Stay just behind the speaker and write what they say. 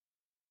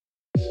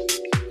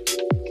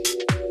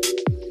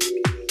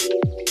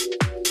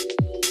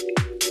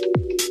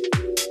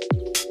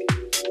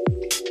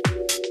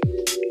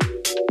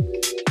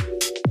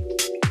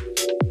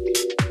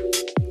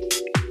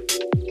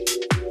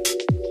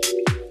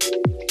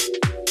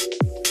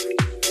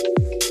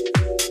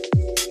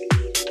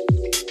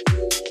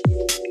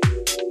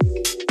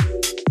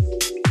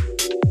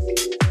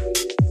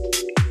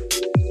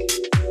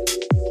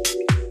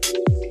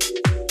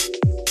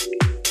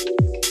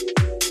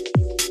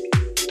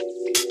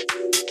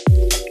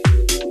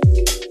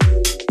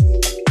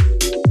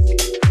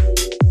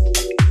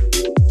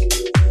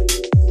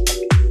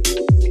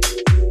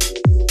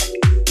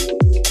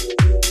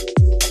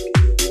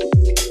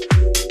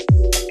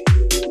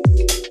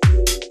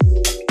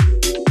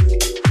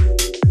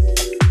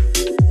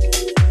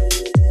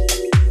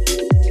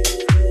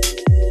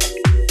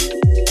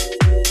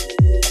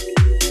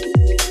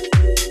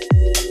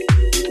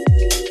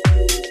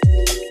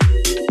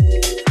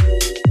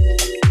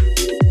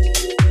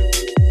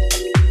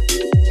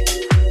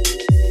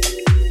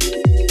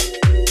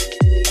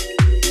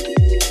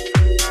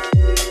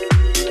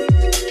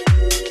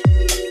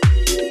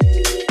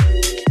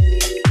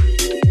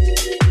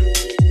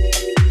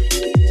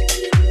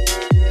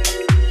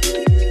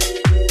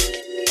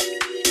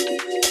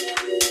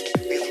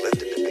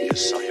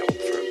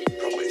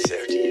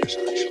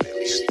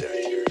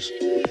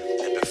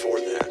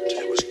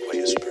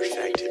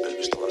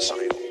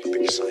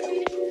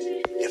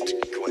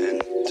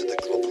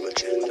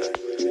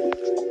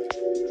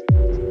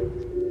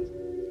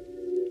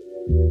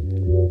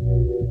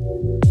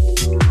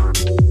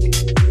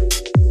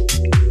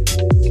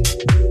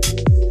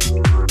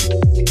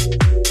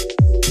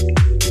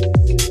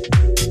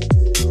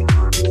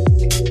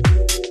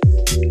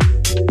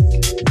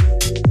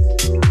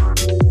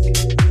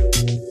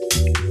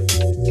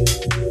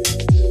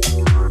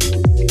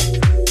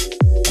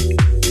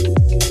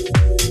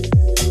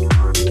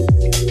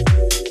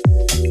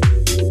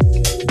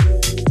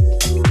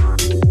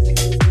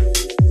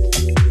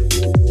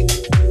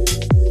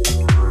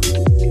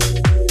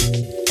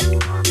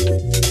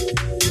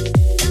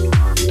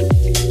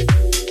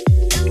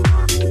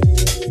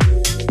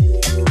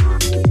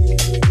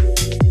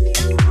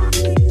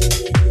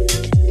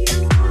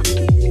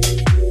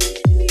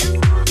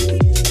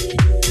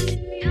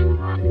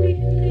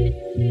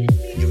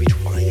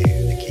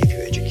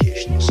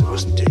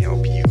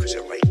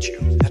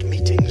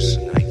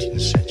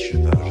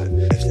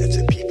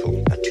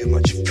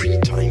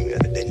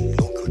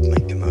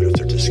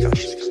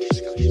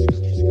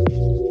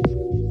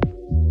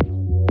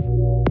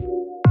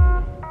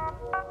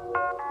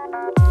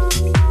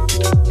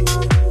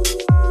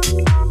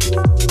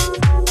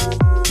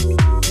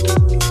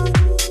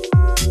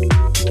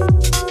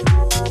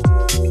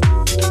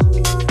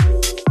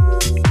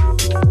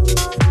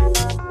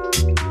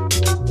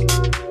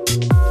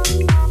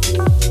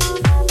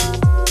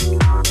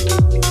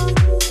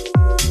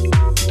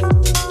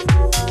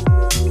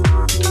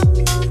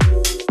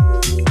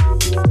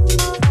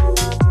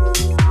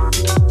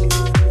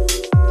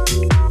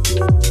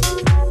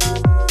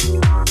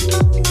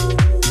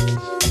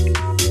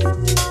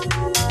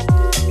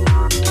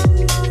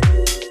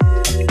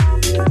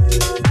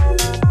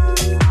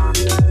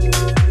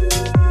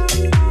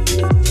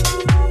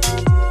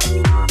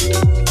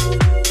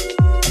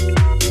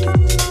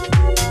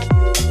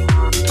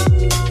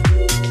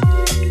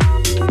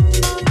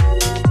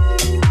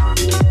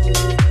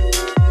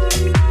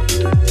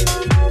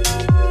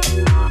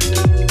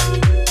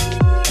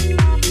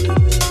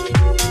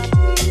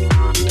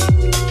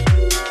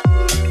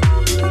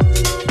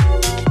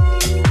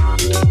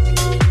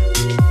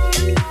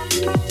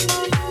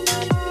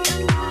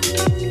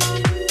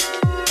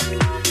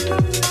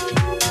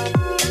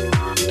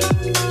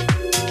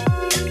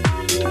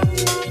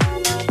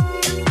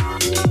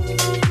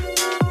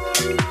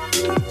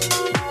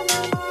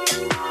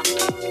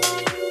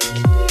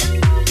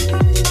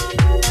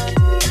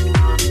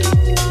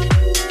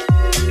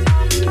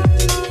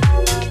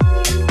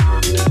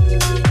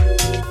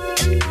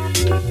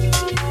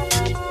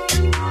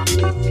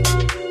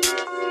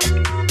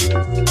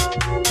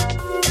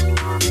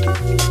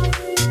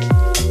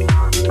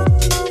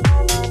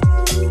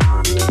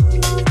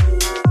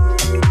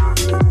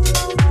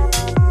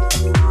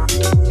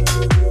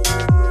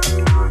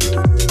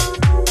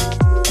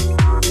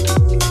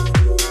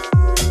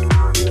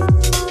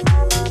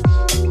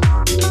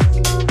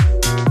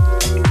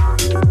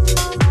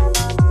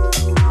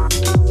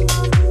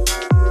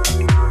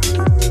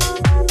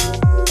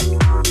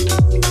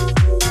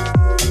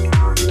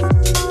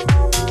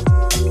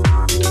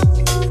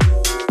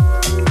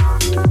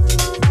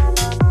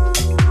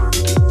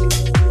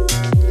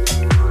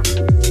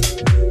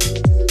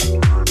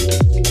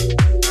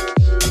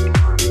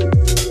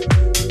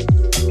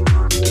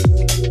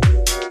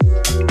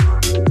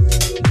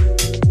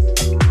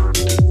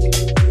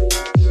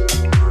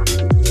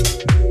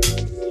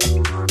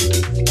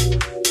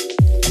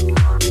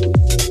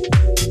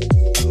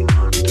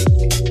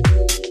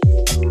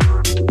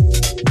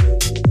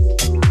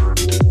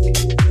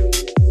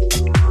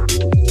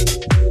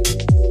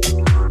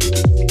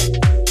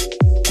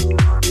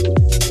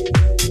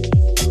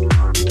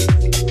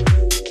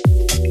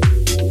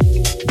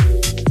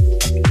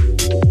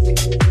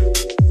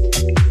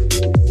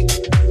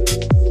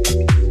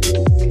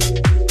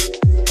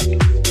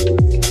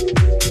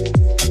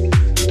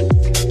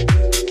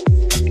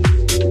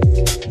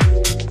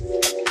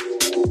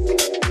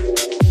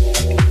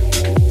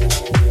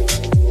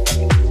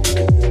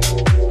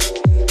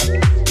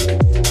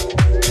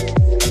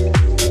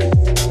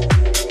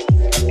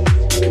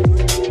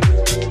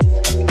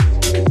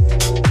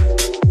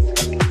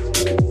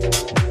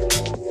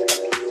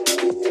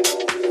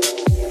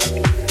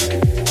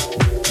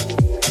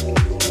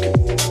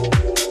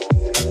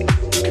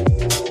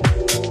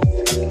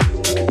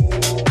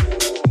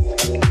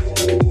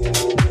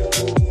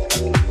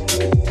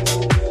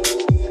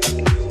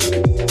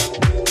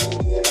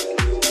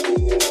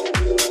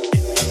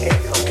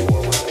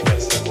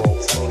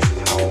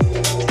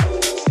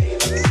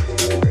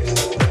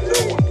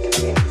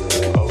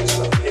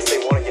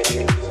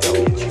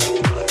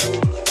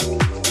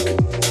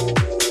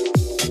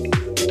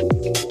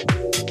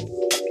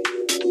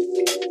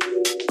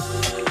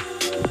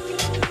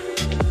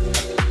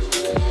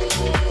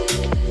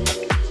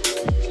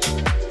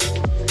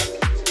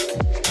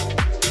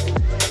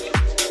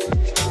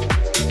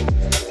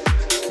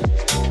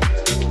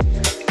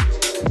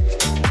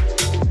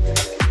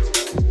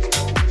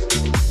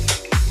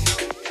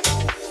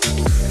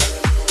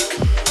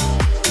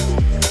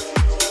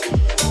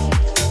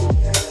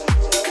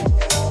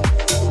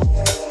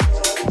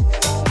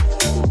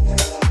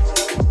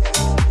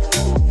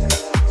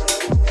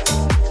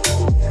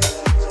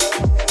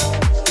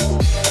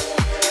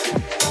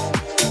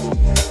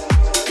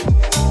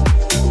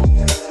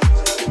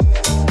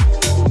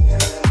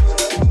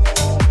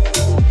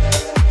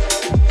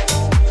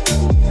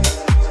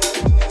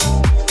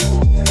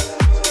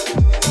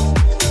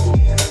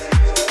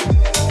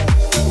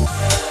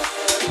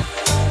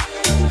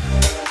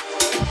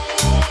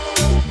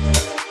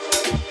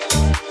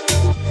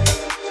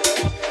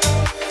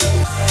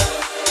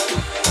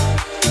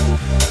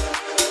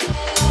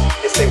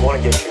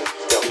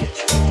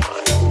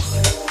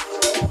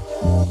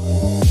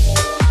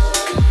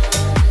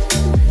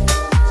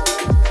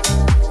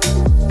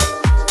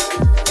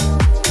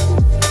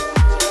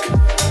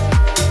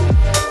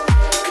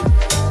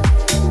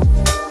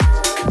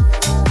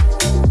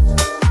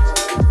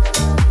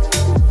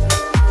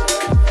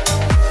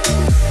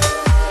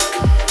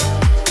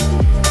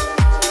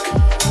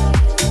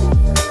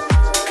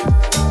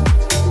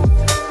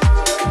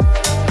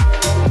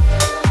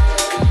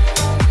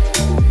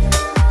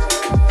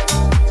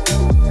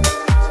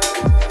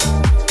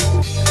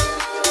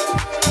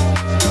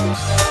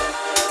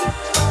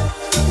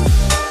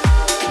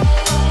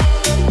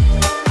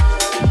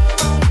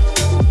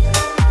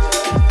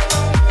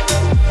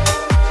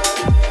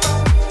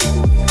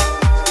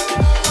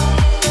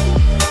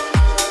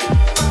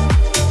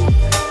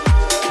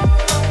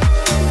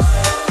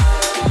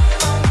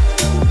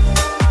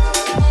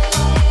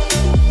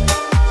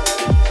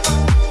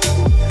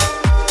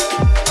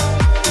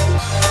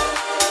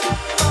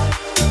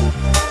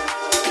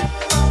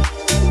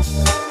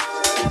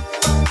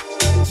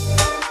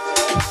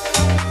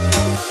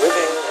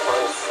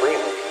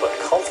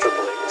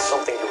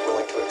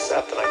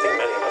accept, and I think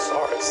many of us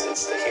are,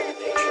 it's the human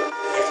nature.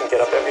 You can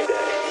get up every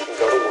day, you can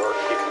go to work,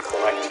 you can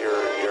collect your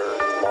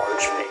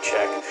large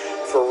paycheck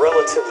for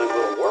relatively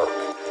little work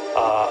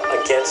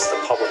against the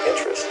public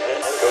interest,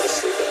 and go to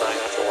sleep at night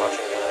after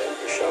watching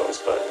your shows.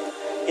 But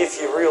if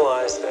you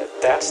realize that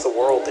that's the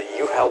world that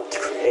you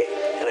helped create,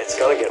 and it's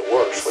going to get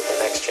worse with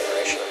the next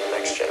generation and the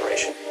next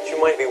generation,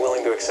 you might be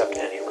willing to accept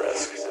any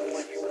risk.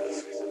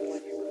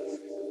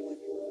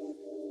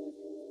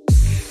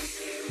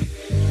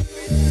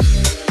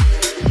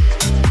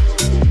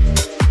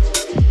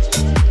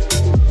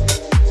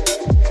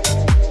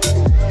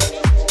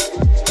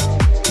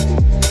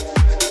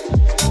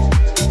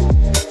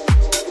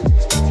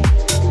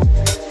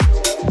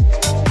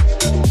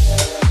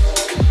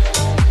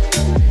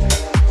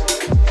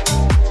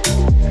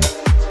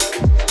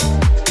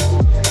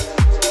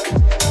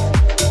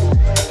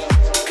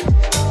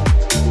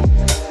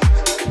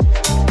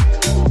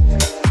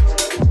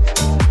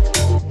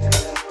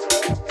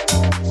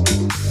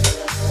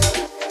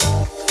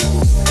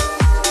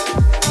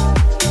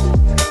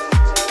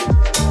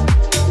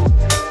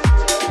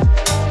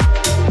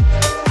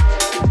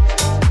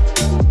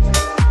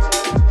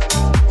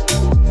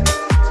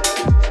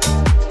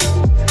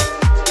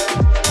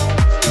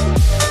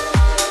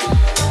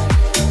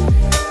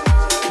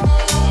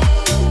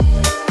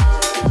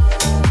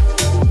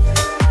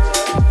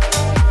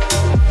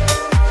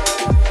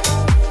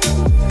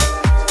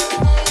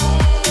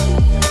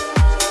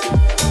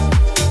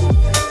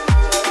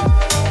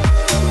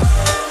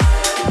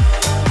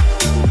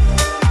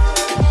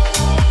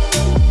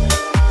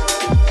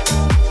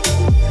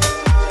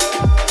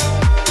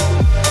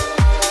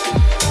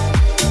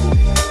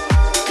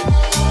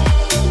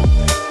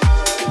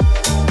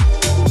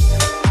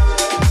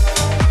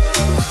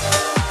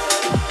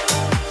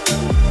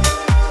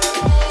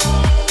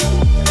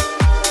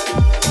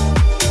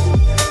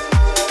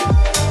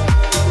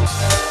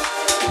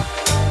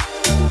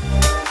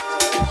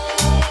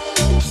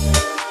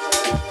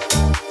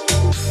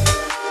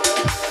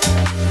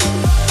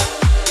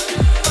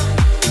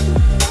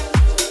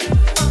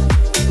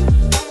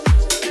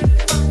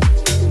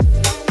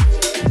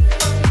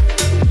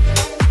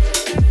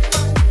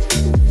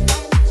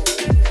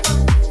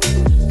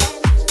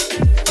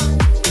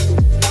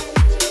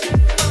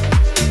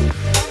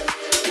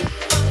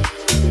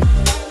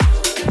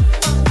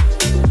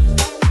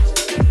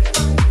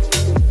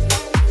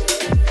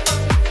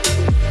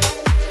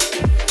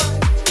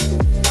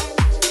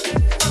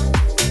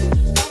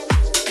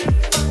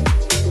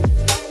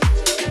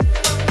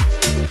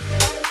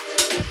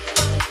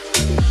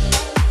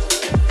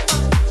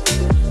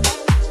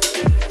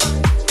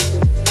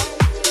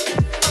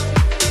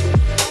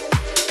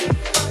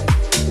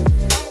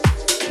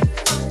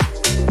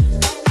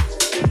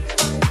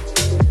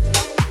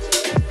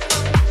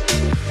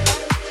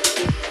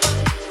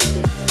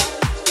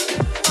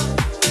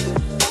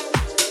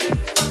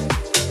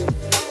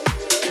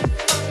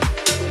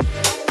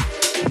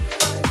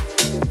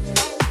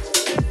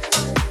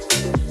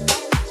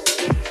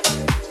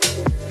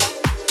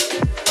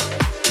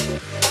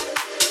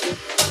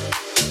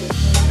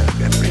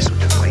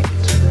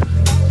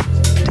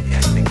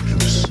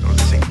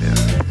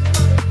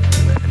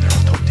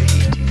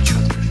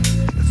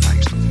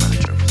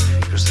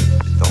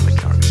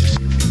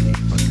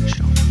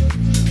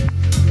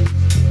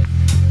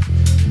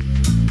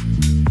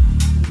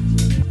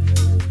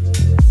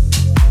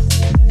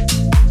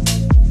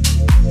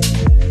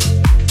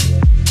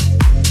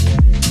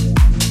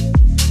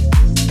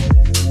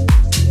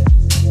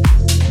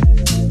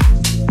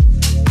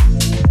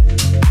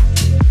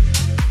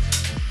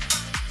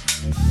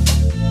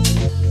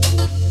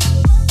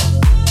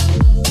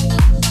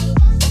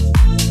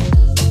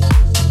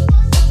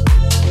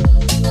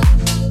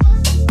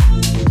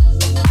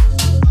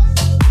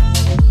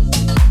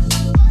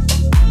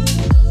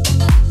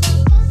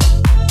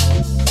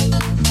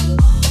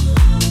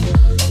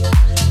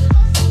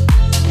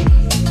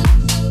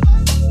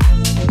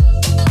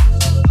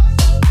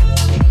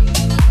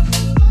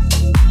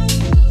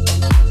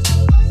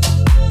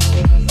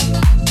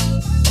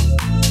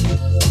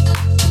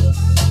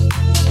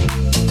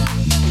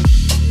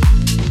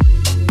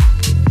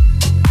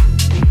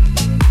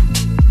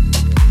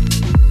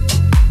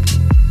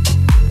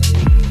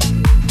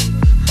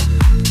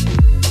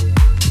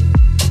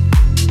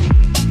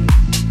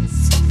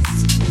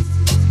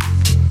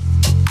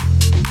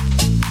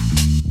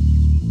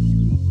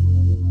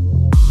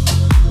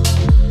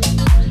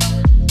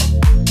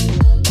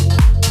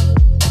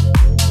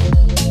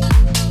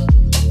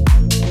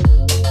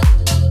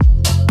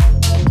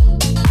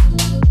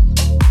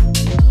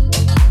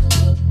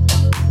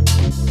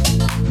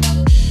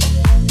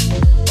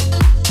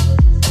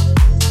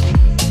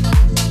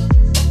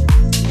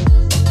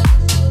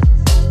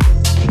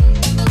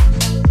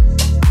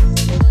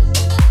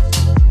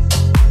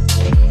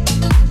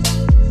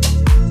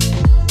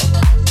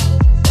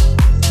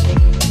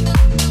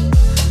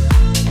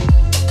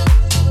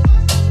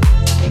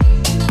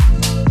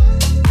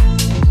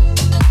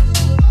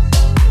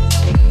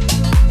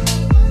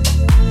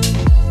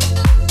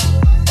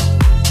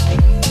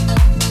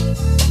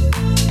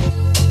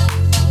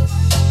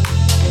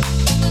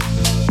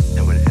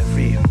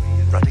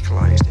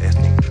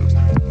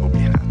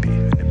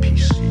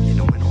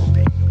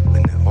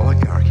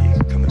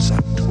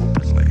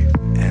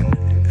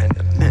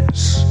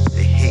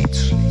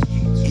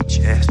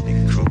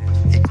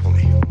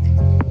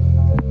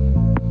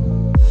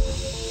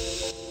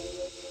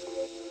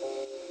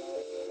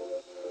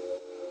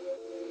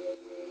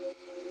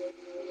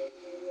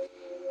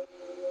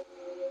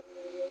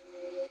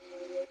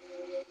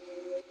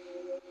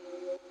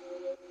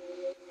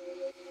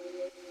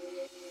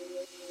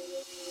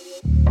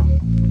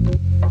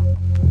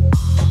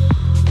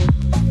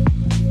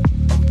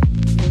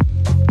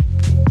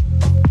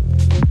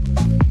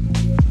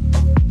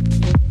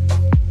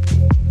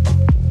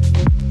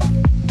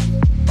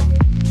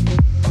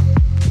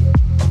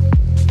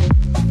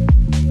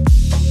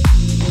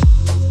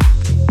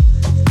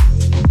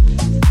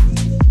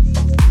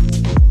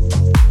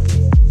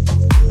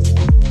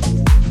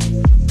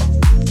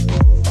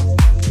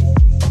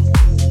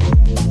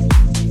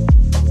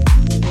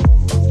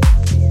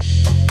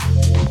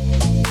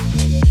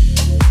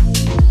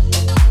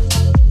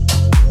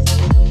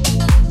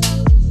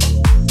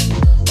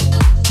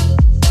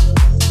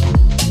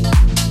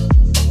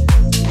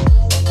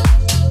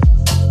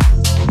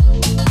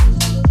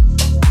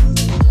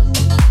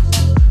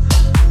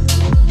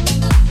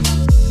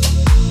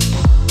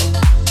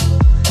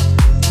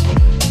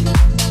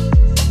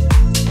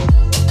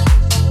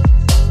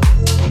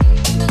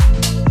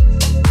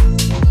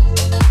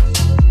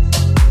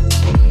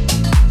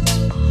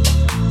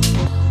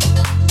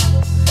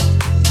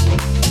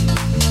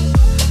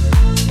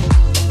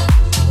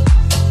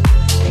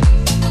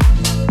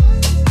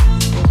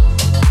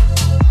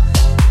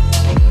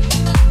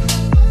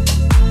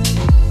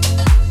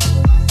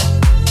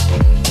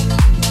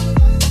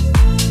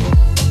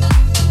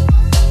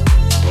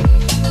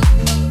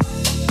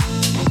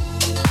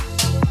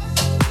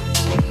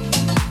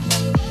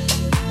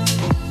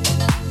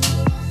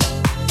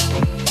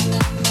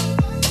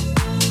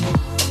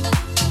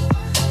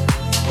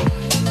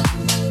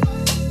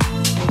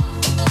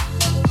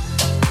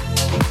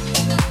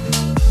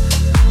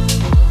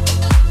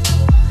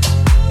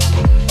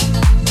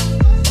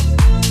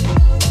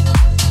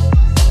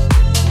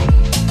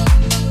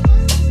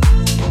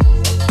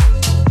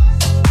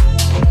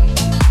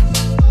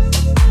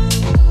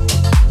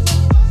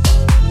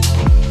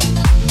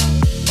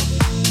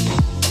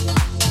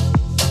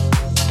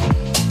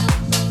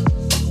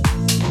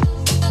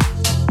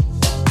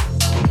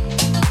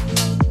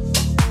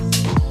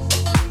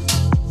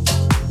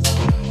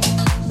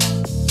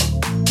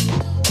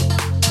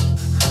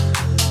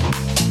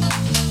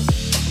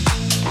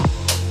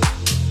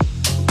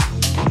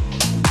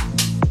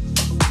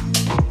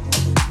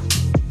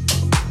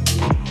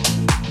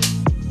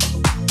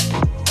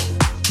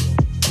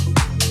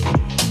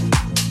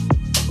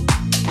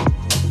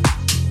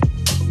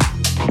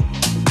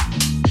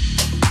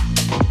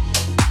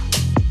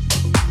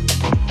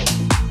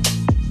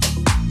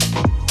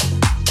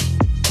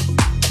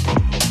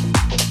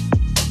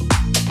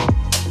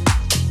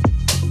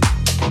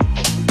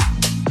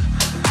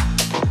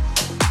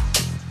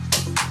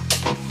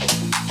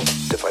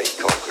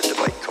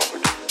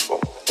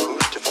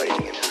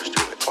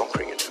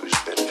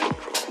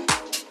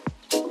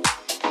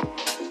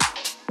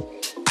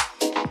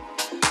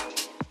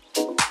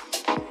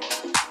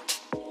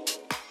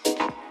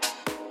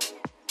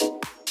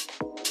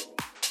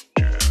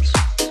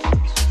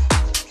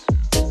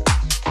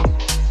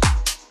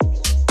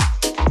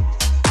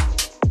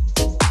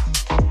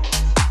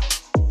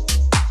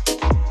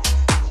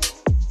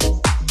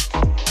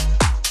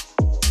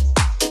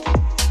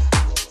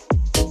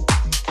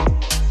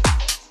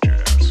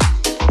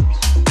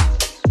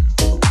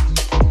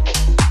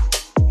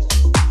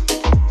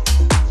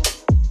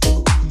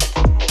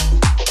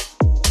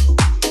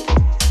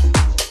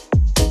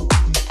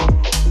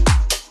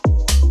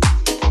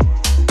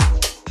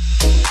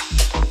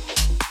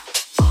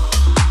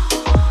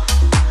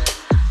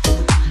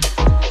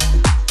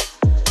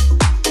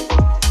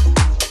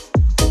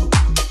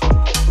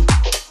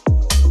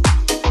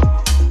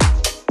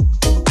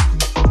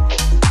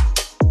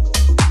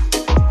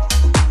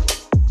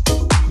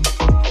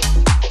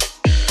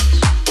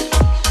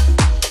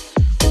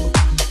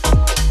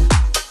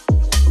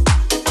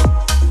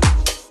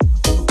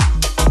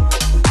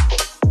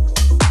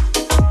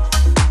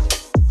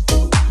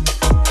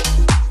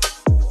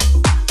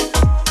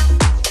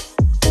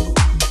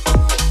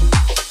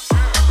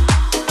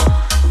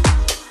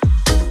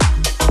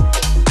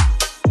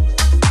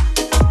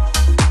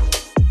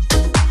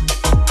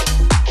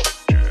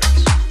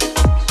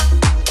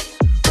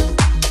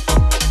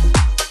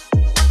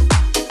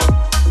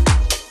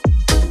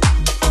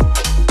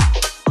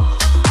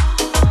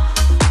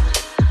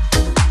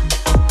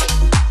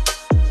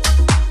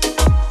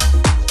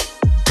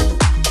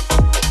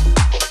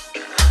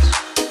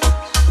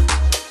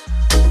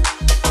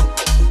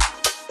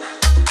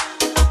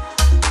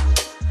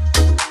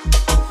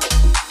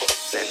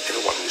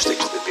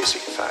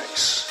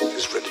 facts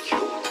is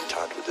ridiculed and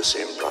tarred with the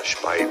same brush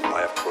by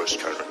of course,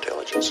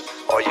 counterintelligence.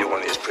 Oh, you're one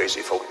of these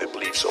crazy folk that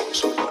believe so and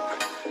so.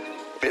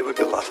 But it would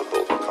be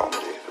laughable for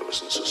comedy if it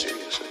wasn't so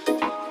serious.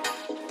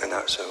 And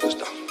that's how it was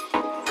done.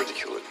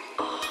 Ridicule it.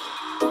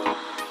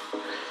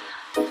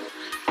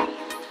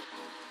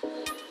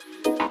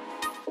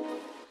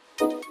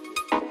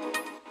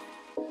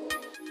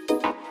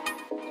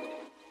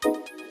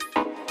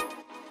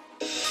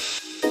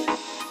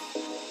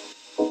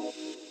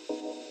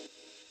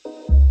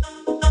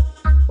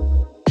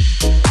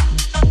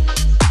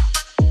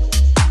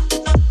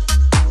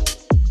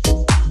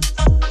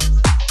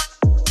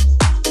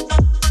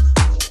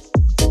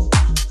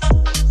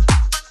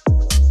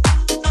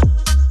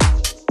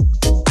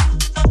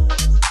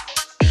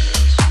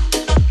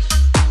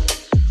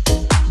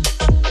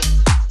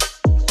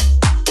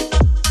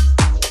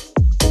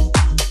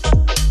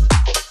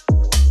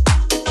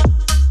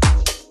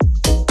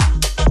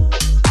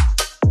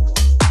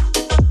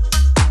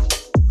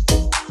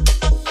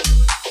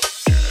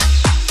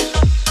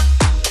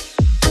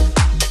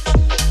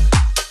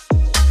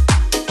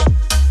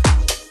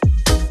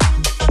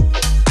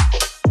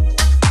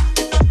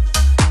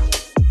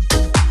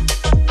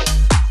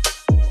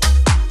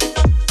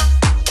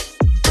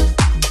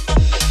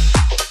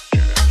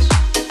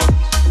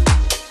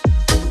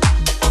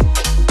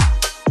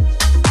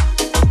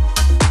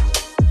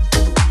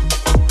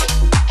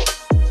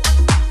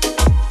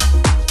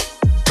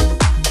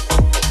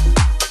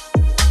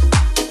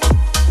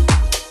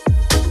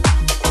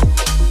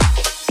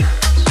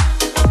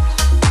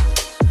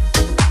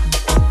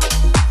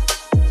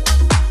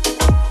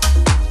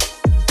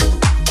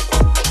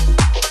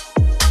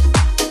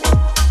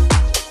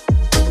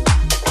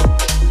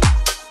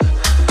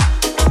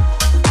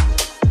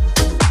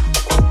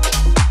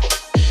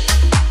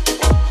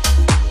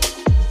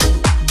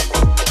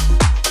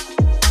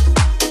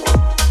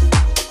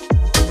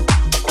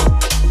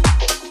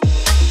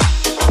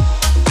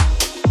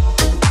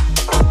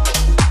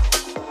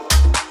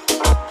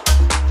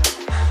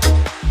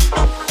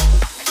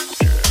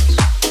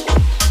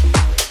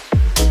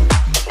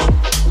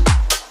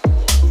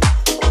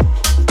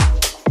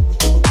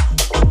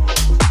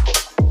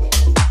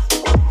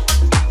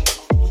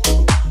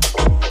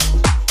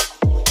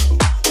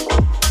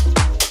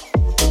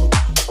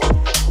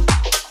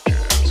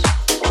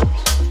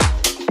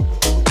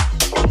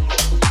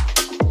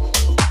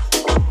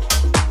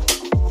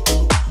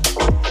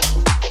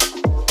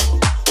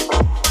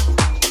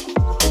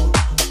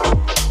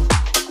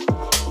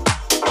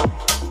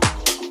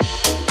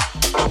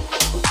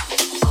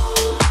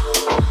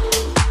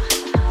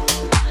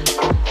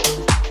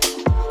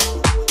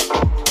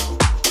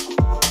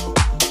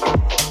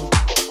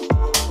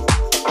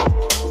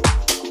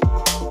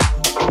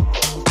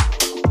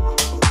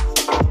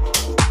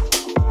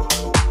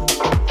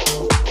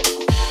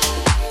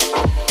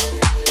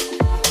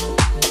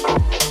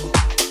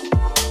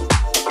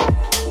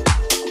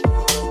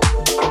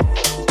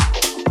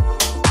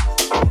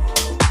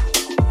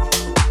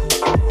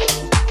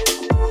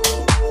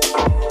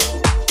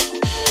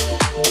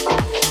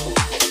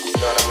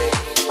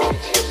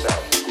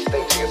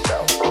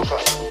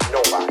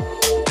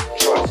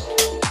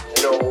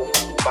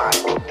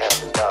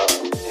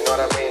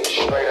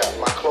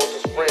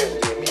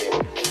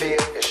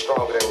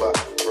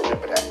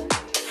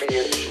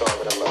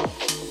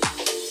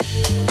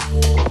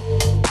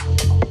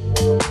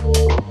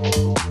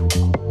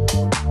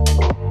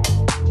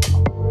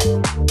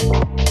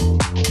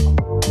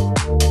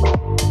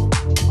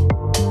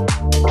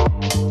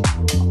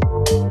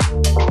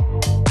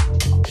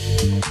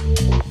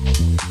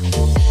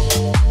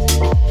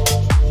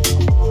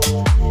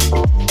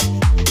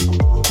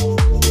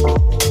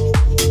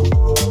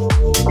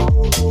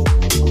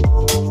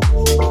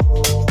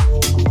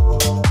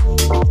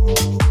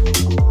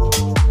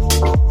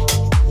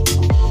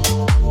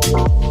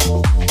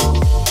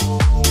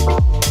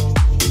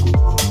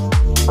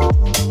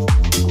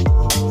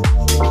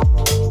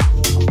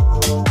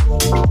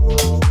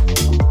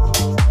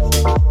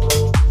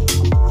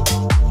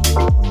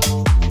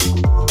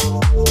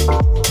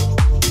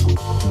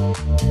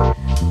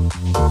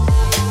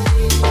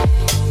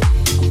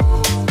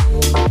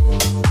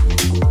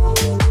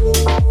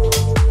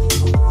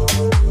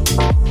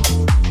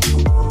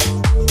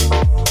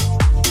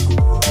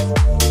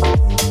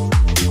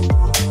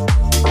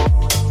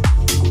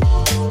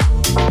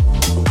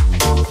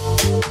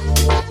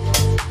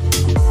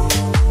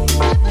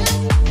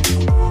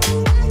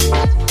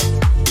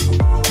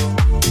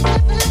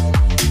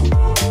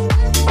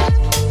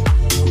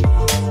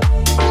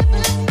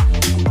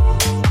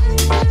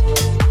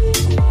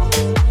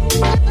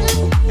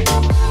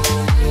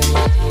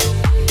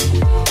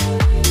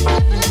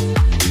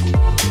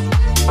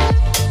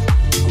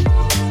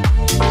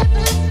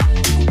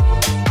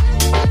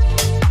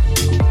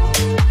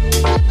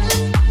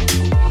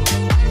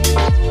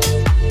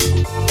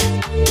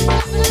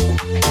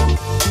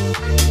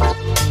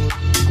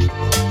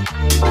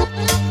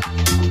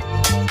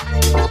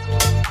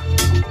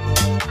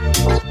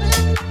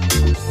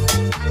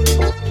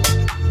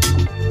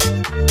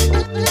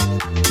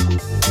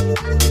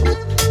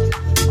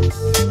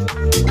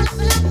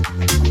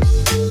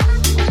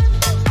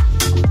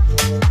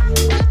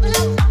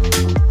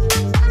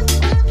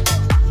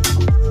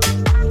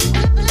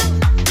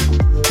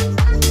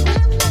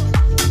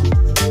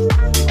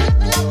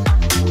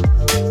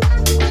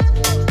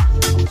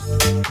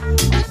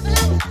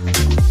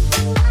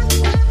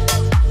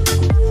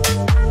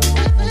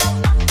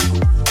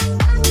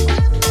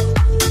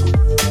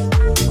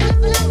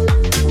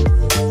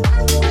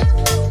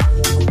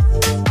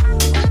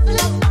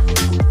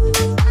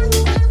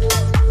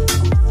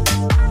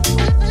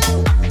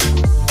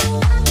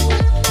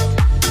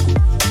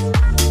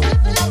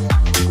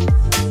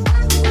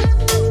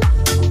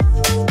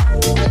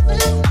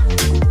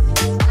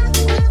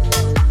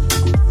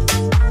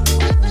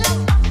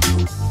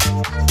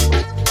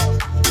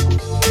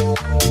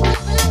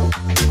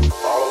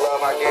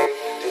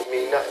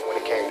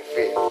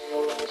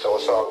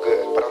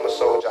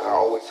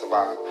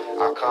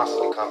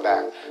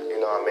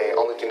 know what I mean?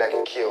 Only thing that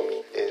can kill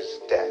me is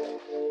death.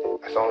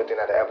 That's the only thing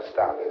that'll ever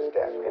stop me is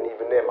death. And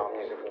even then, my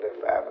music will live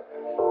forever.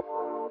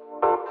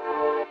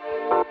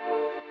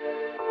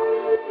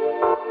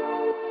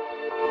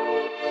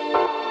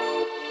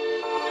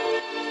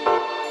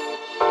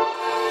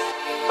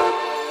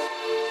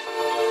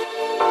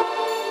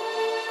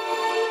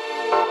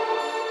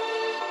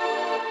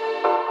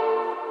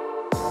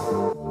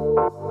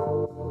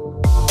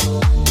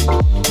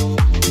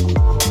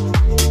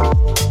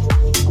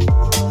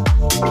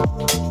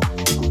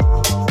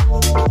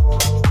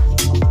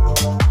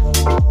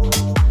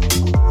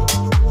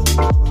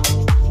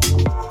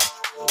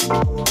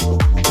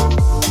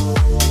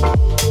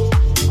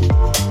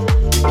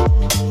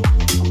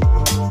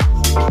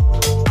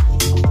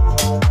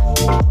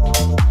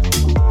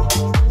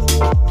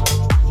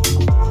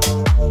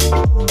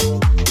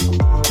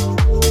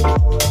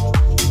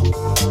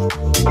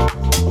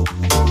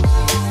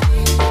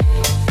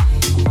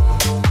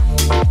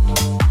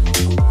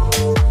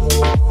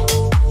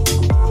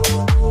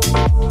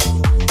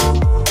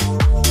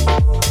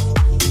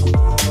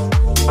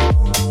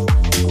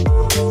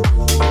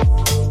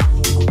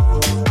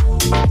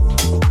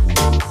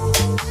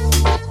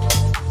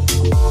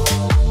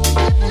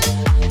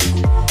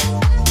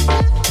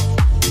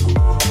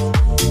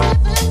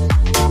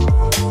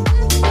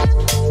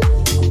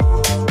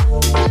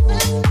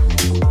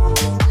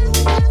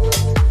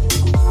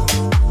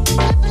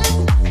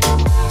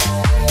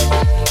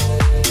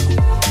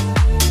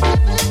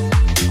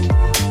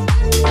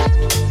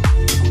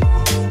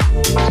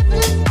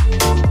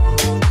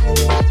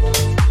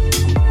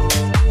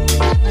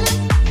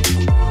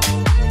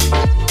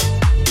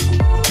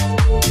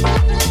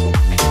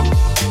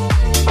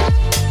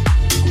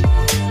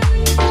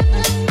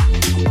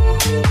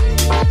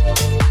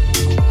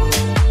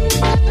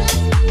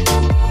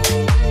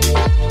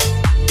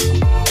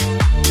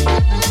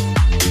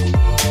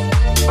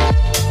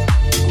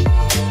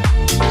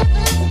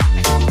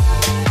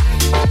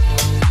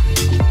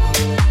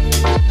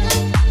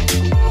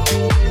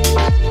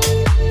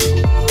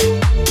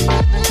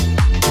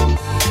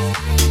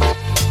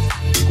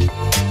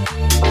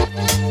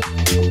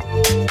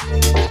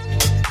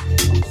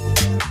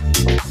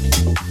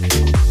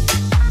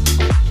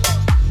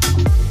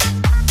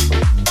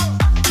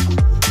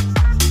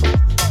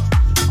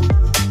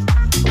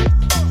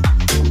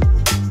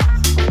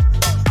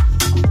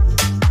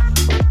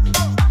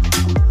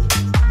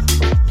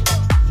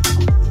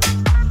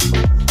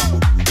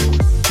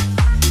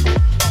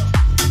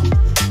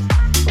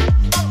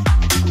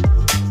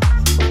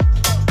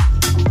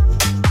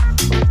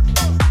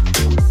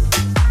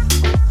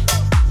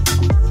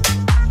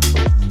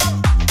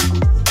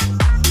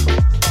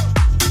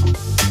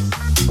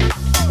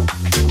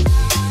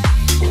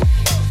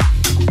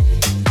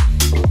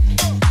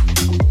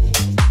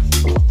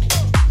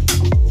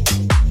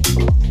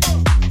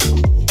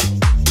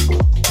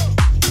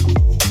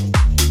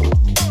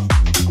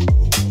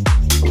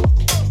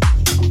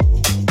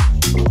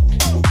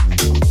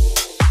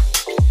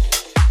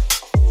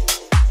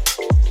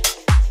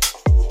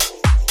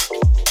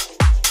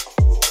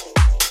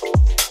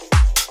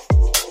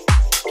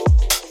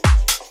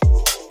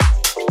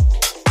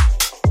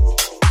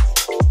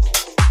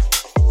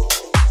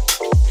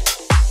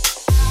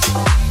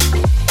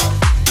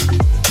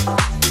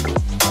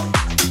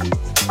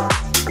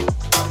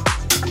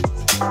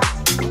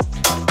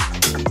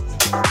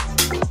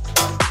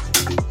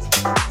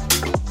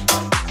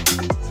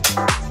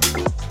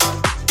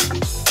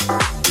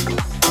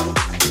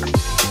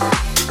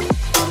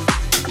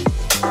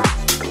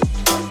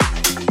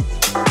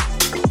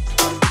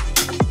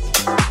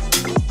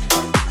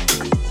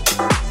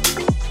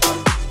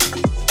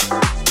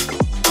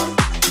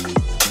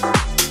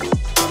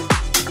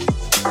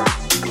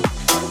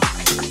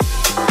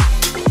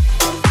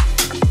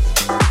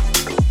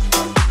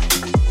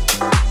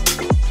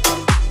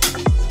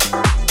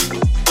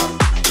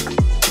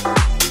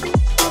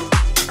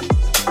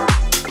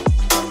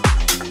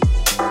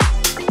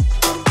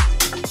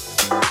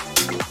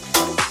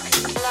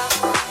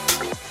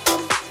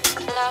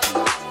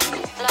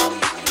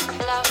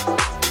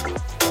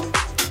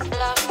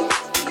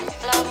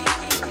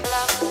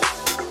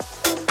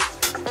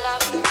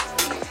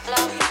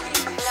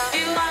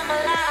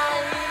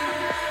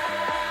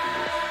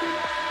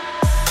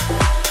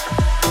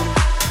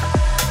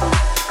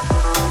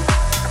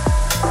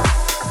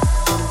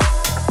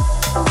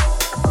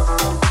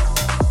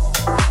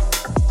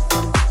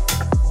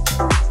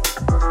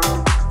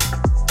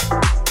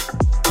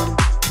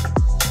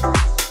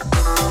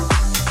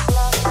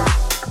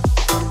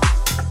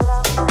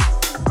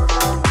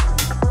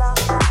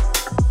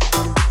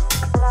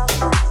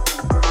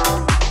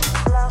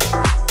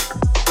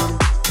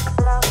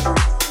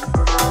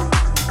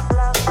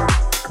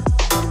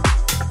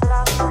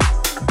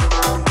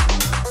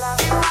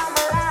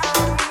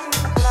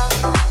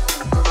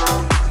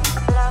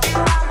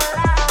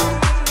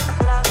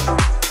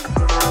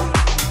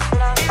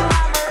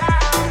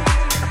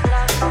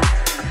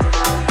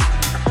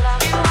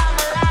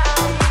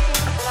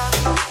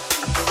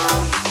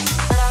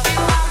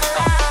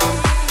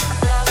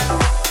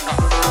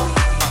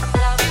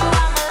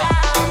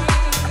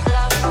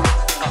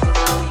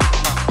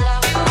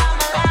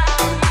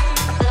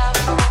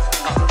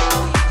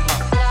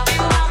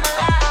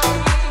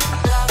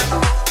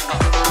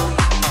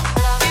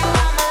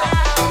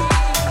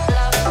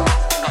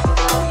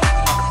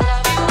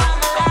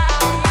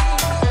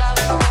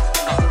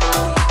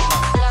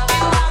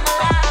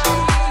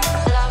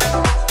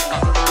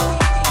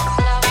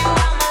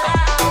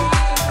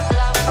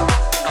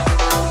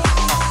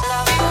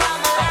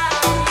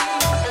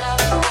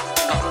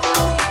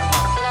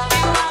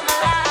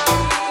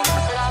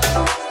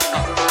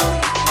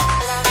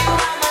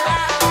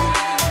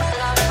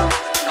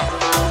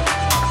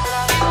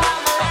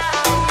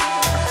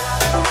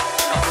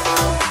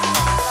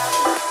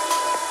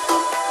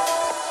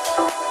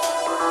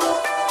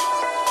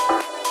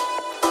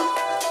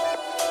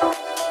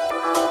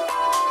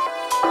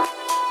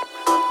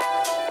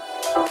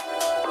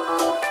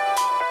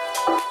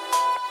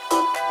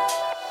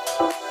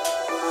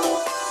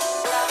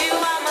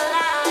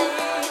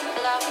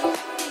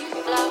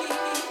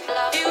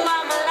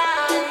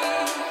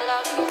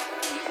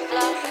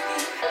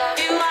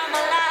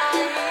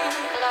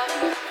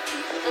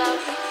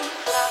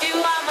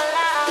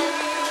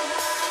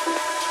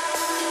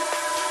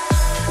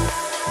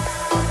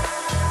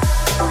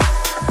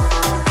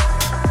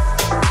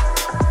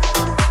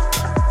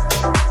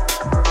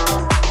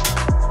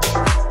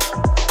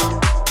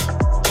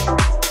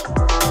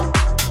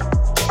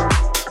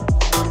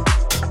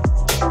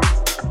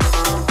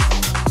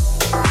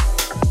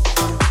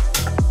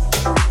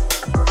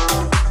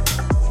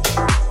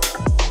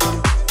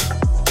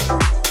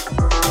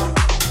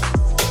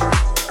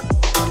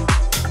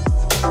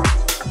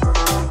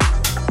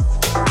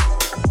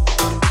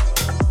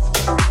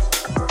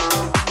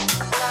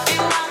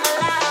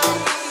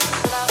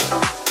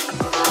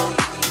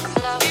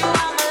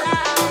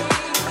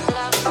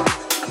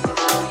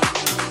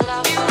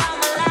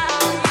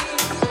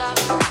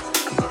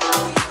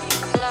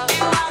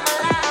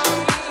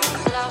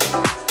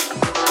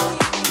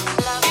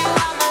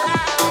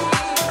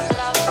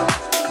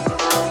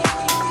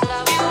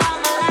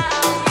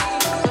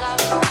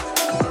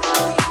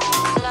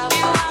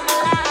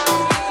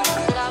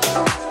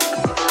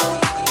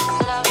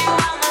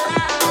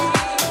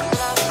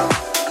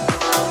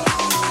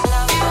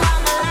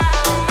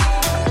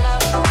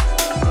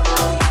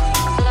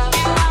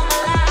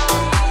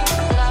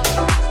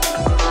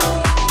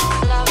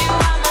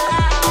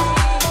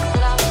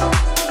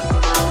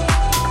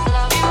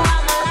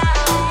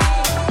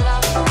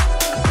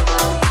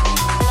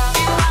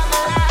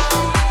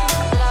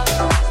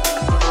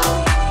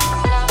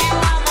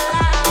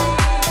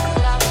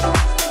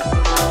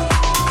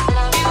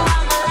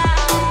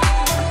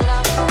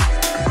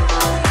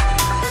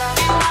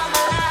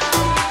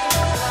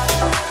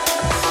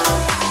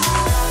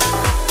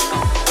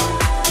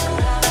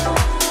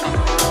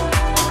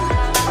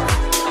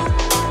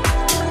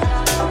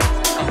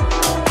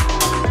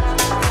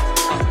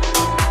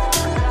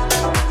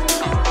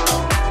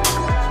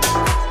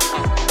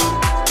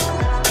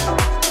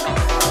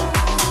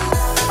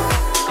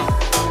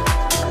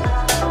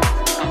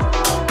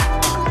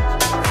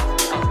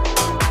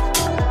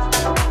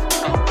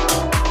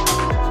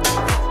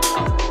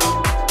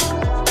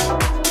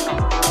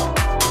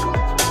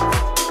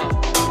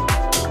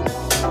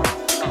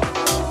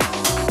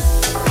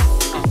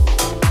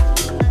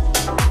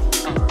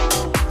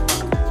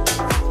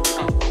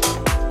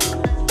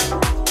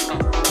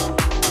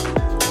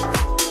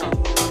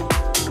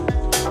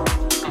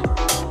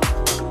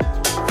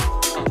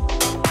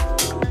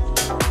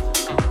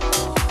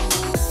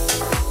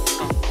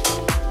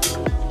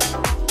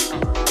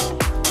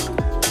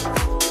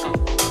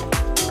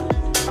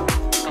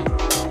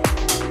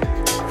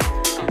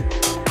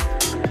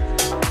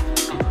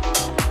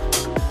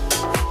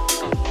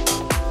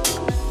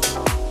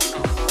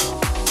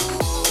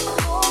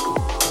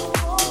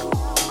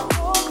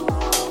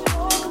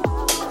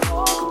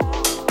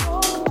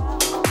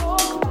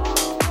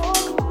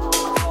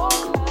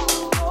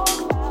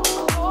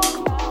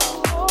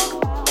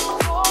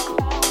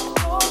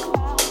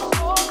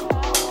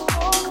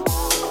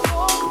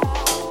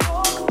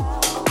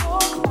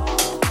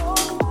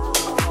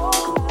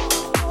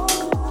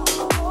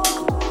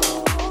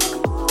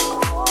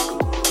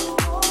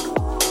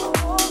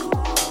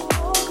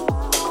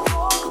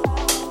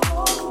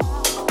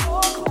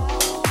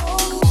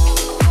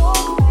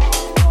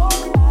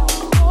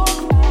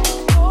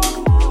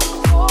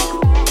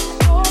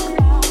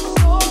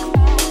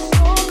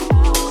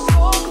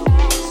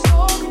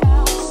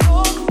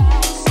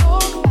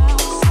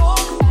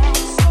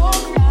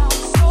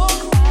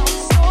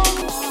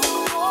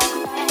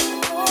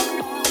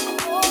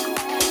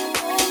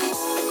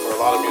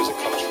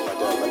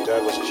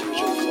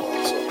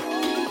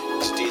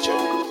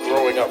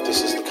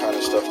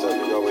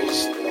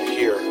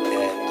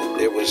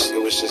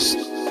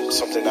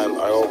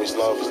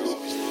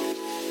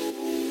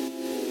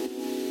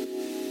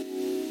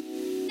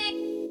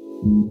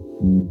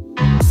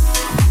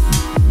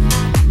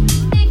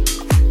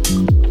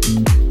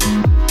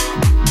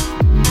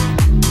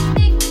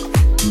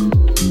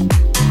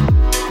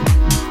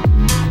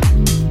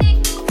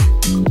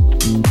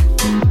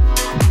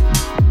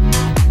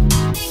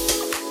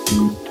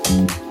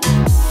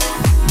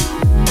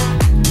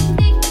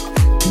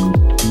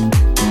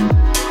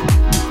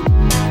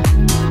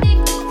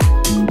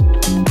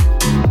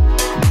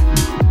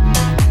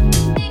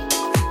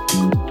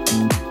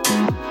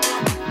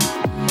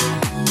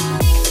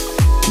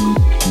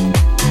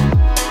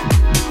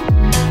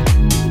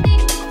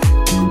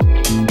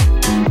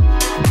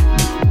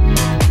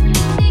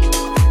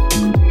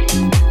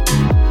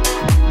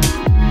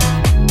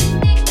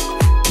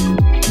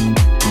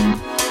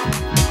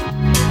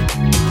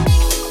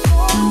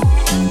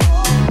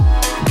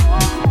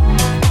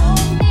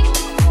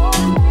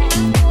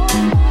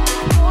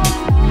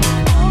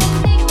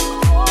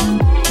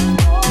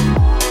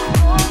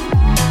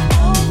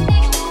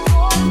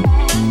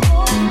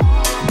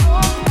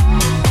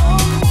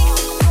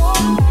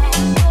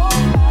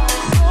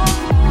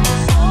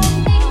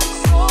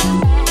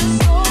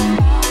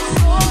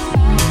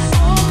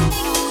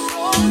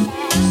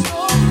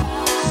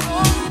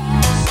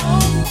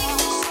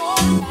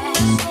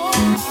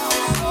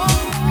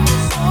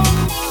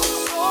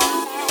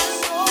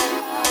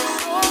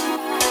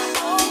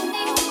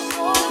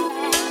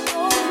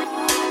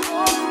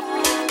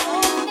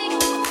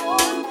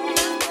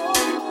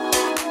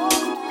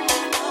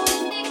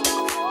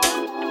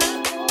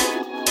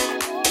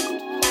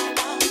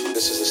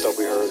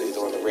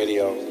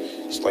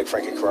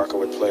 rocker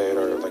would play it,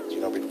 or like,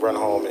 we'd run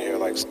home and hear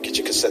like, get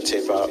your cassette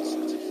tape out,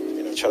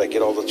 try to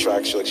get all the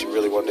tracks like she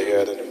really wanted to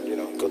hear,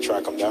 then go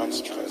track them down.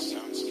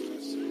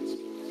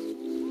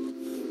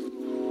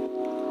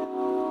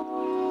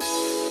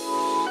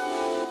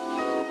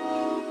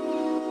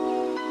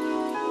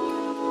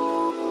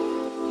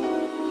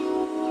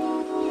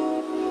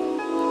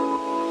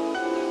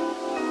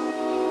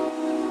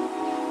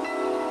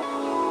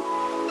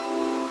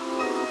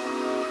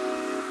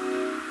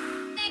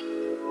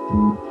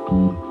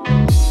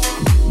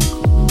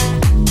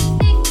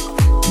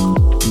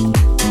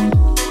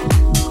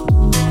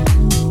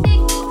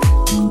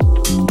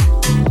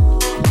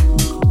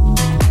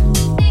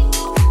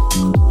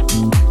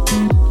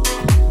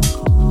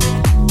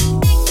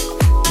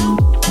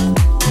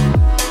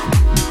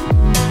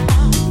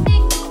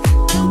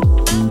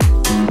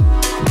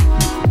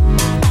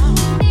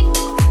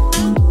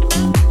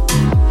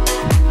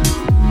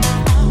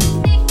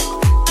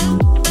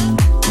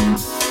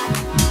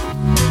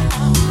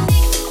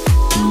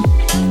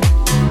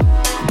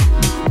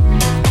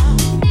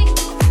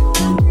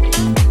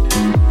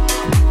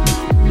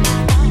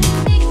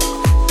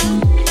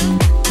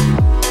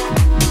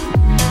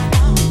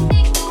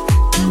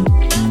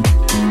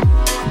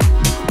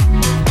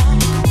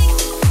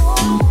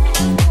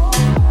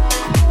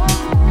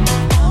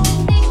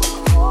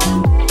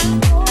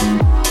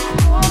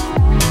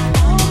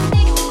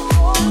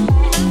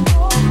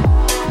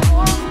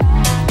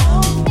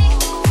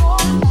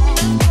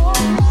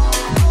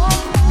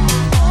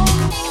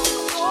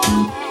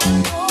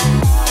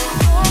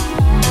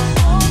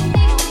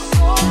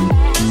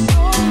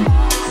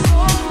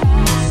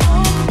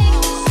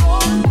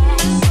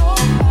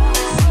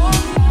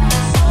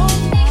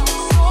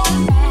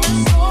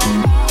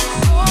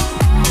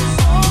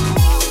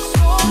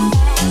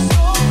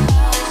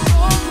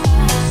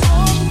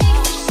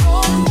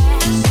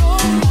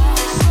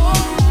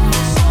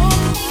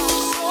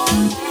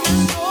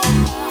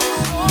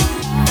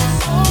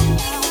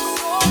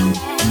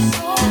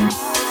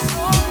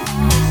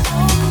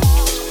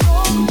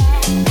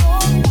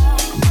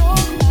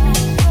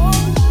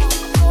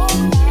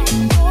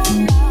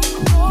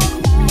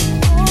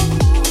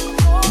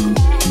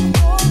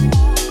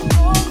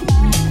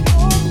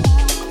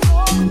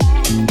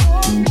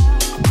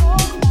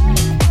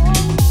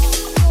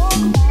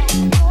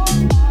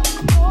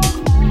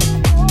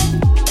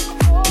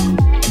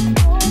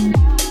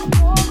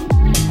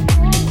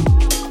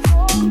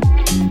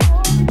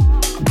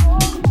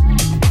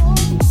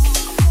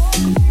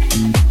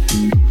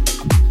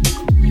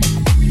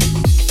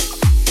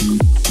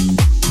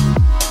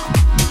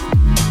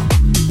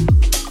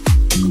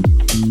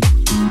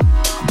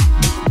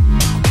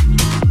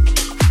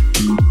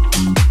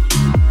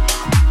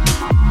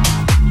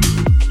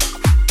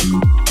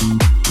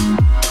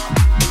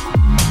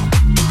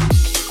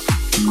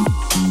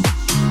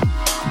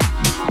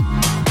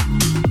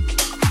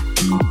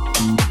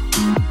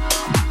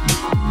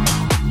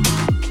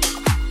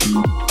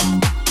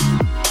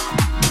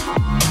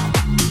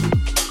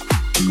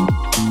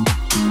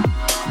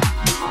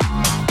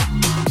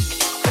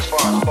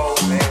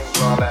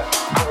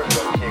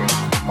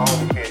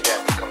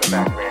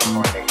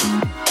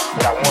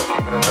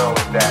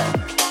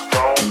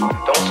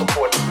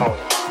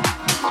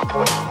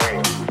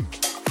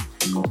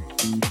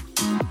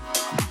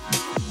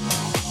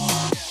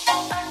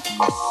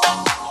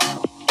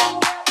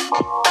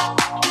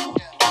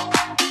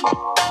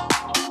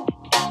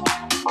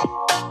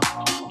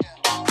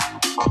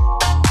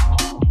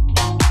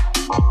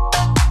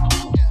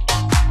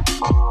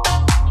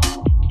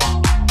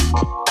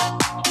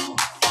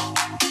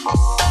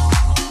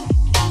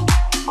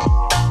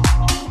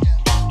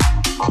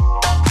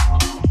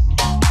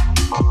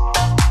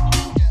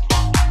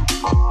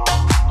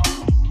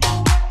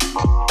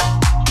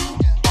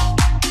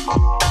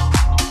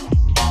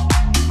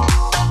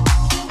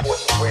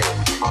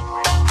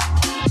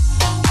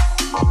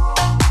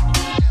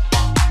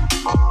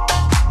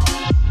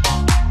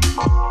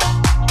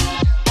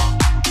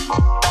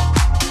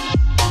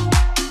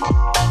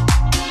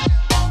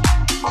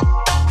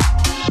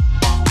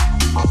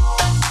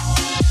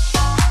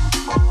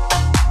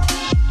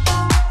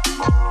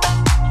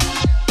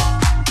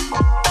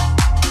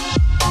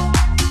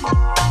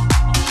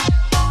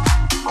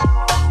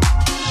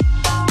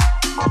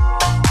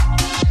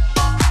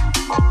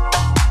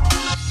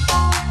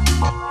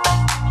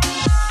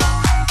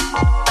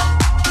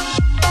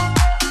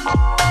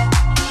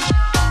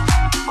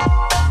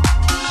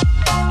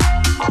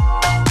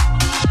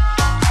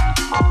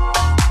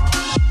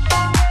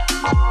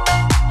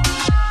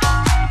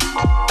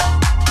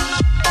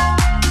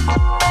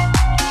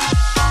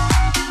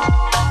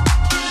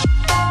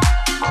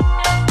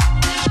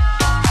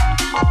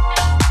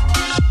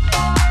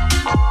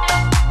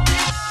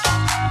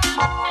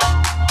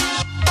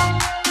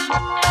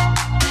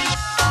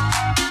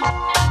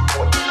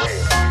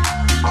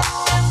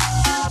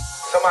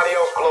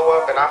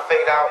 up and I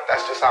fade out,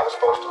 that's just how it's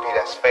supposed to be.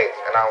 That's fate,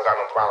 and I don't got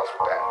no problems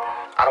with that.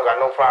 I don't got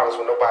no problems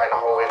with nobody in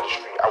the whole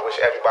industry. I wish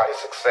everybody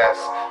success,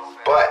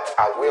 but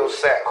I will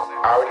say,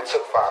 I already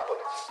took 5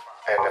 bullets,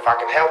 and if I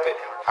can help it,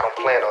 I don't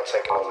plan on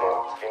taking no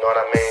more. You know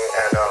what I mean?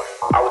 And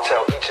I would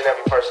tell each and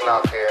every person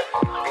out there,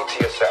 be to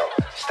yourself,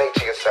 stay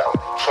to yourself,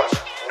 trust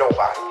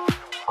nobody,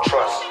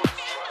 trust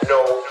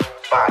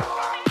nobody.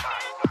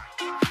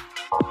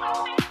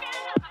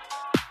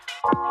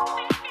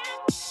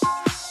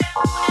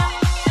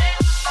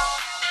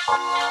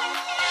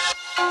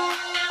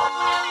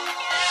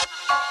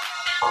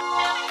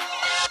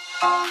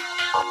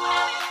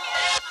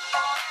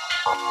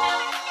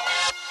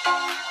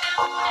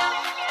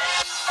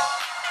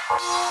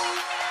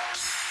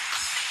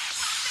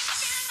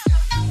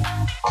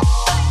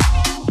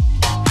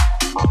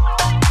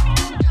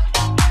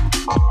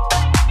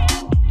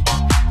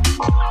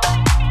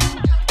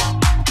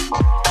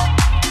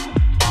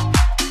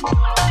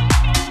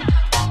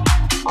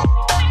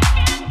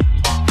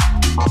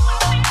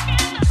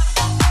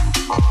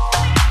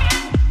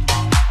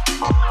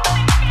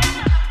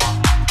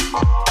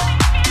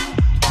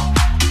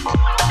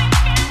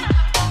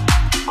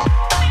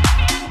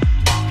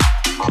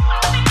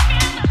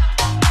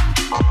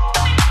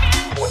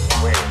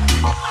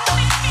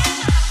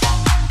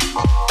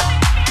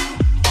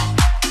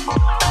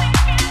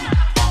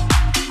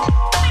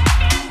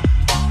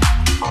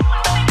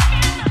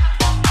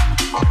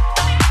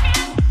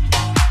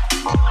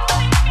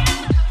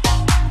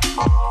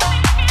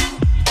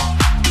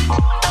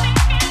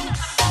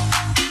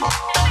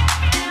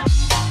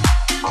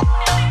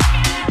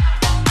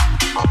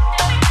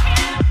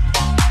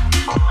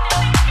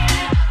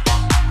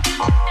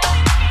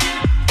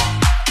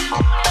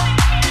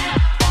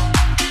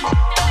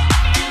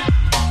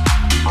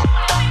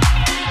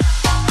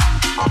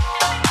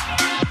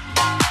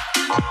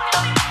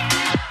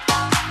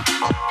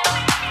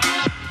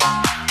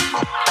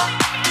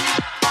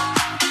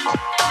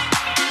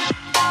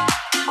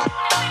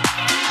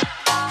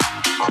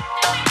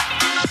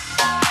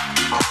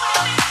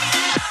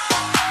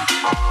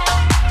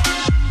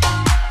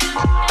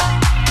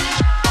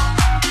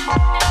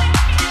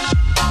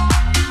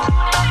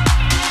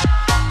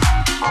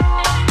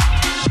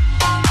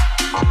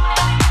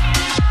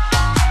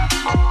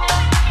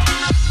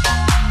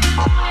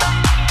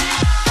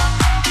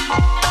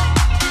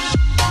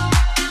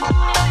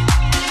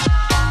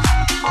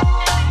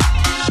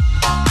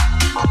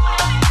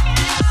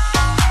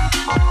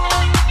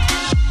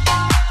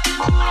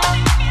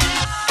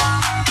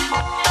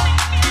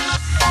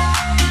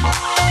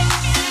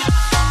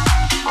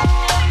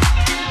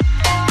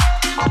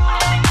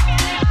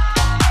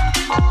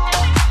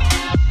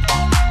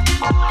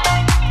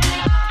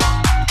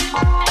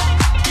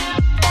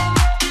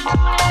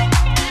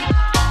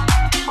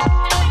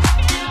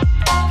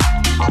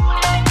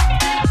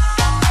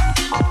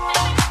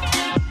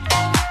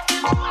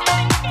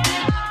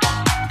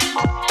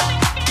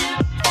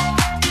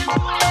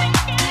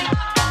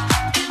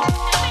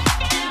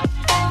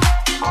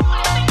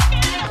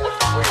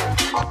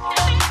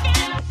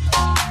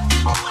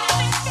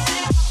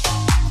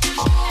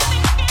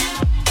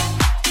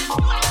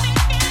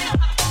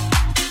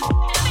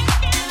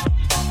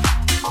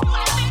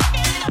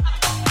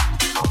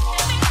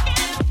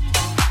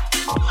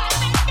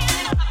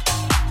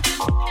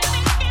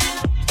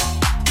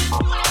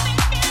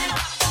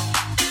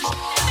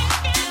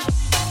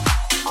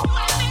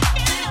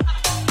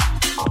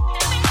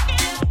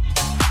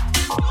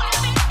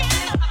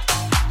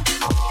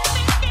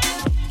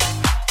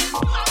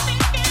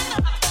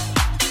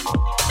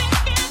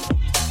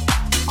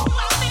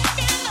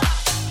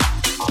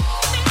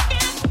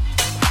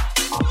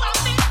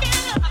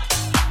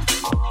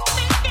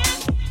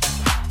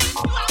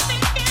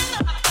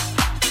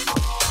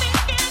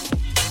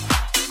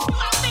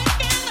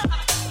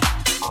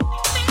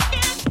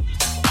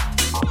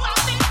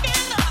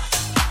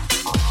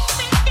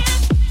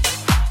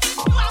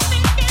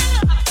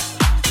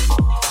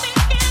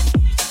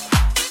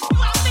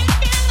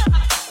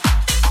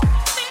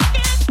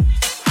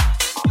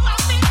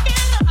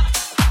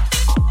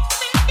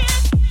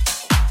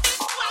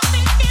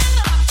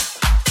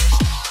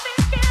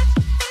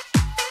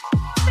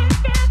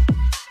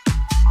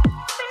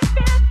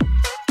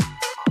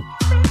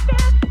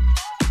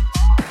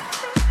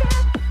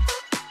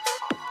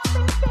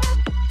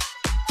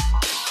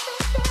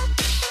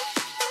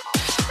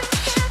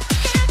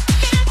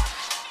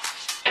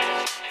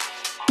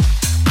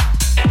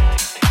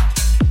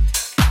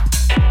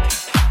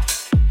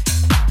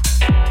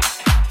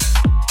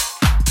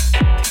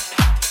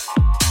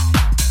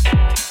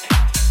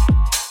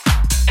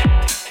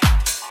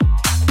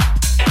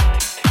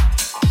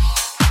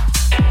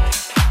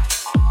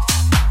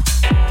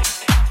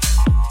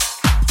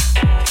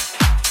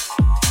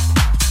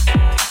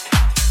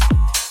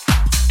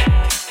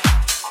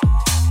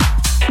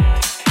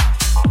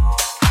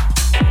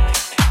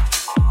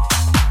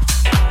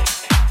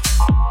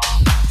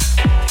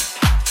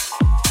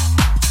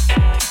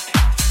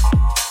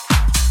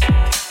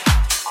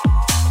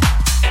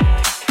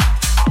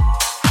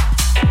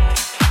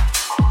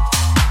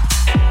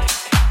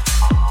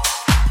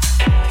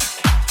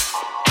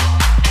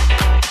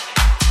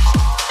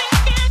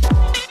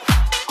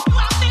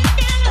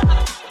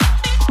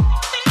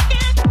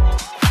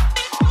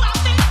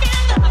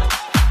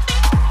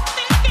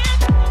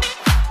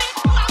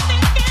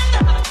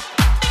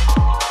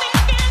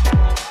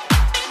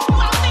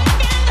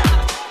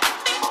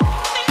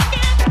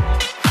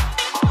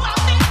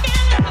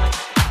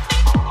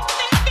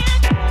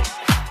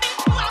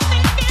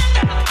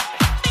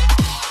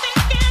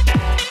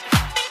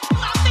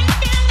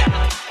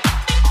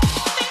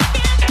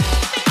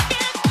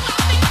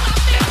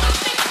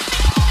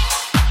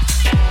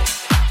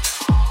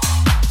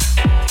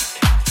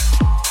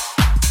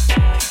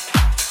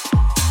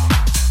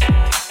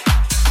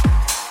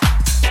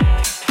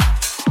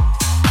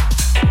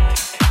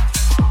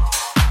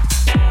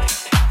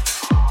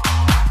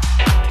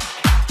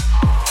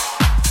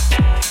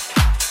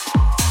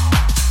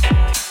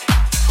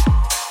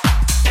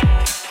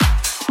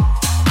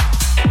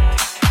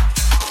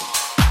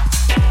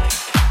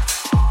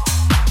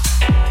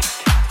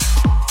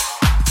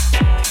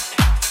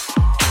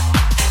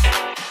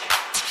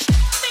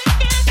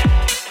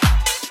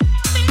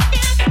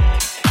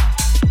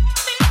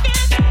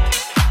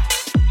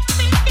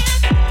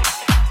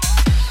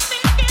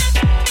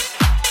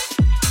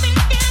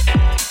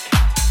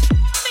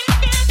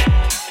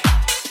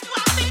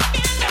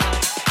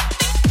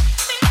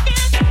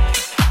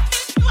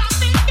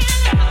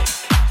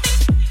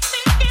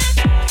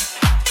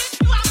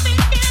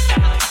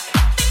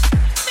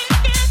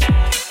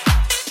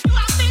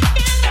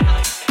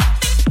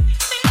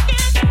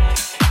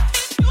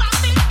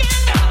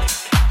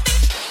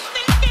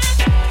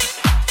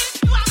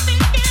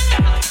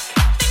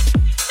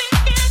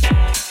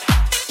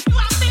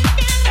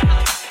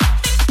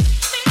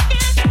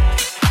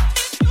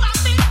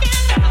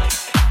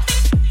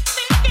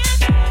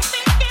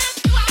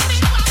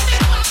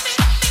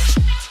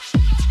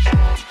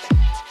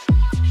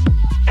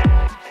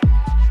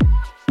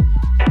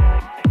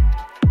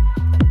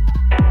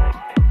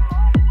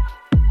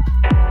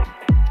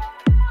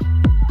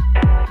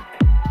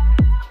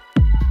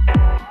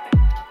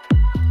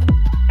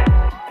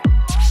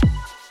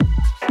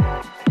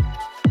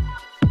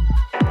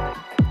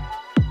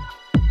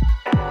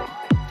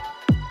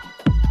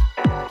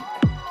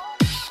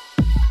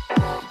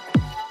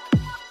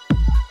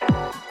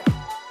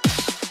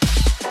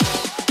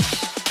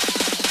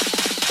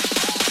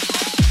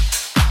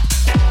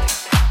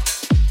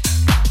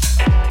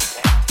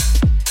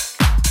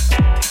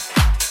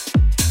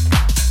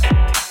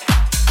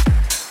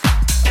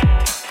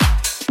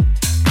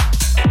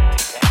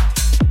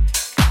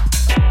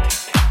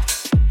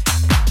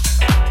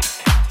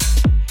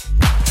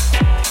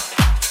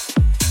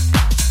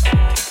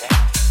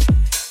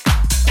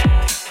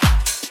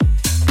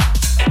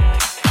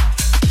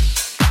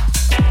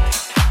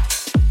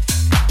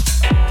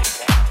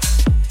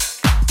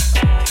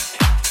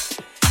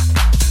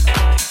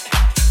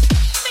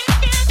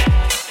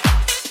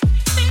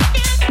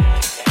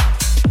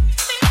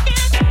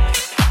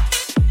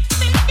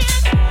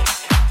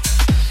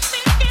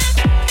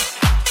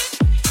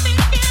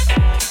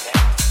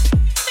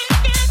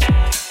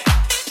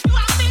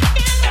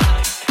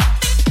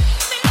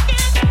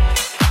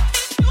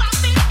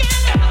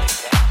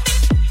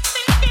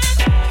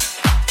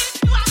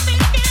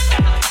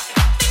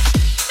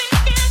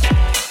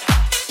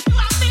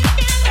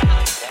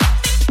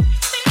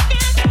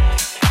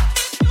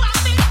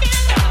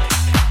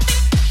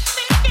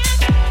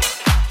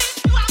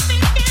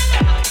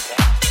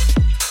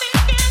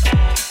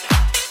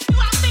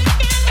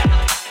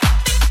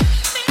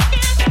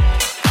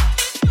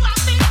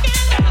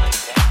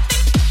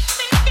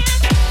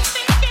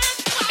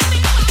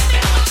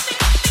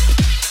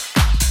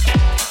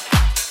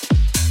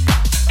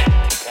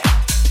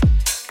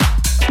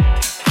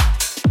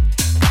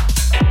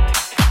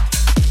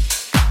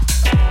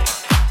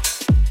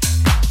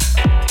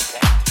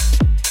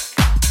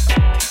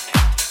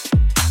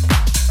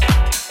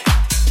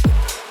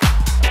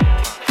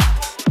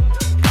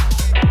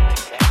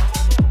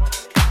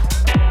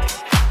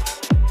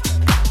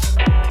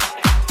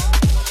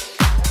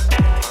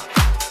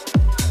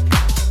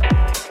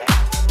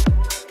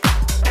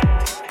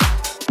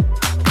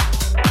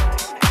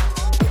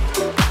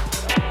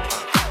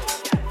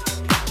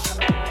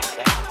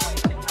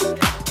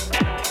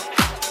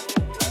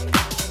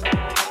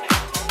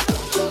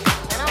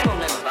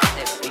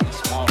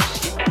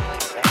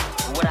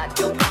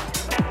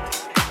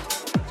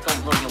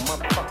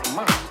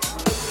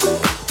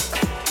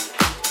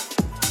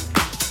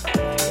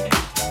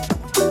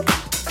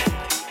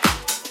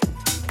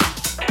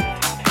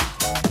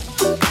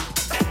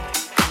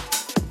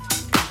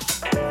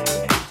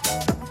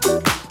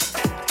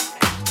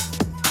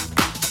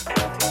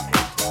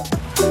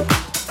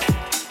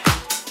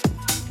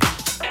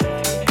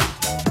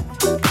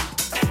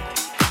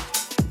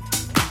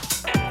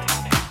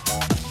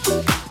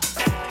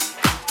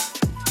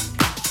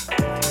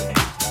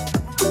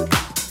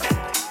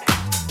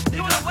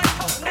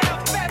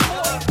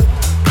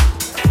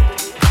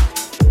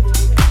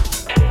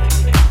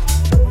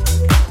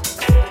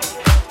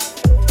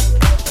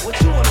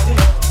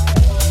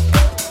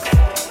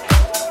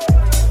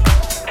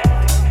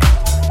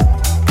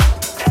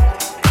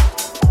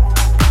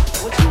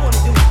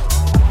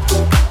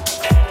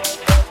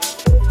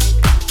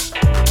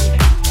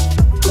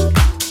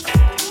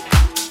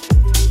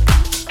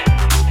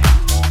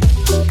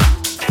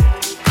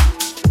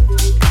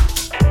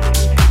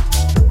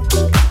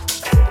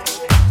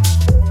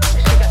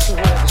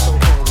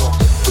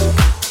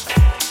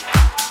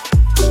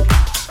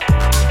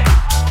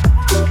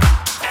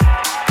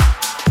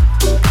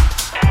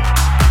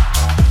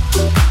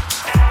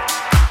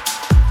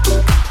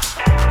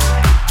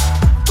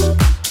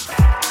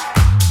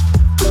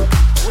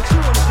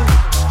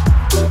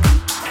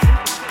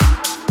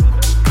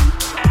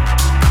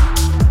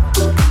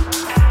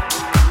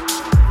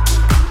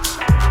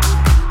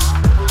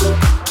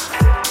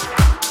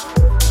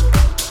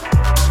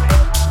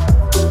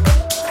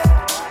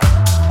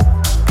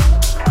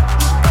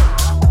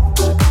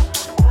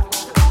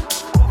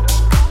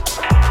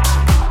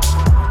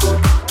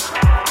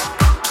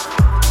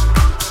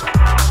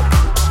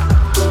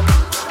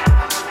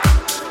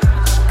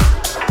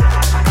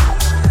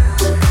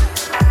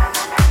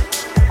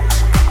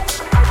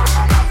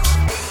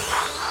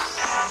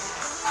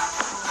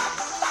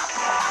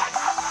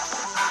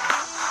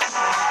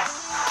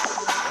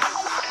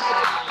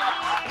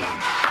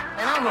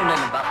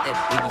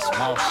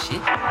 small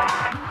shit.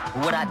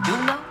 But what I do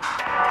know,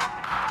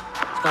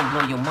 it's gonna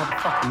blow your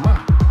motherfucking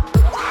mind.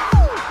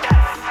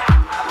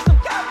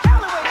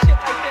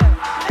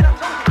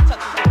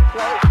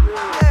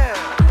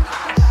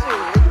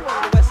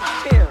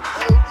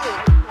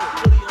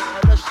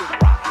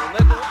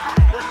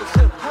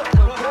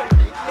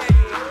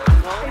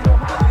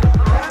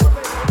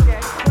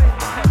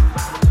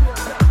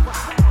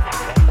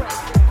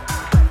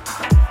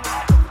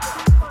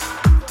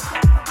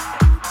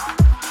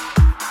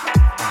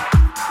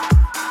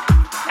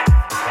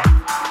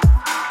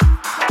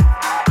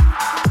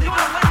 You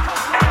wanna West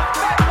Coast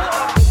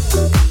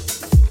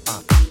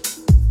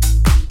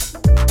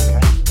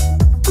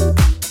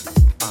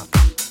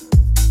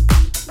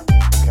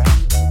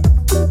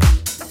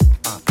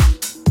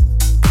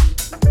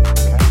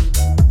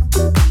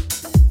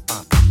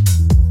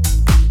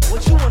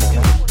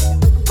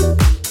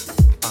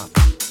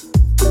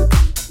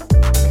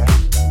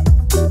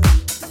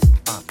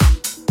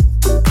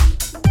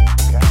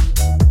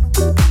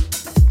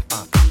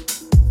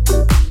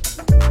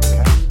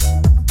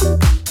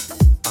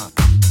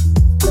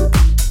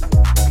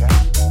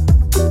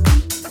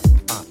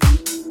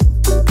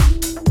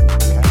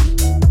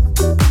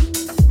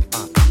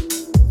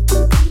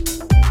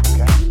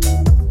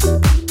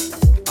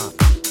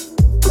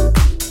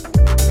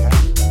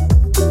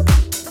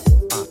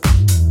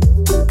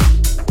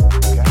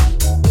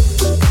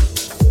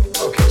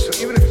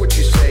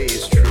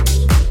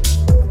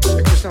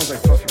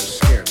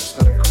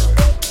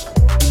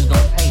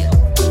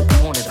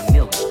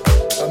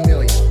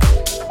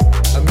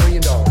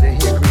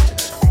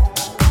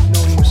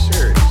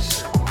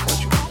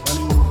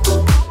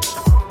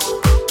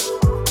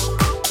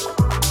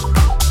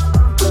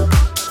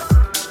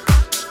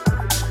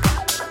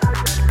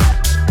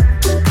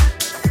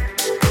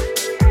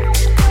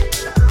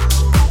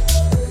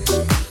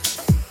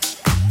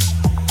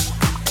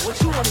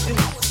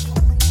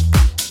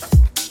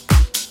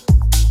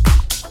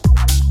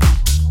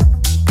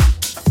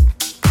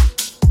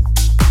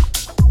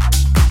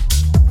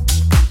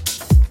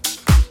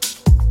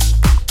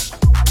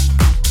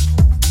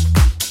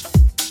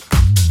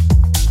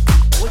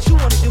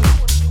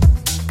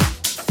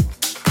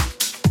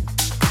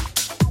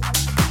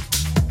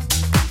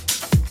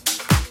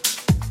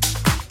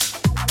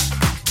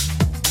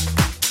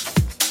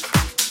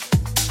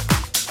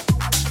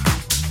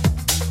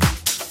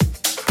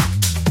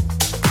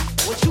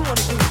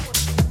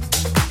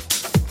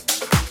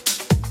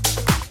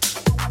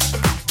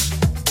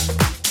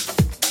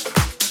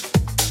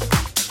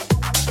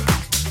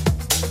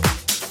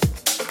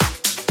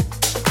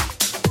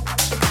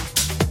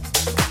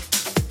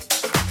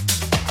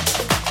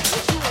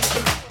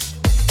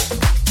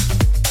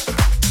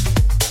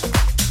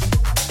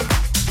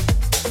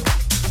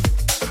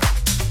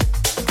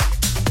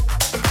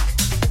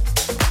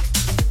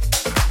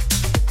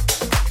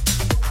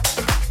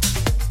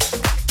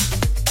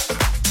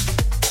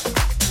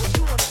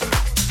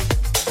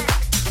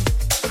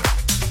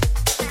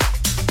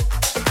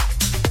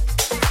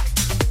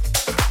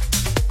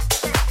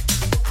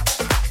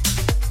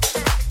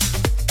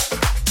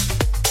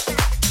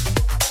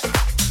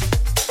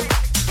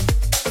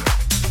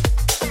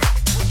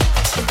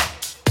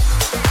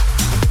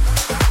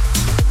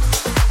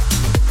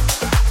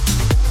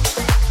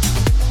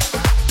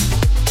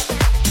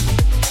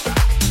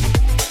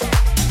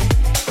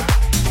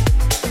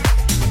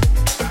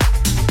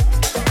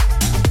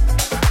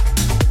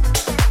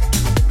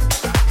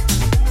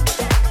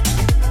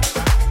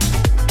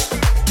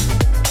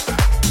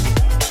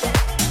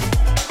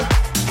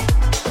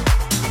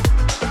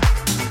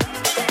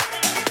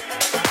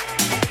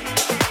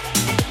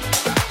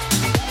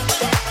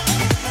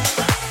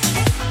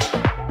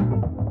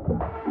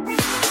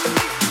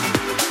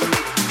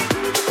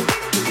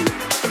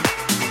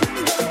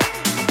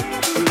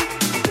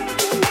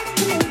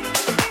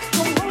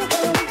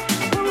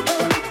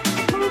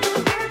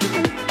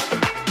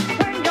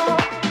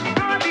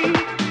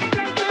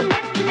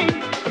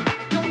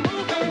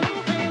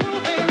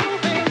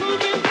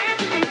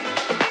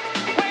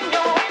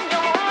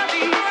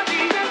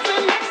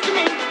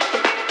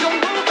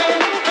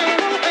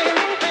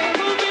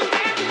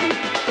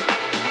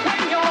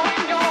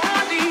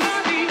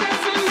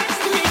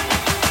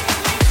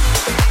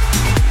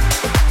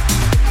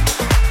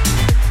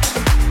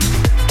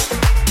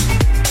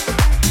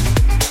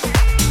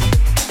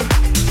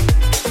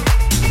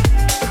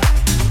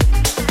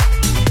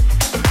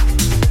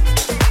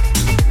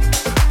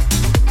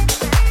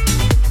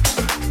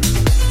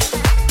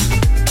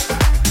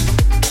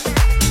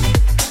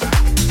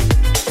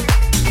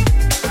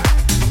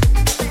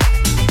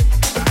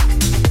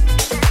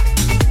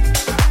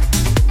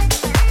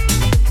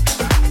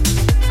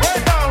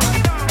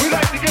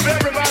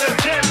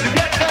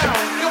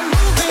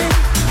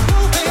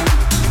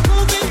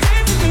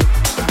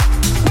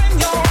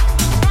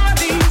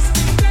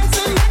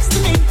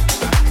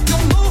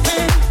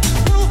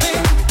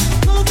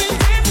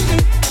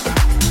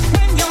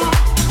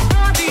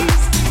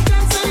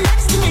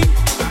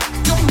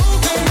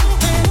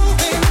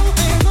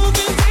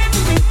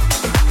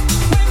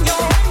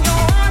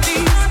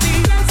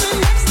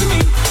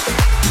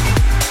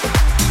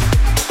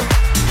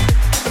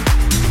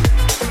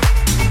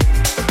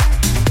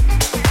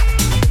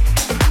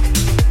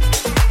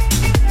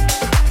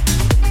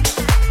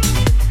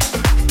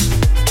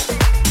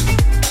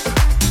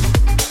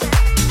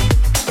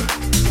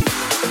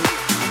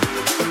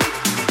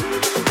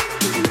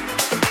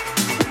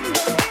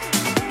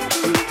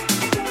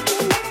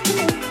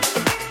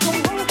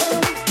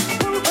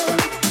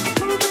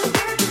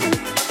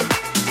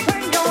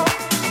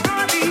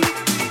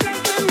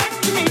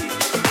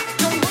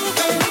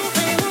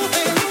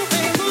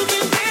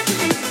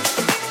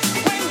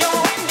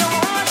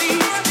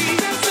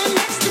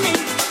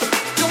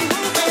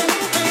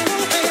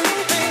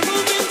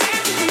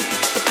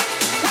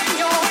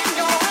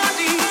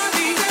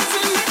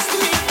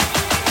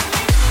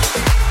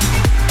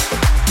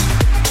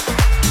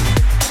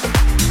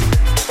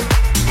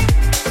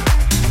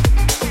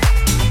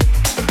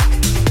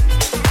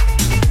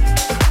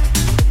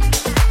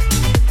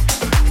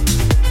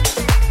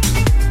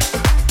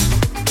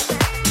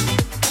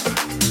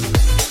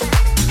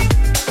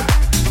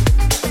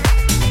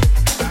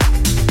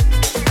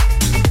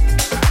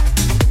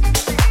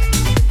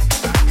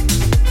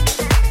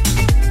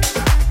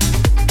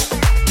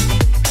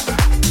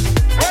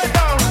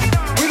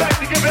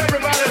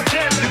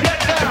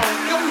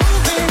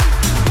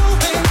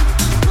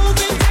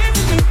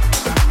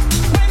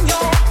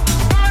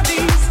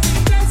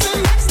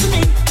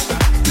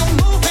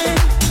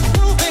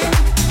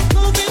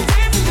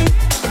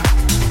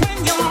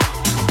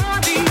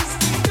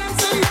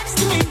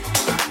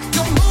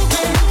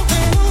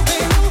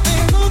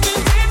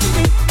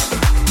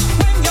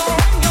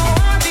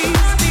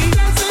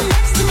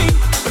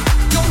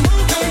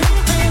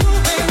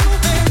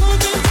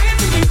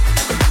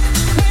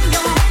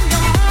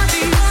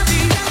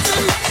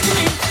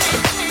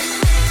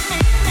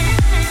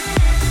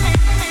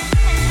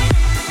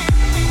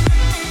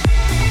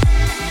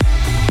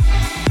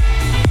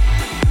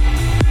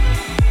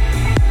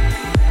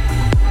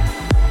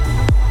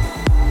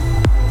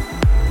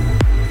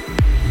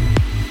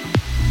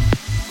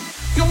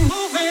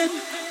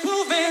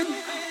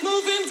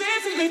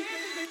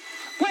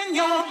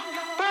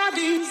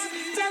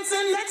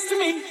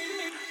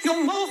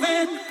You're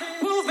moving,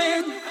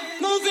 moving,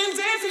 moving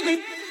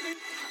dancing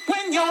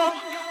when your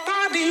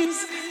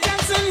body's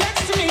dancing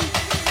next to me.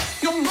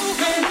 You're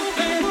moving,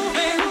 moving,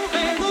 moving,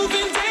 moving,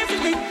 moving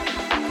dancing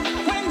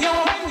when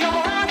your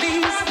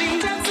body's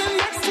dancing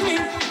next to me.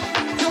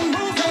 You're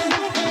moving,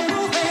 moving,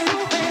 moving,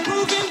 moving,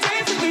 moving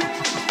dancing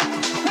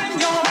when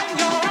your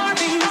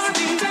body's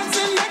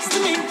dancing next to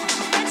me,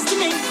 next to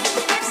me,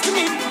 next to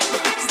me,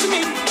 next to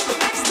me,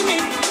 next to me,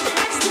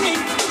 next to me,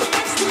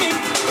 next to me,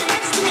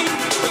 next to me, next to me,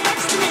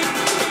 next to me,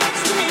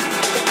 next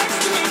to me.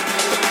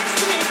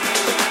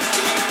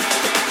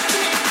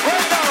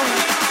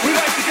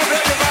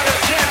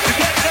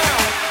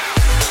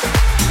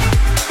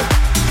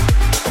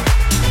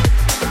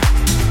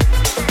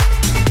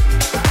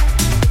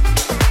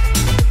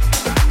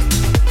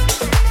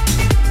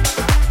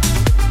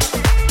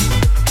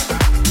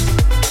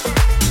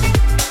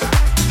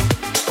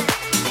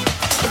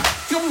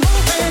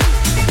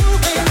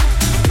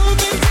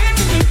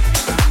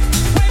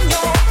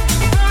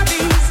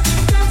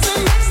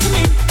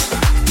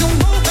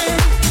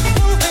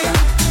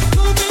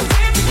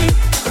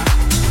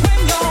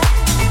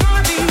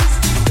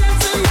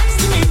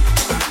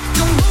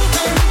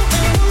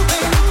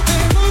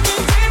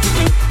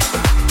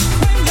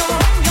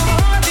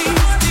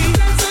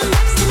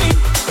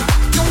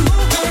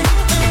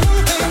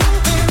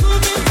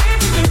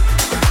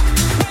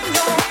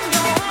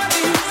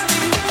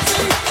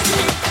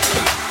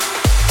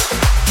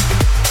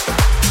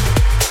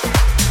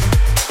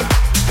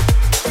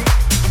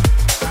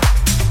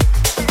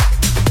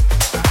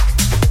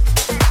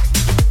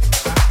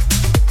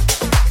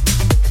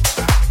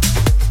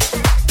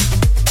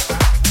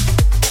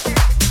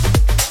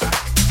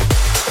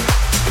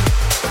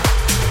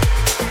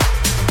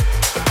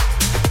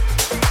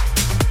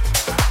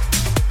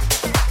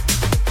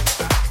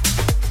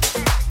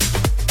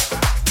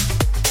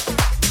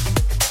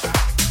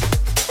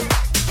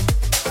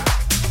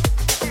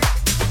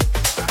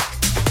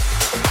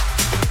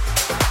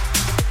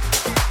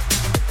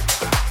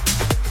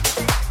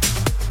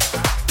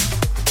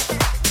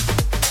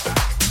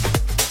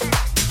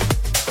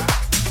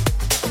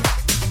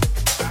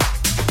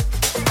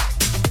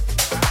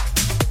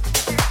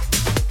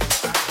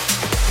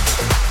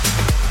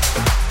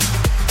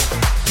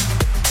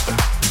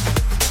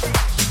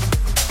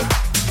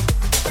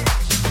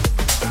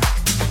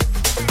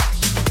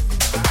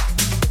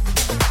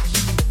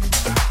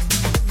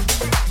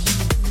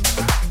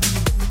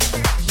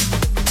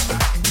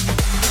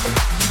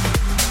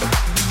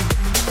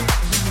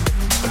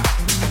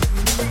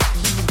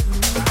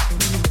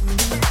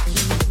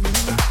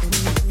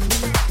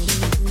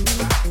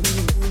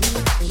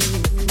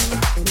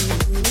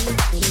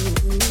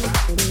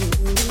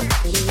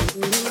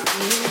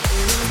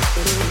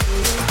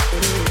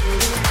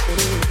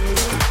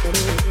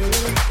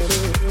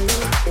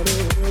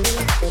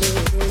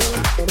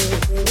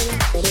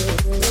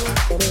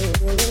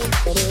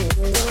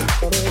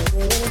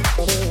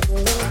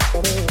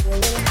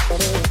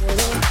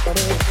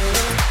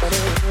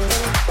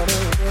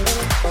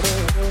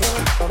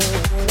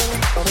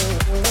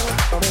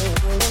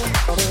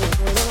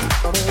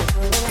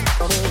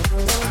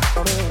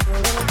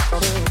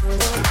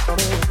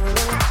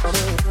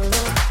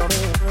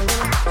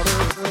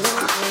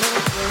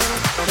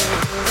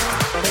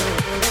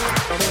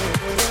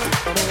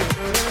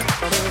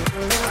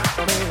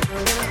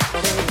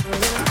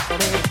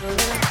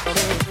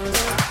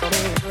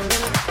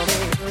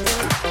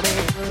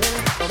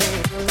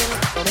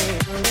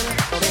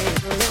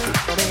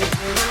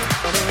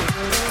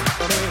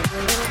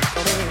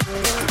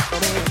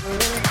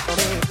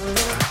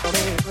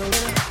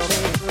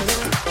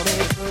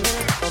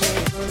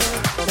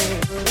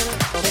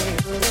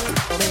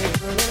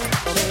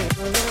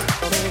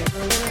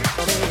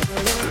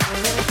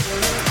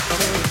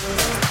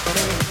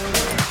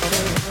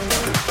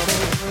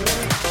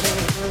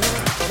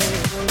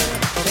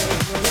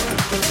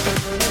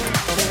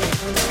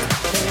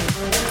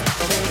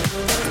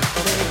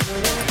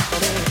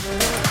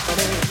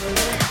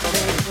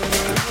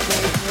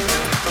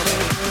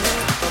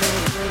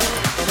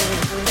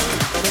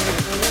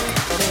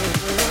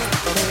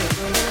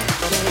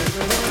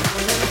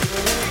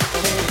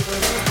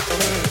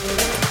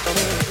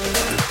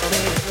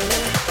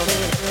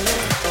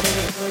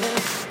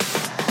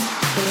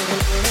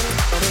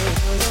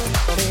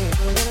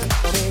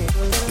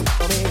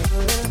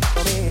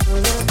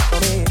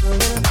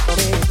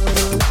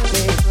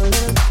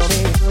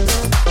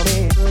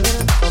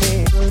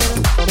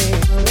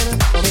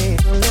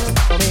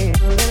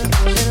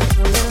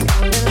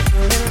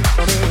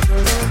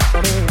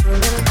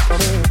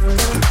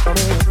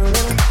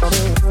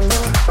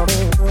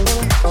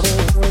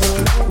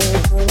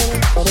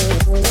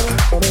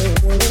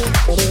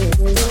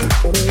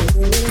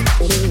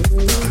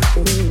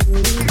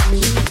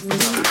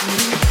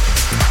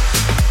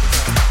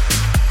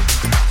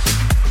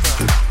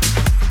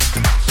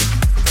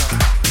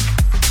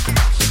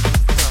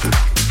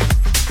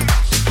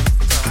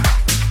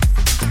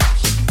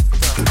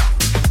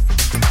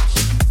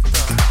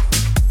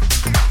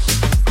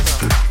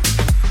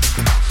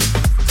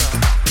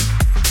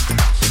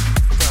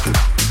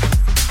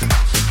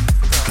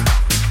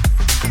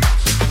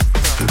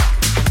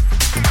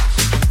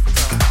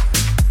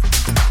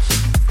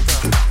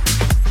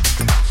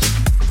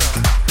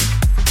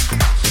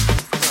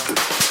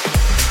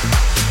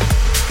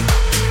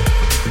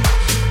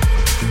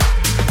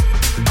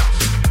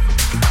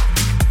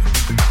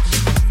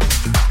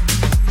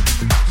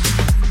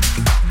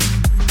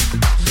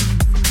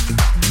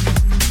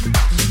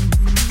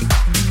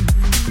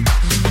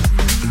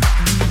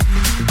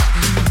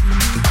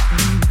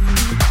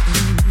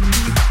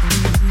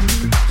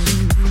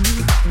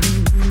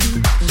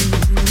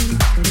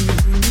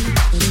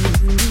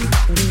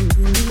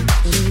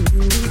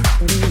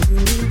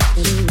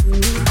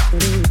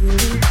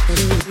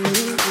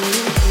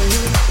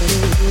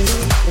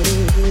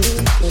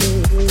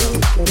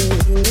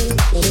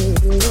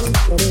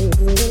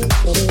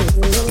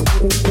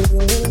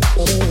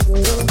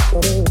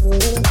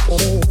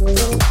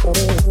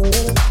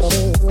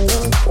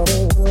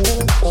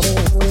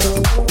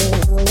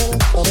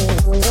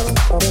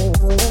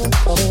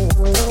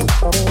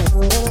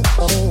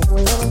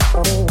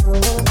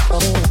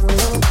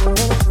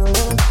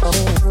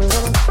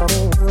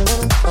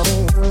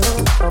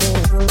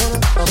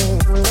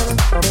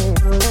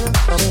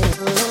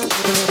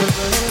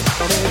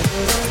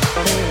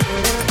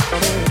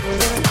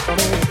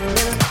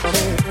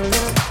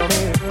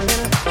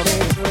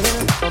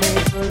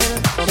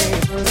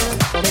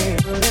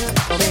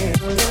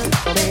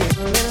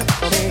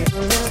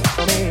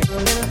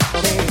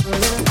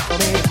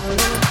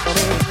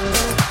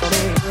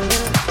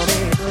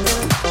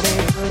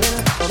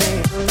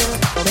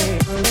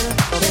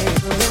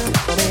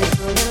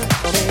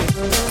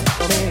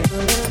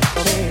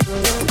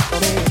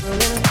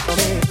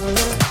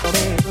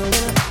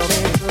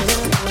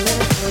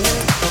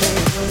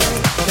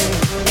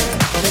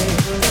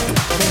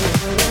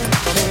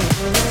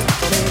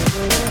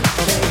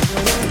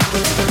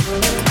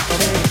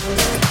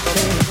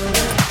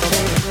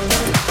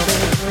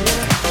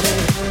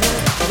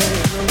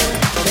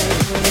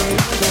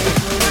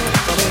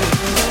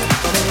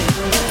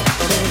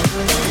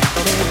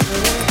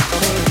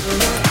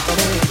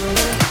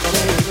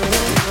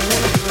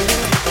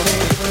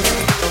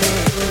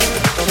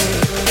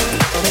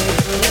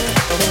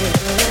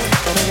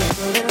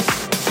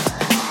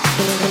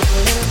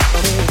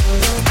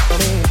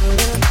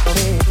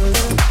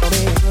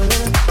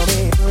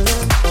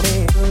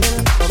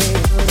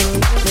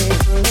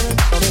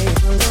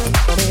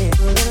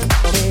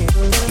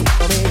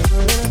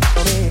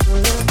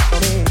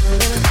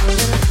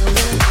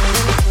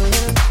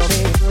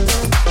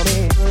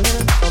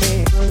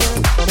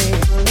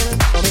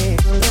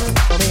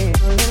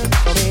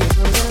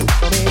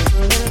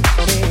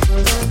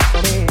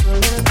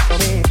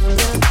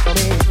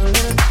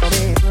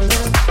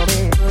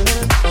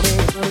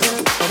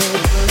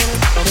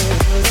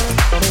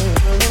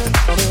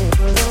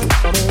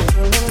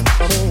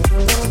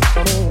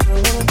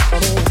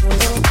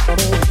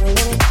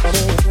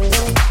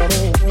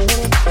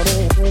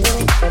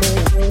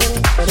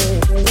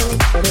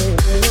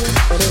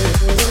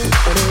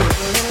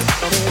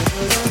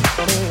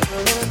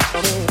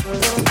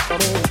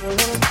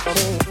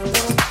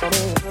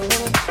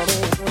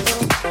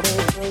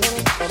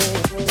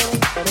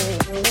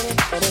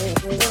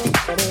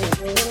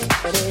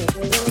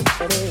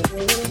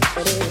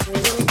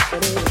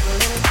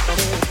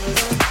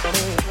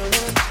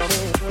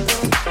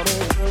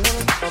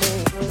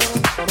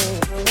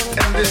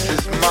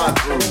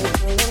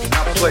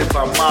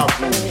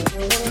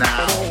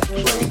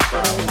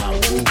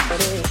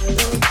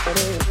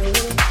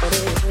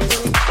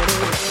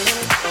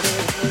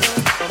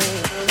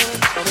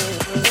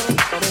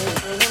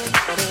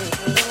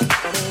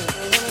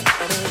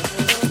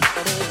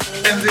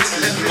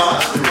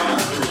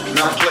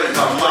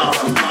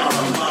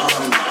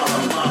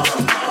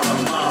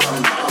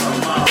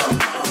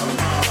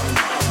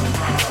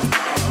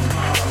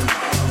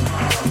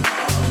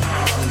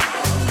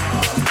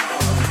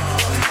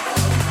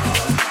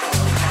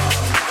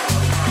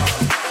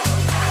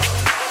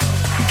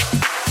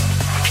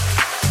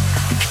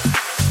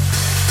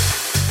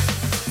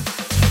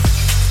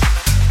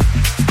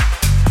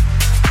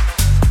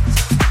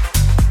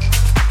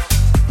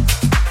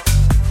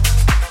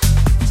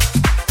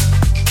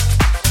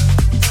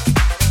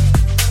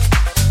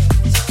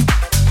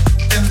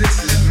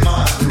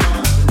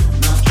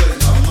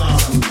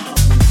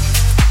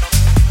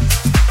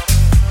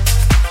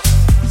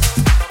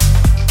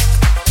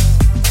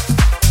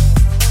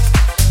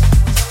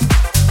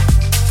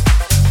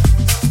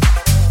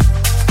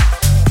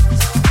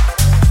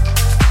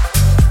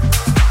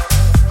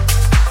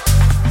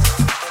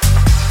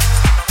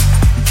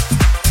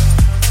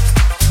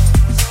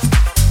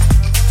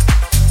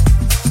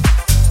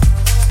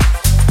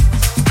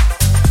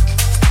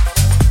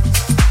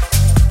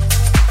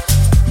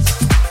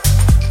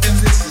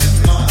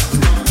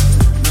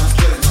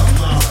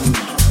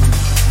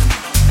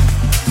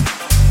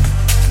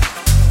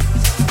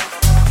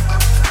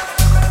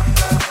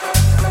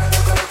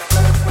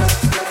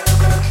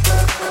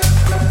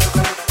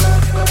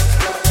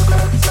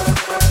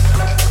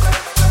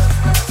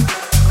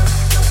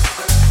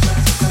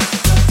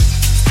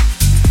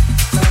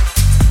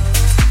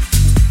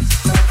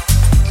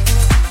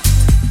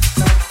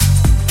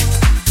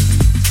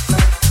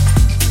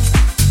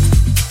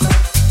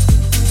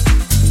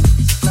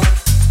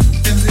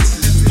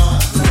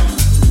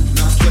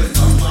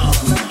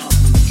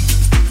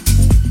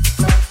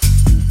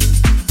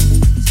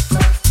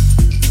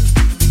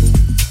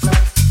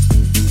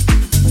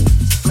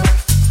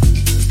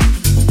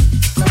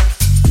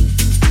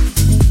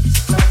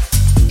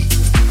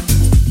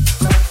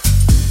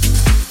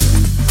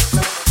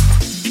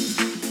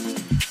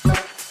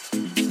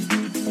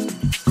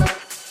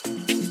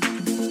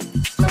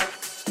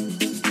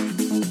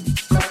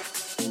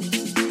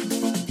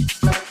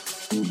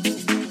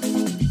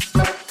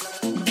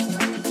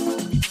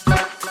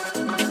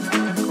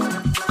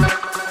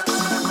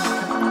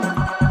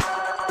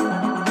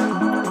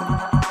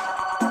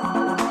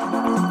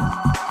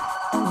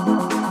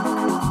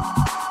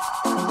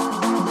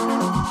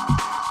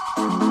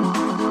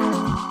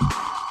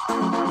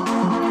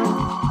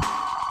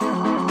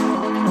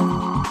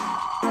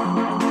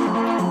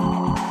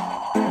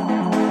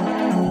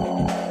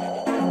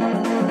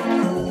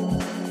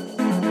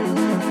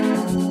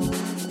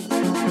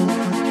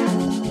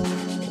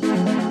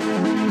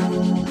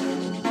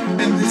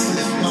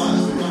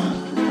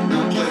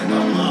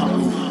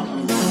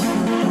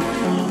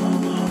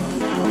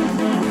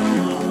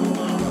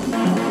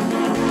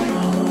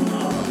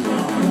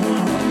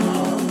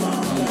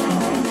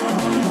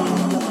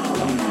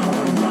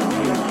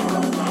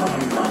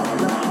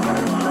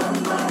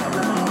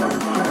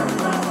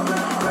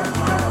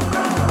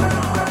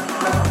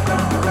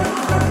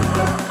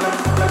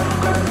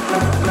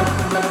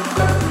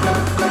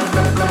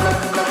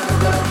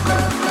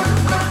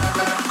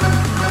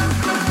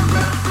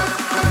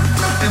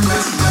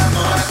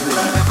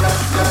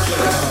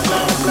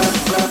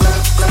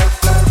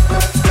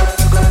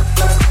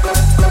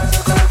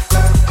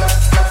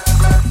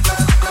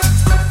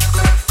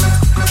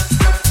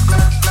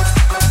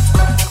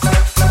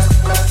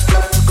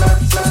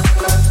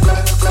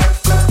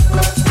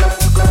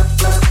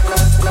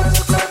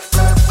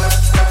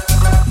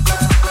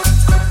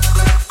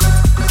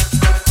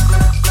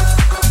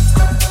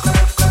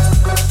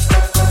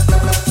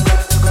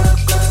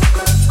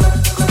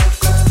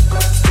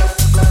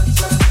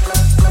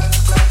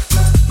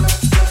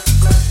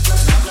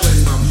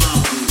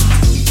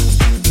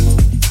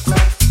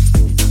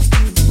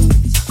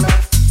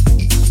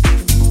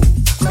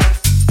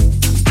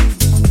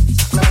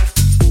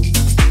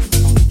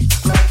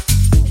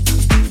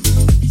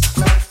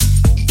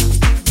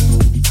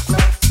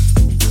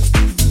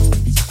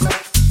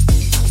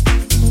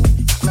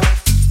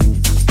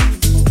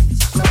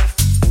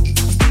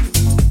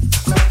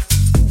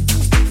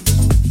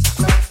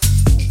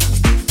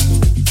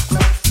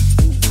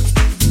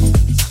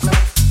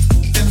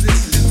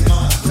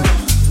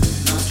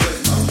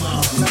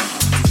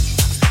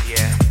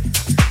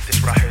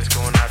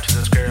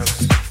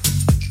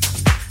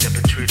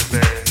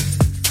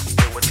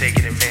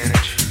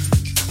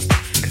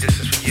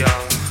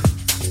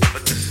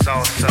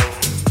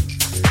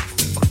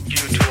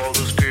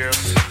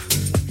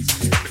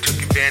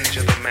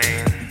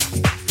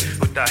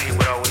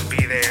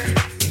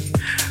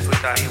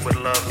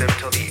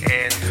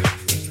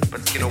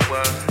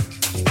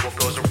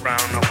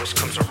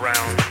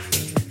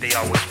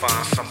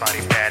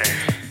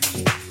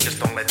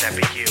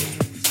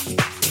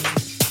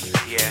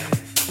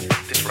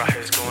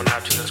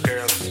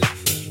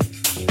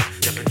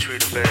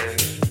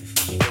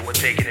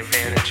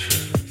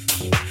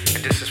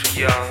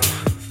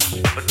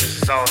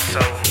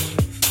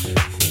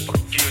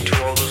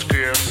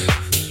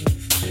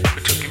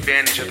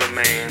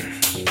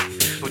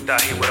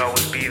 thought he would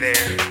always be there,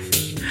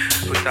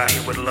 who thought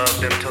he would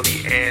love them till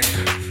the end.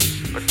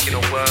 But you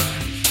know what?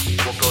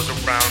 What goes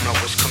around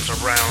always comes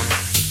around.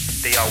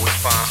 They always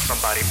find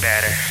somebody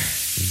better.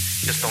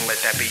 Just don't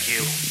let that be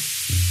you.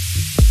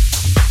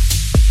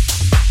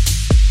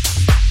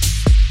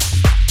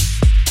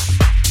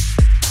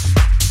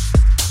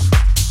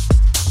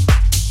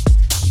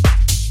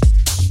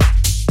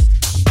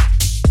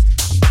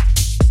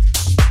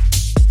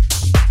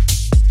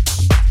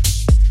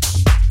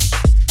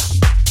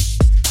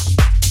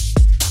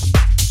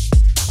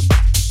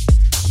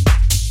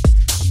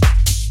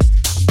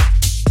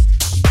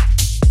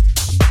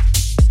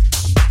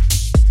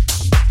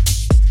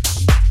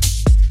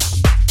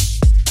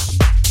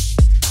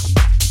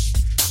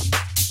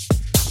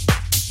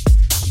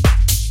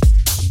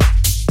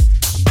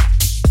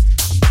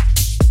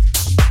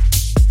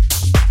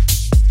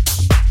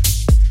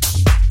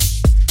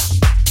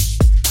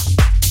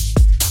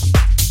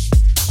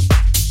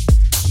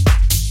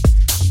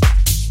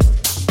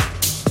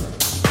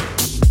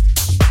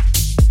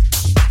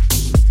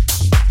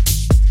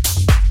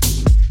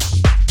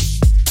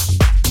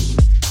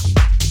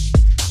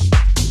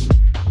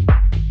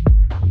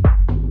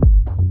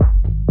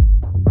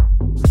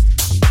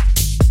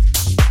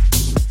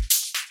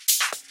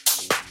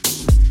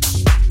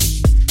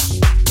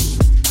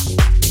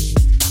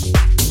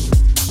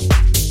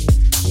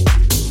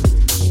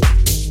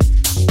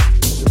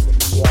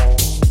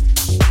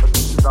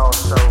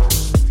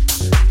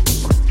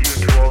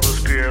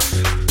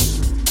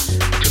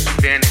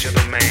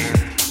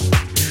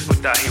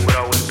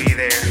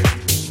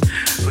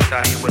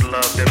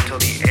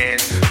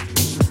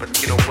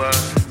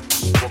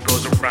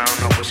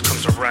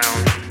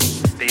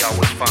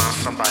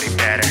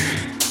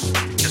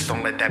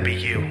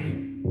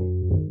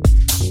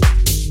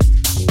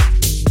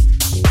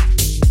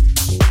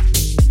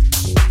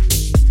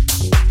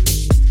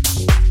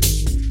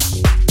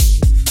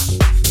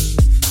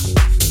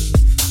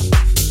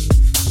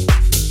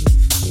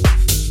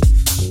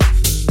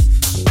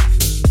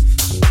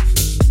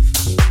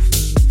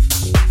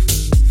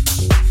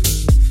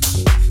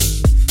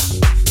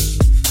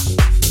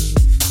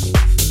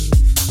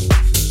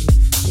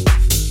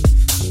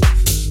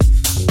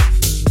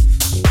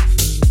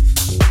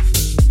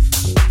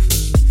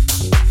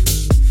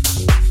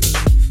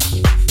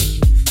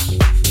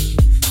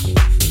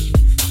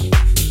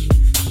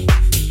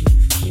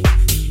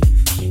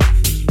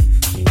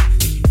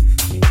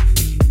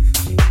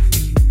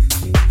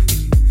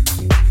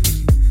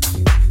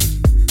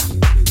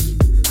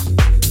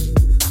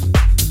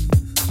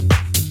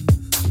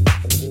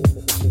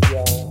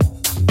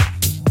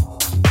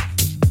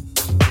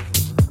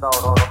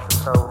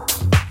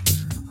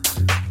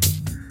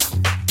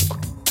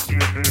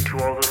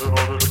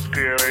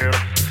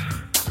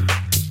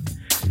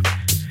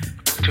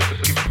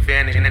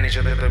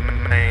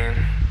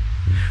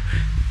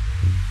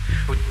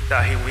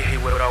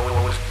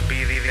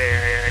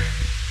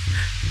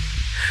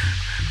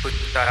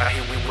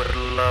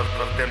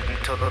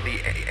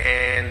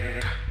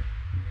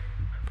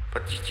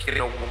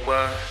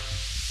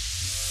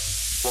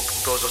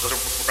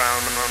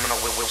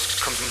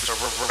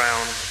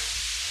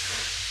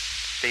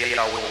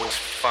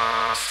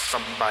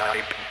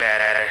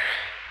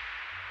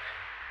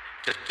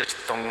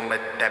 Just don't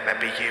let that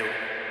be you.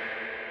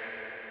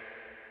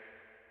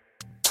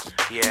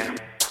 Yeah,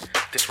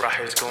 this right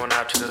here is going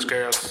out to those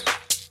girls.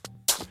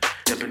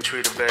 They've been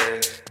treated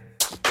bad.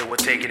 They were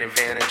taking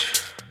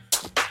advantage.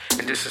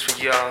 And this is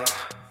for y'all.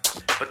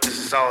 But this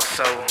is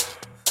also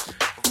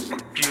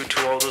you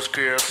to all those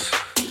girls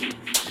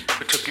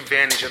who took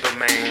advantage of the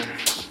man,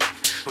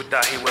 who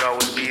thought he would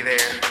always be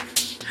there,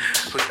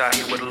 who thought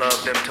he would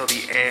love them till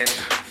the end.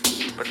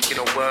 But you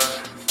know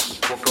what?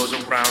 What goes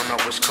around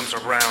always comes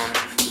around.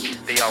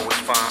 They always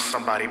find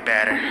somebody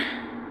better.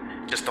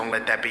 Just don't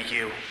let that be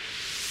you.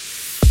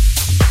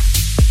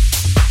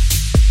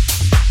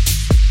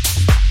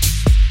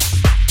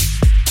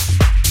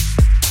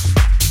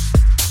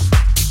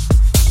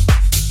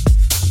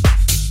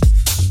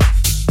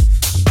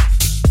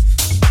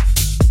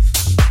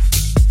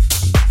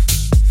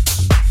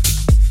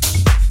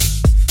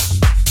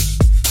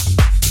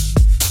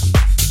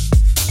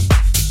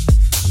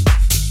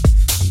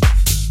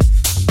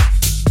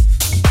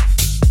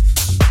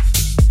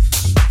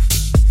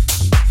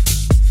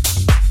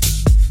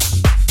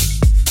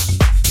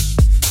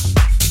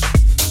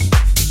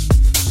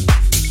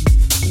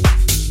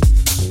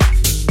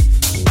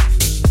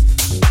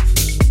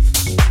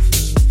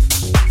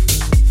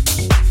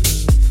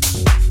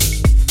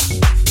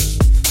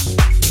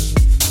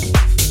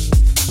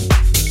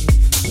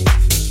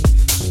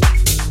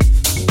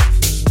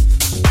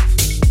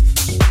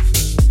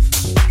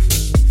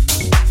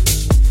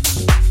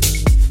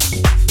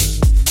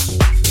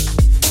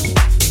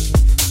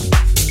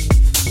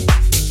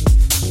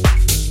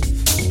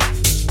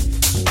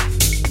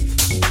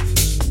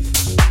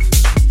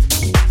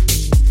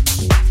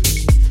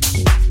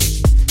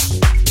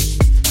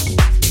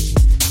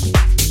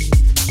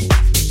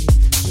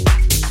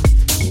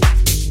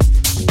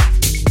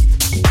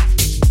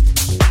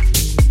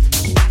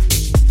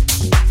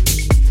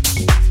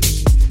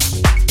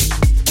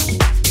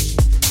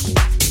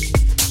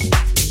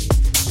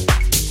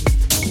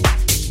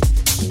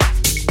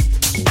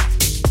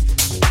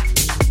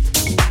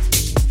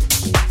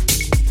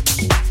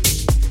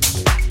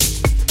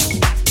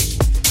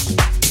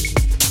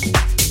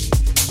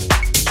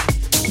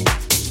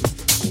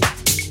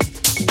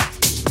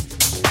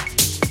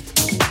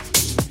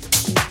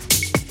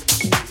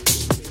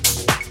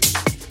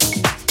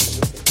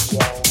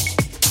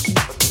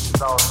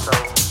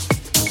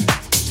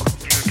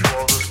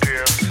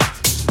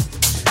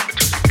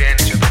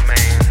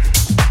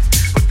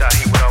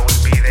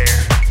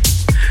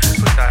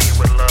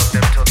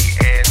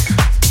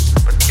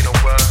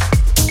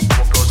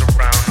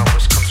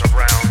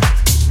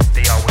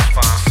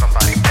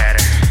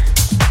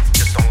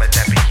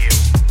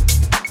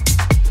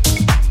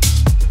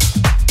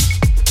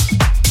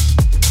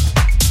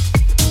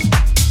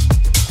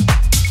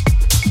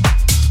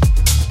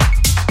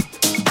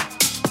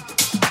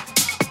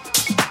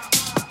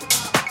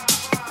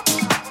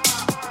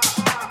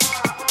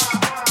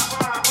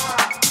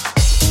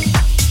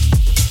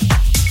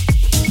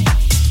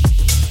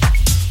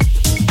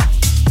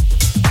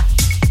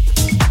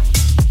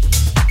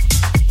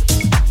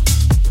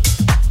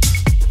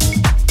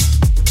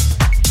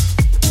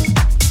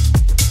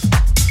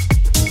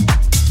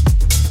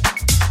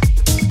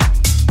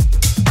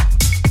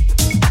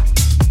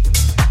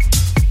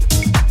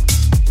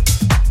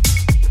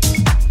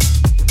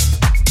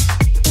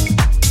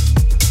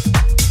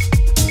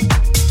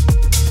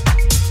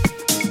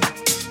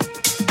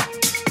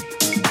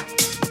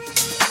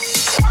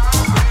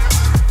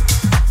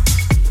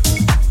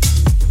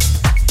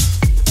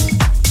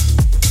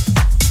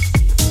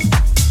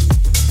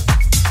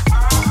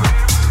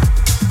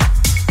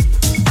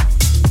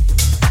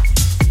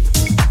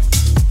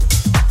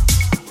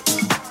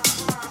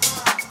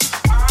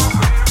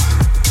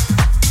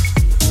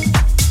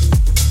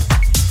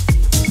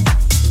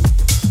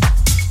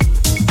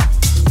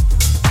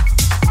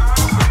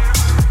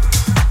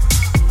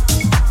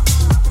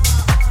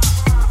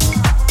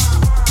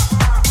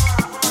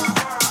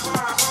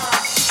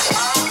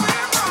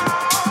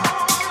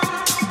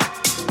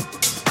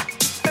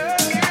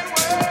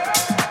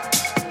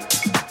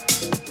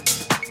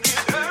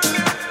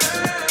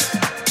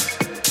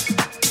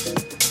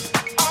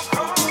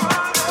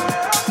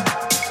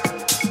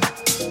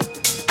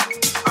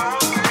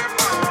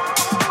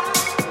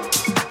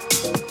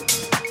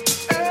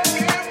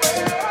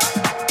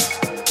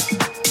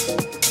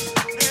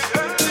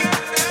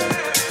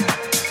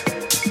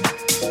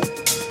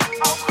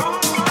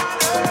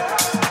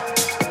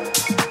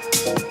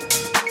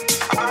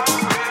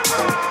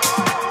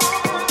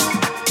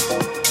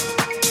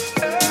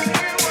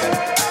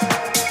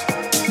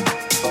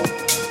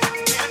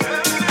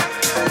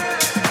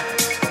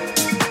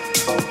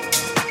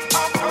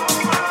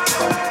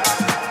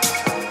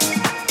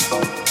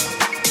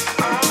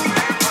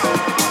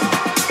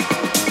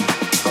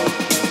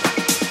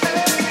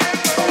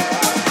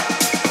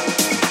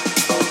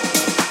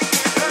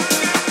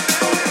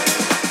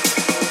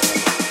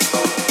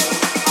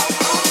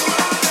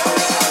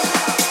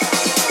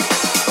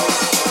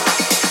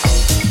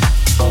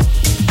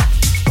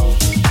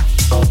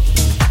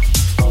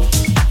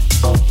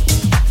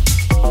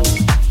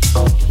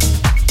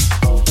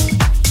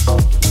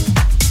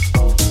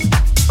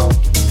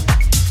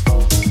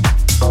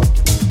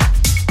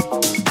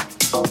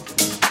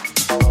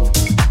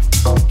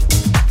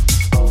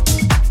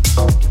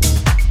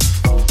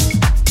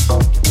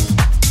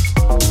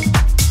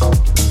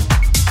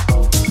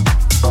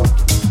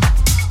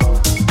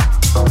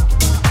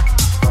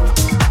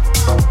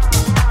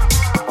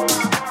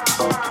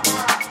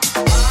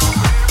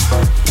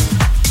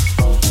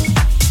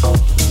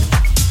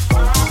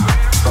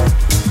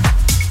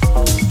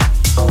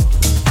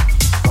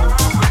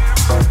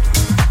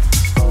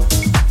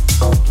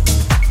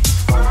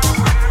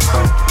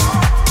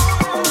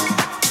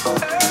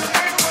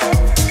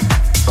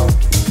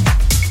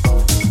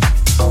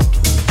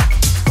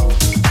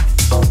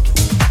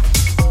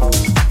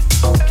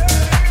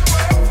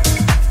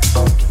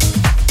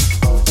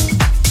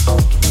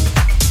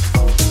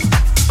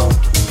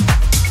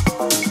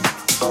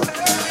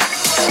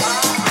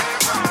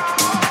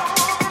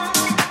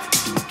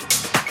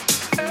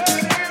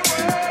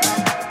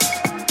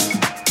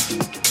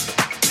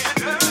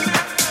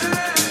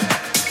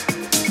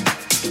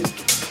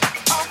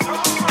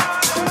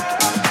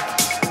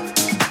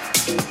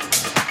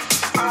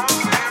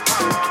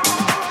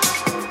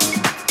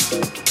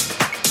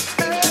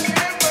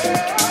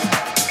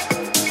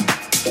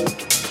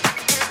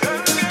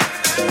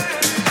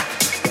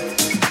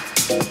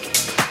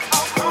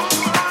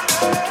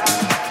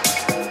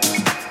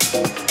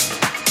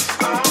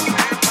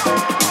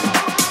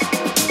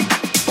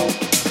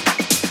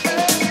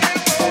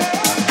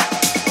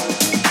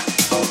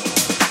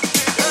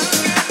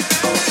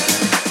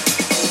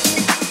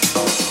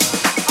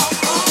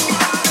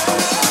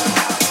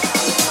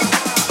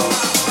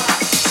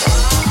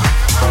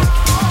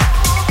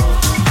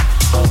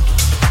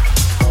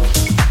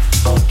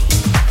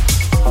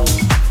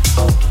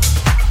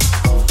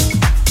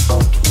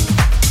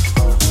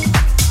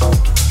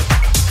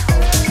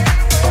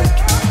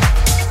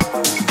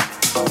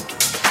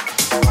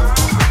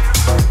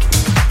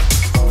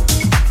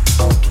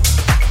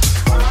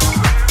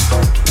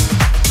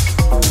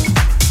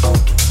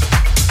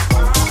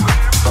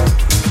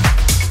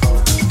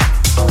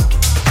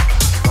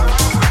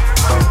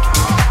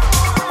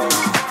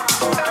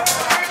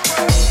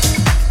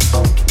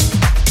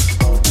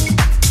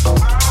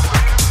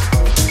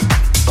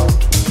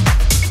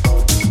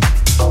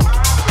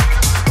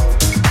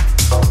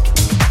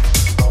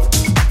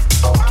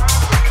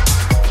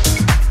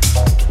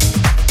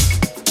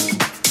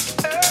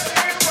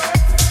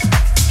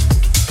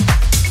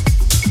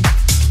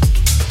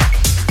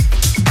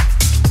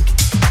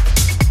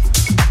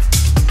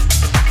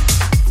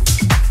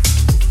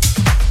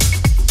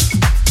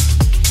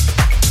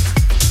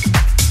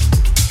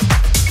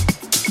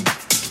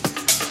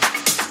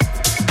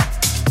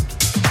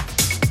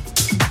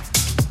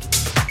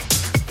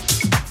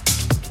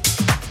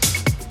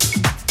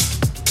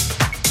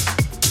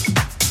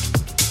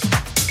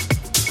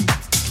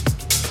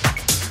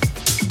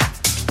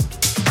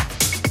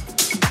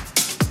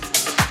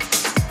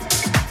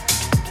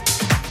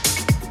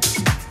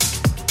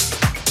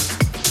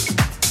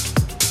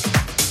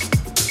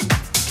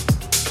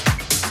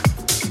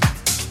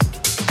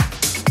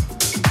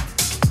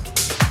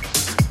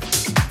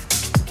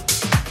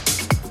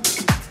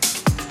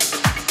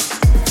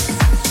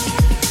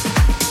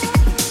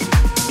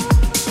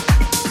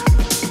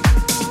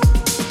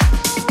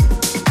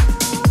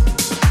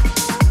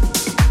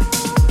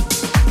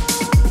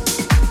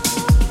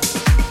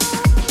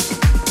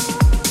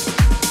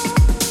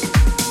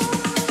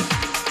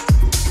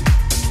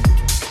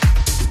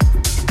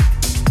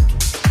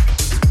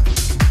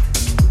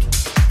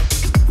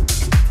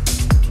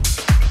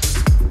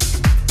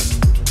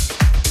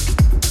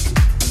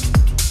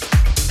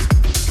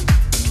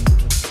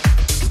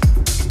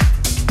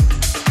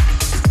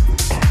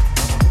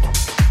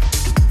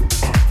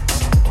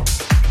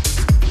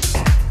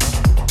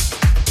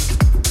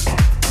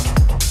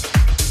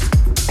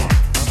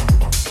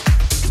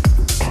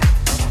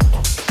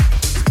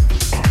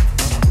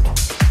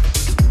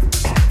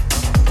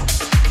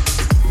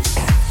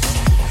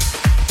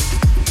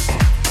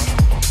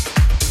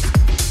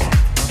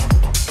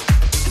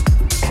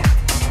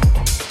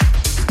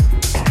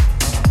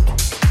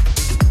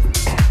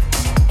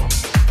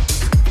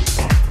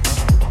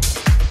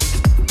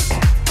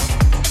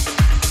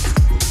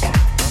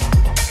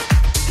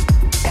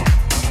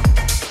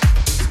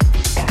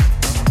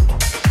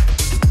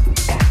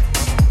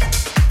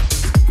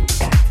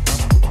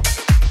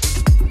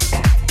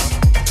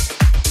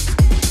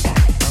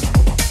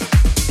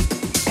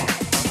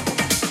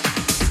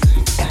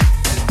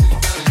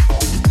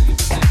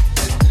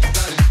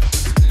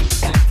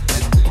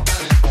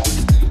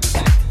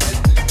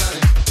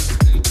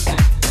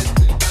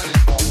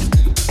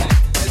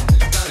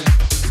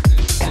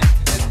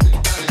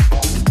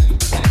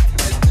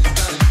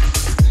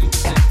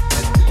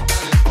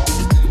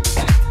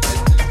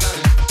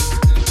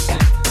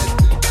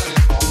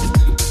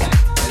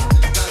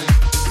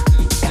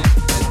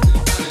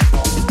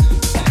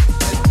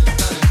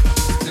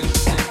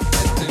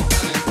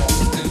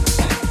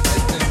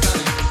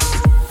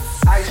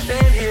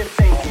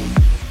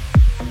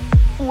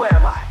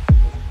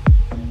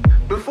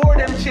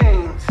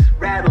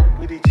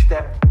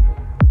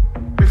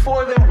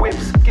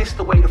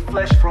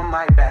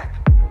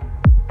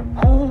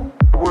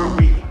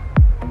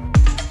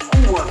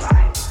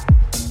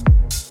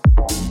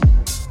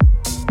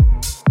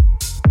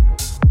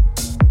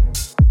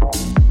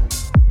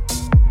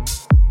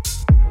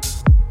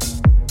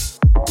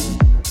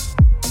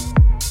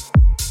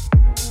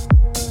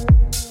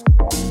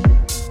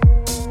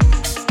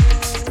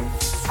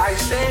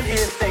 stand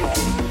here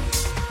thinking,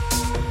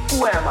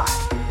 who am I?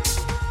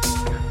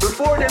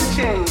 Before them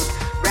chains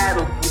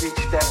rattled with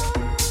each step,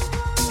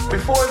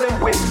 before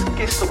them whips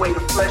kissed away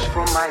the flesh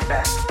from my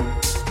back,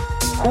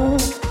 who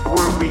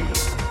were we?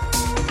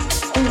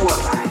 Who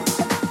was I?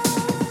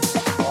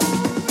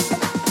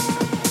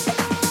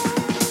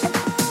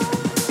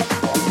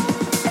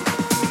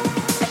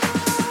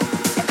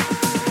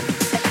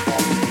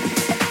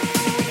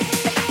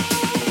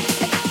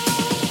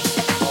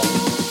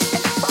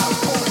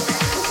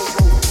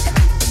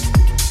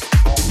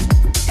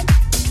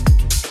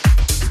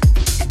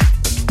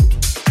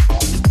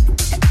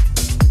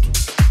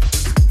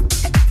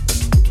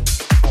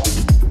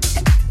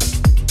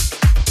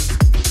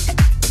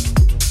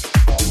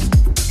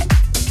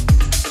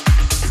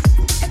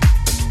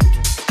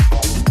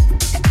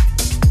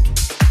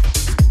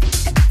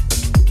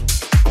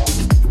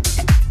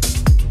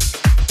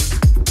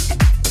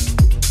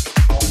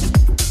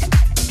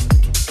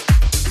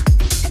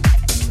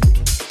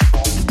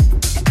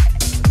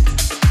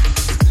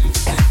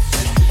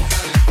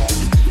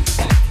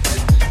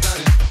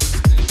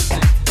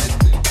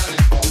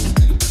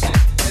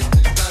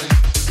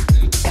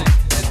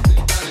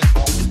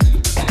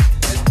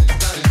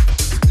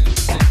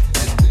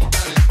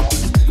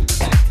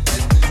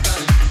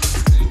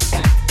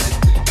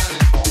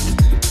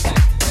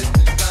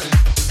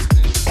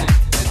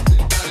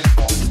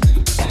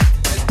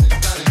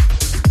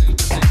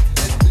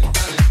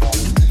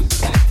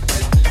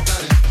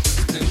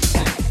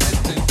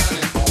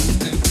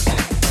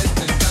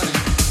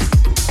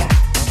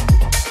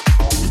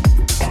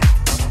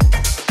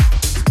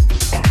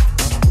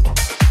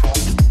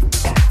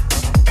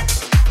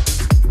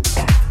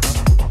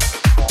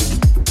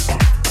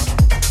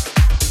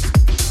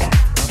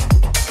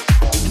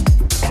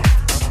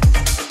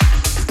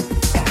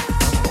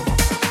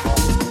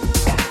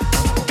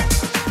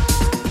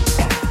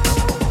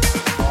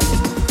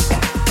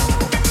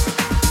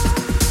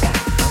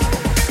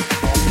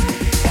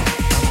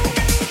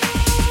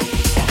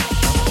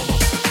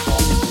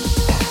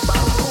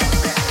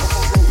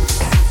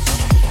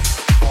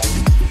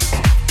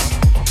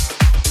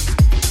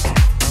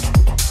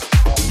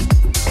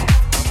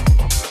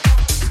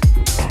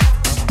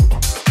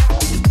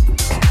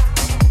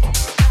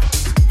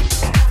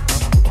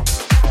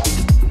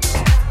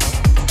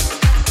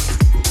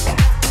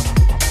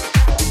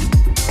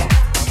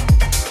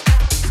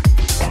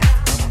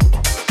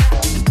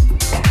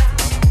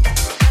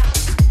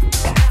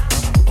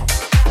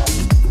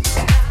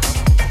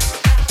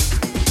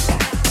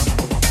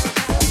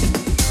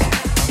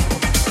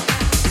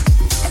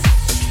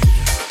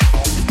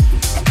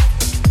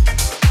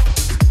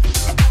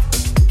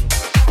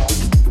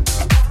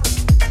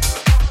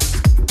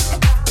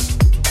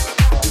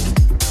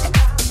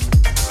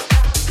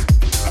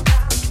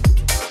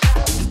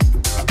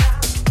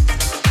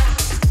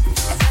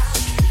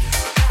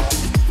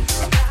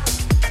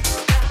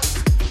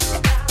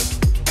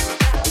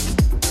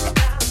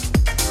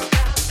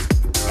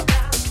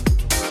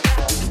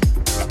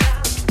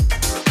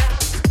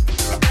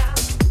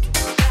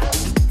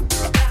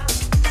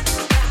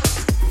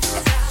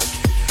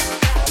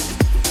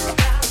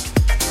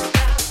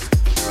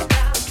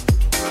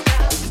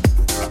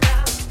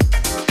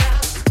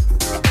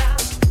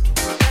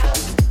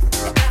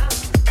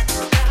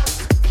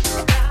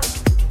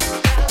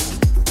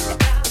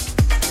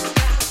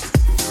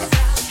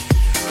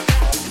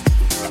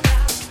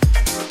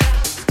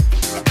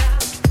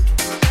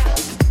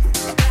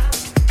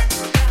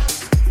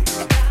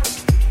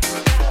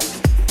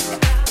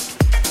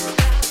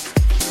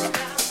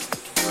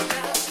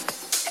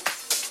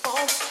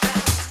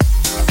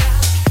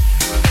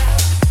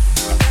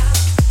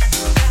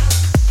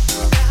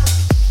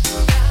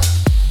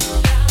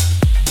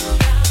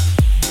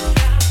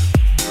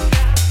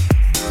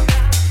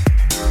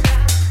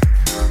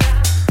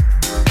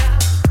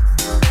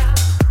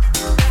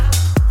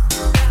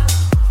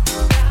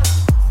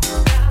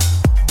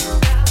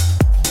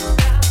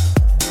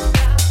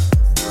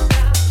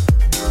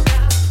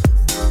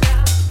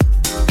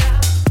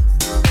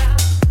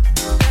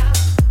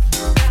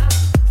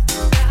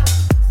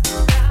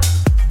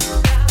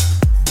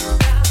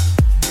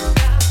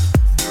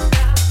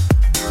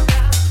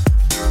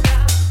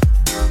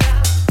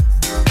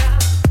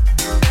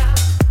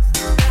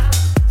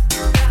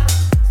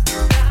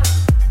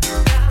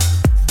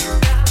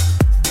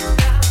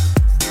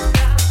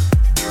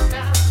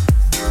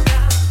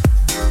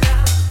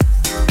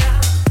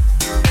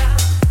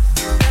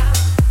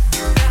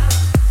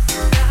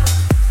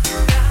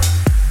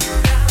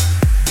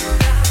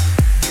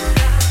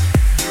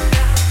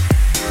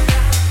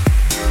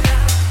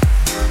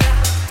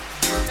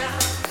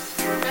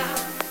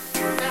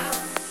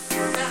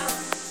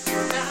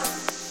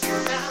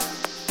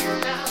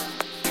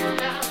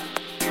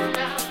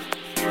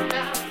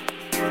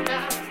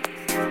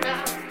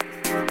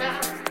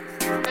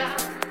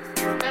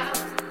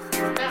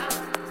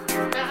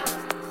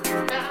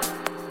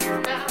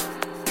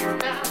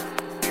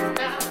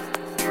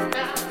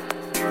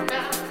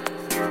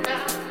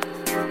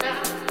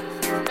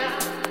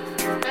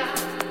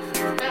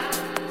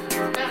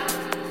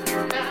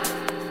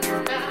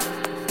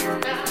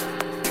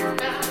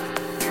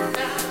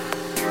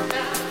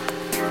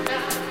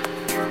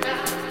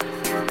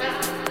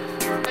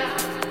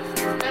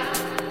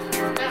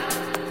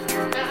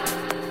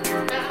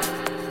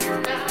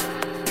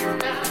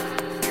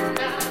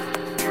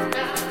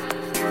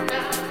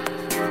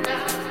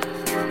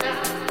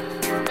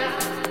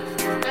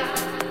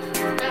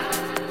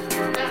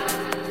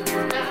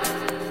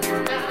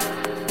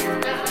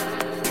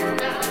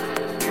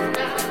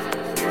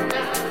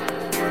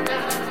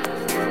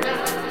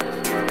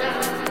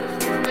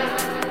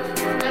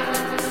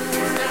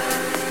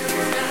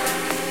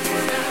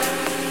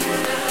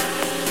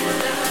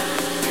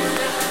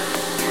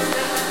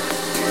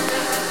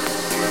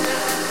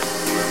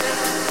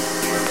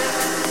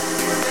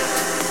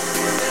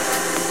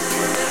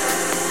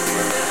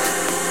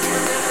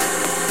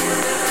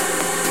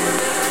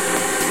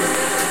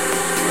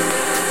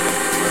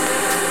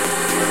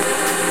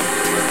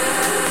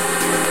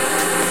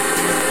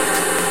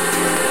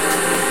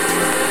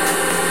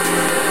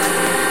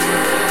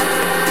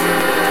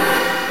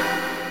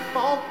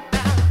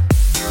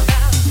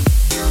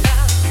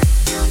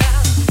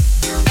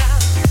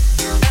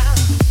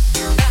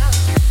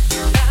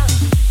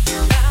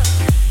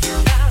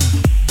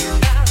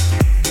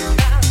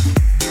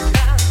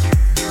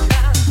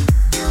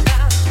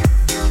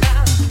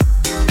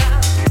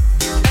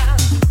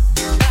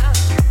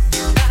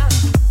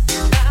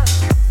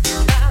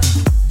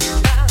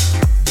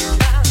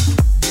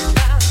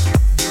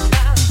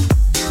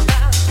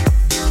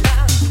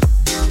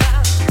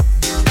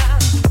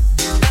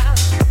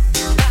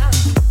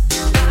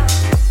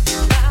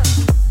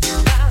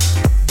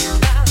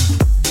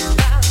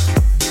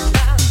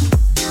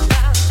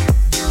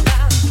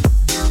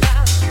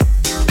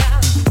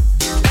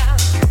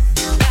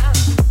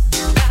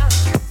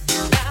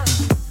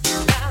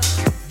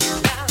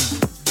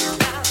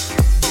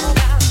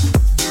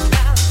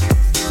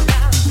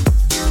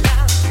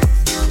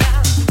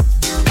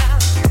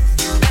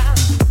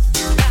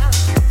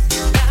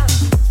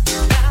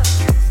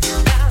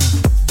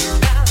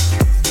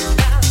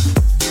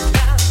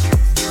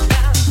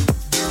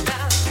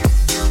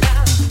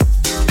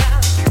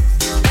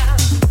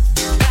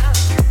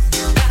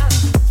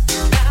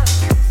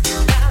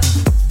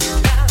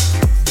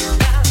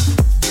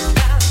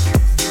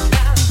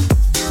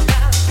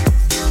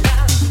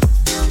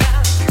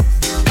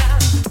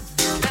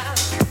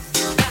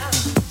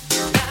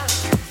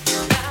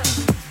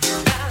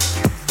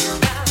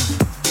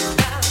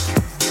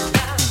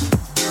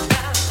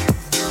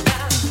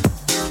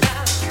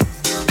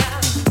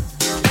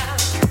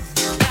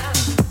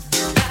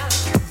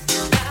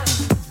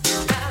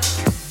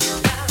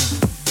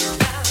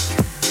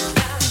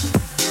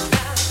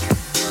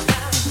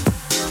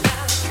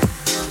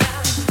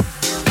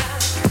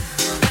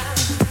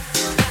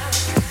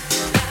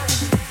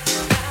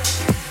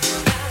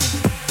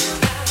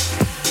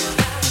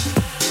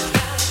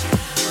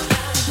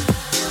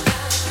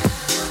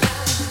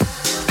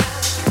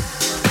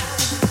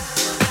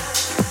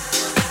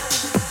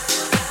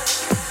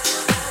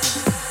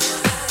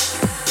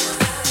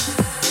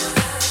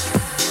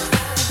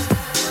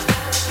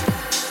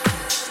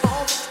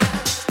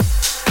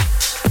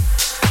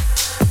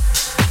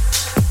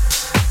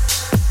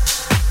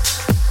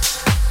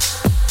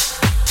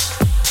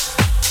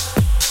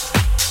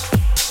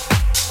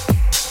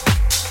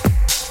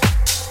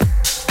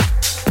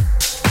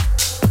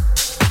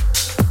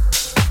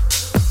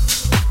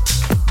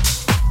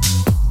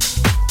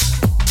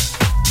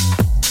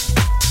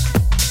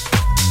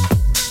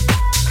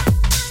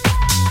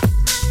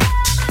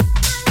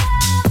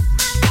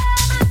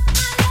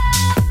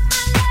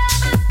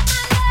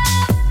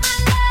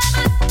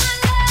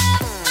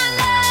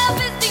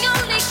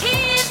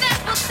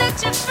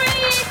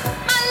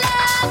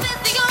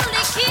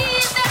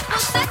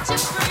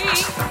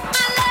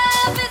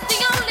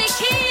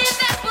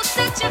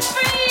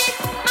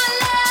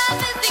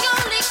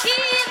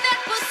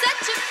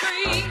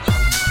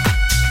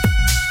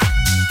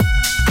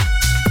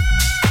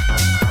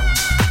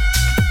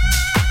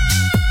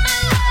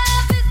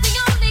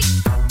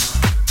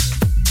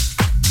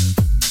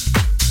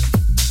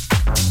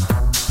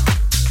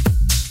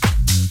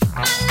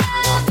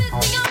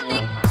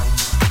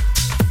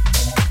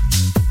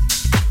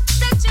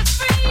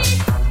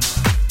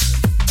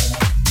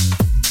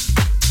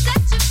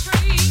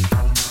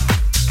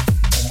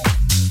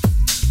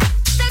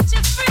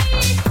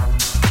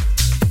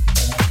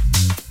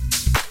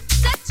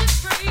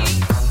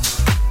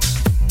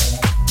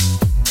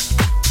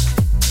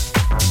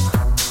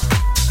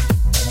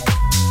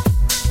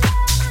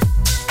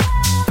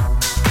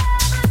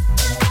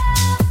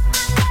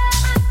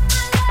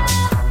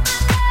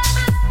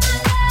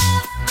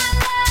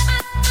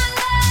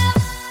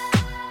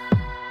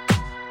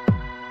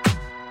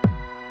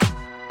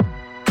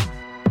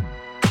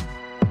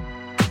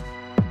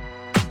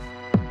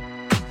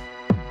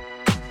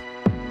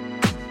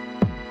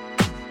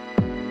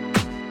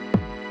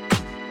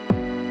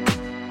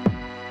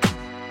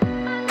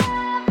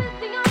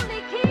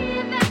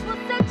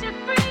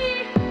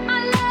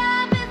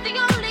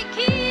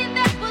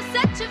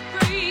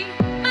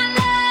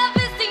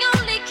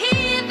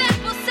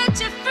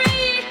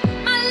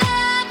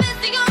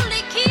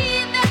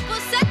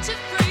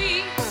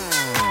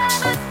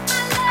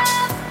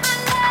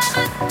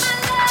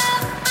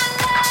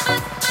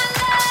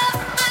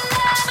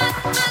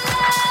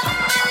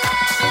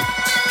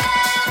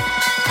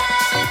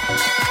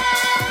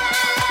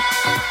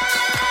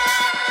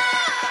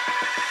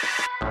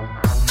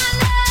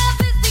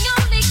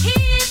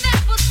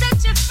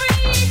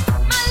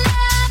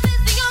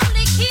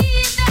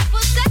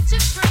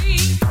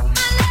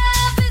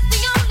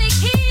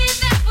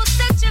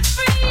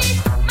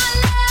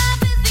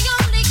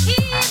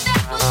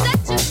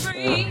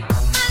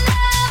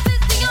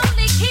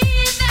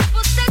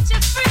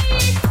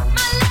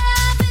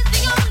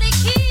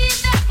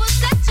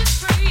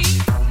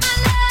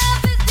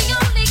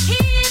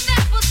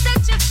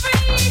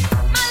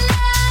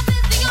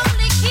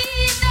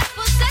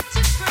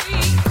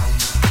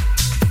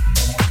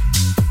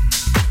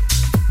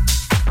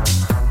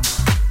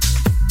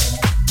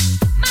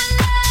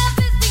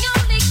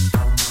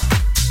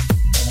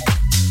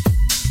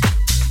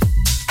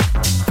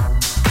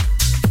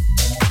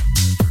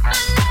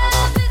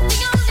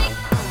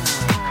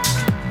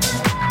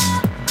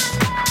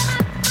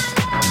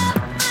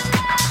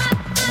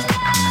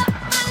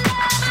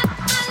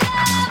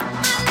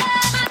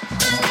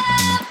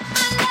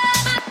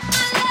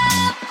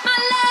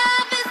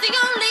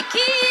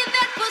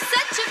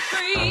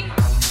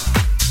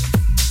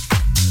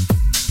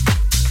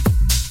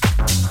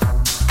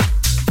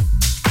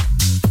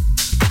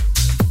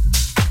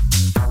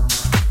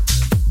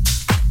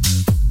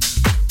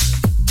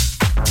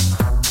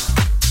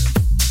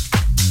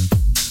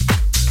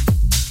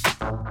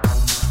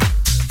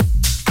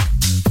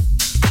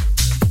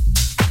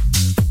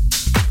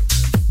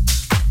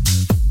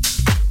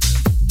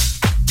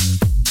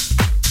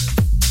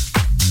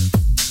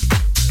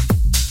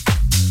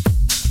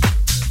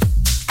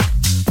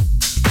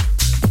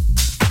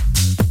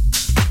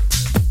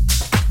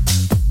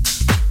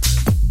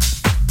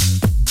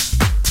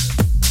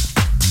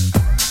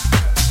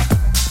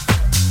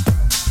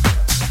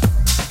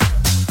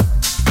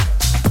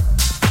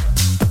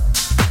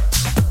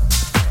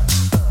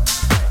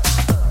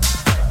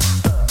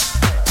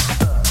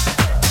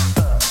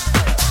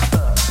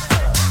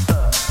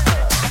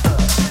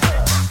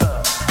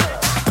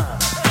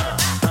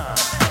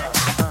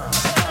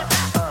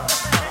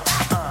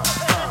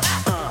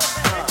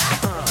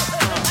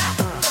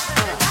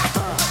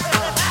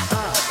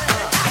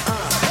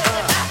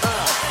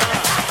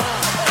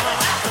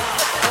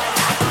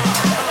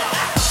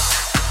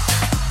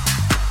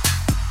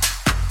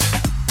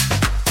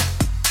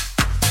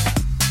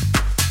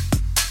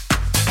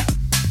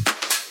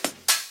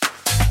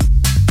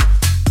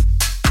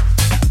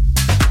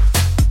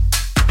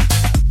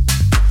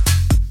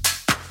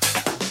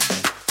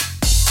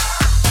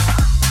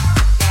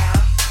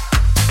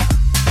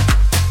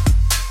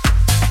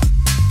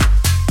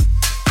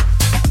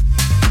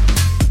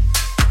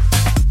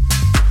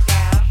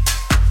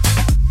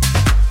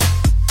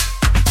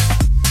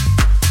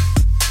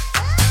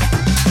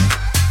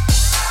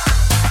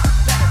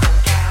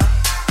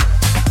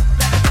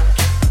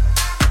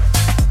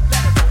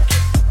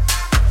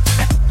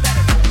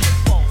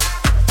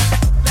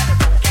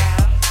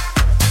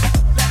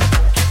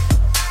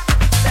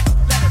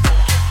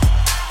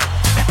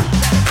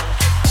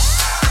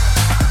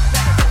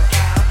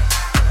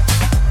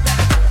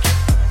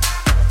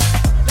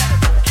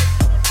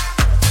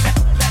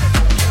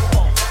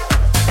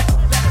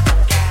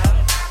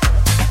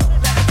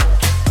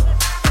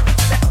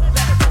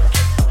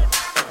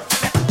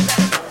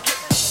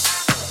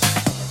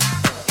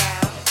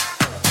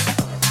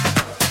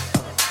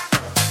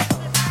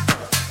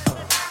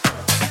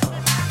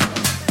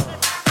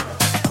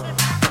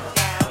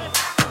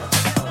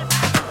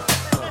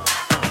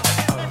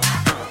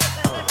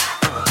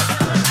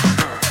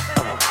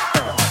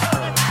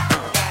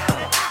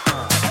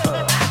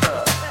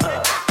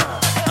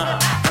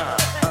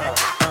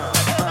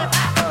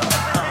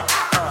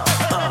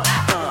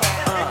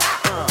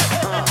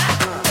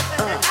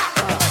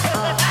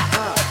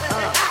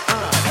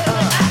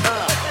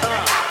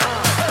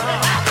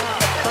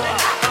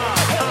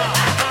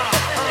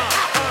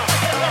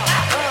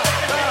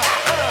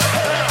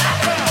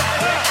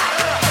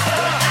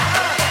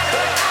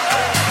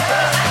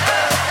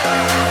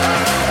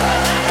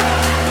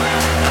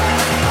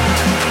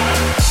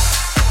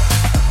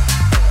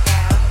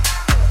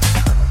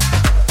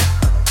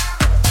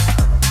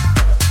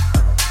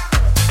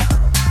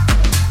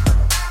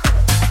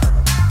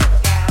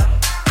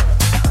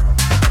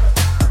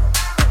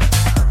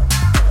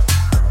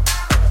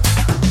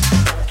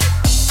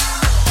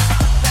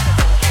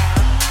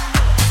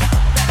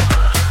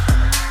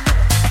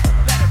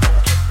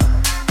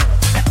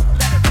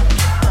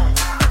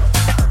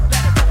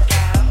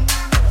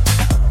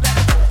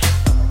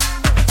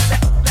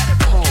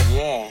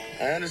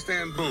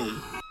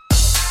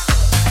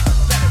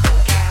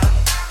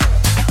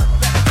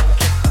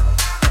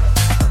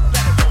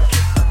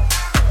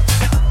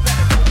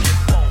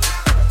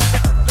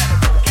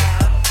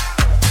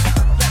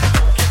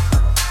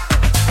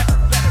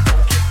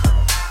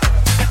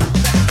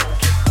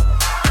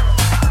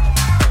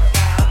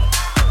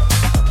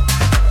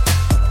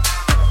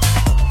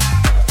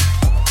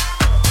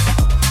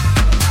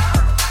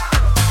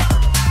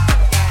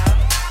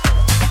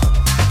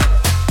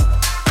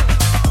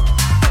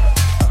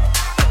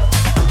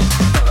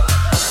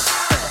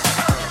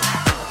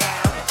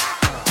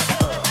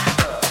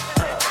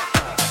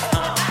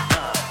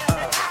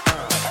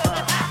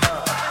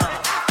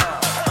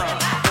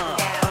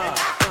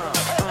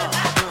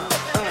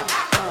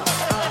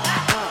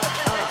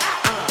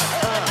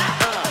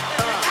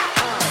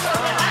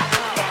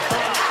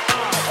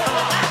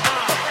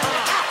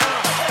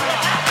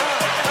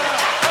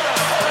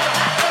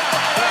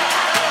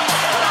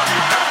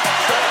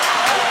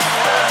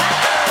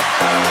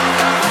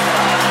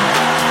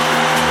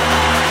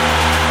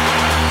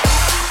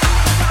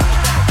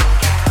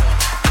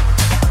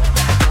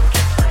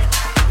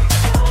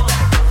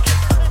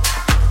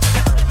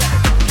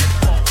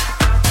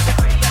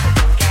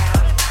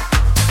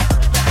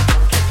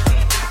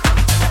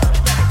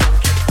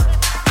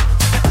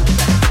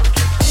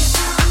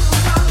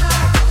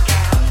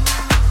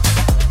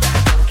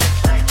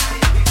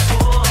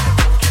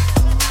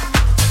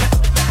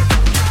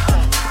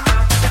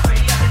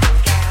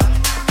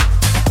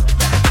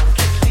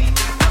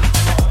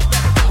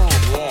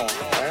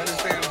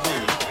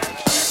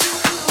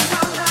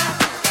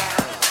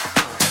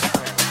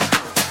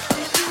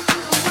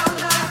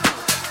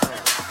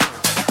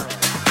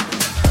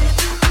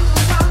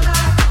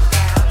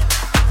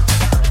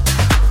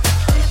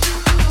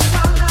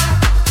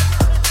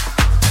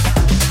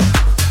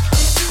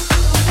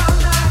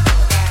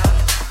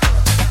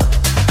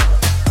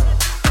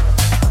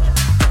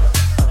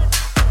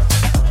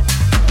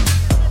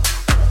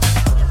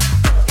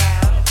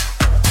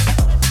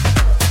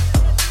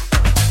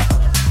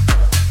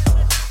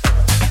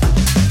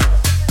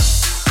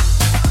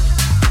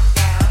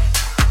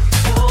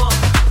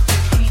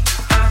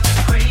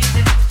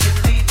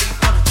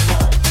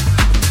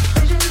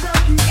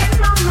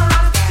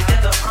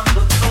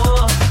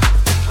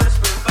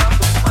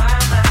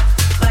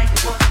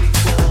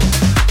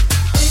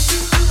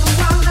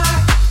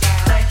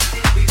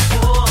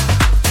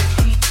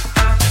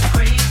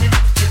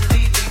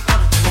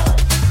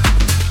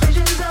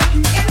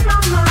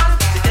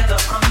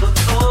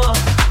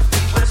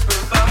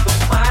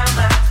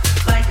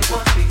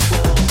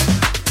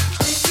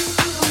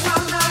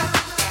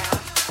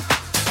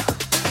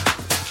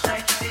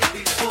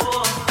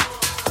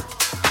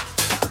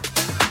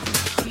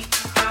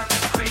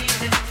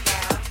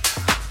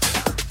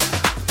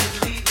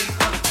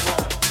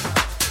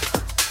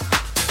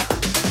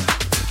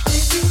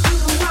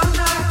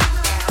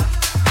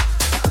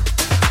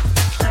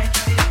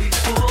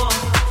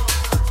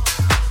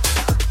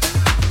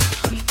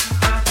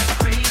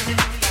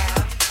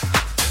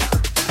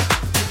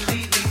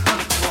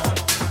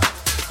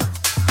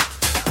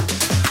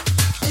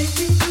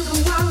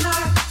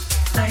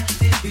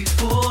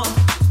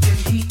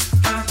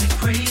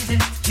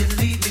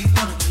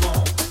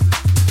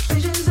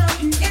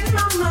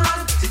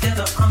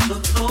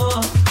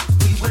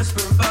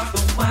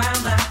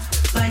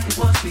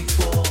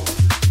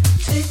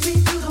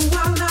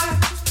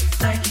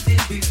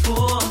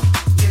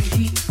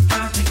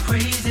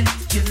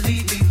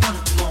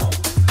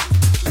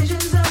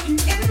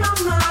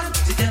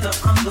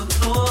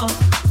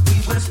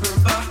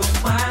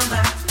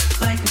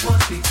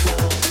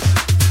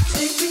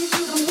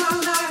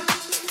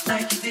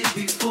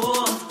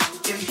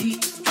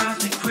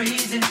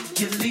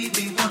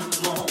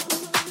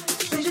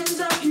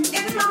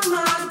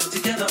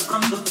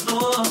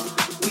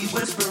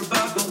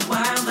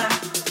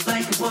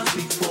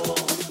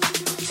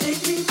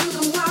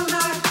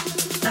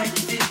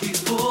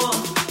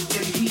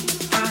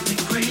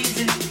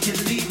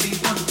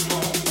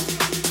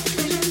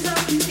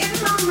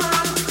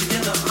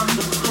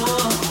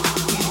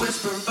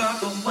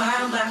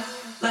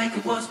 like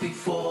it was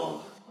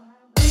before.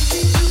 Take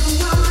me to the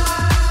wild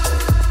life.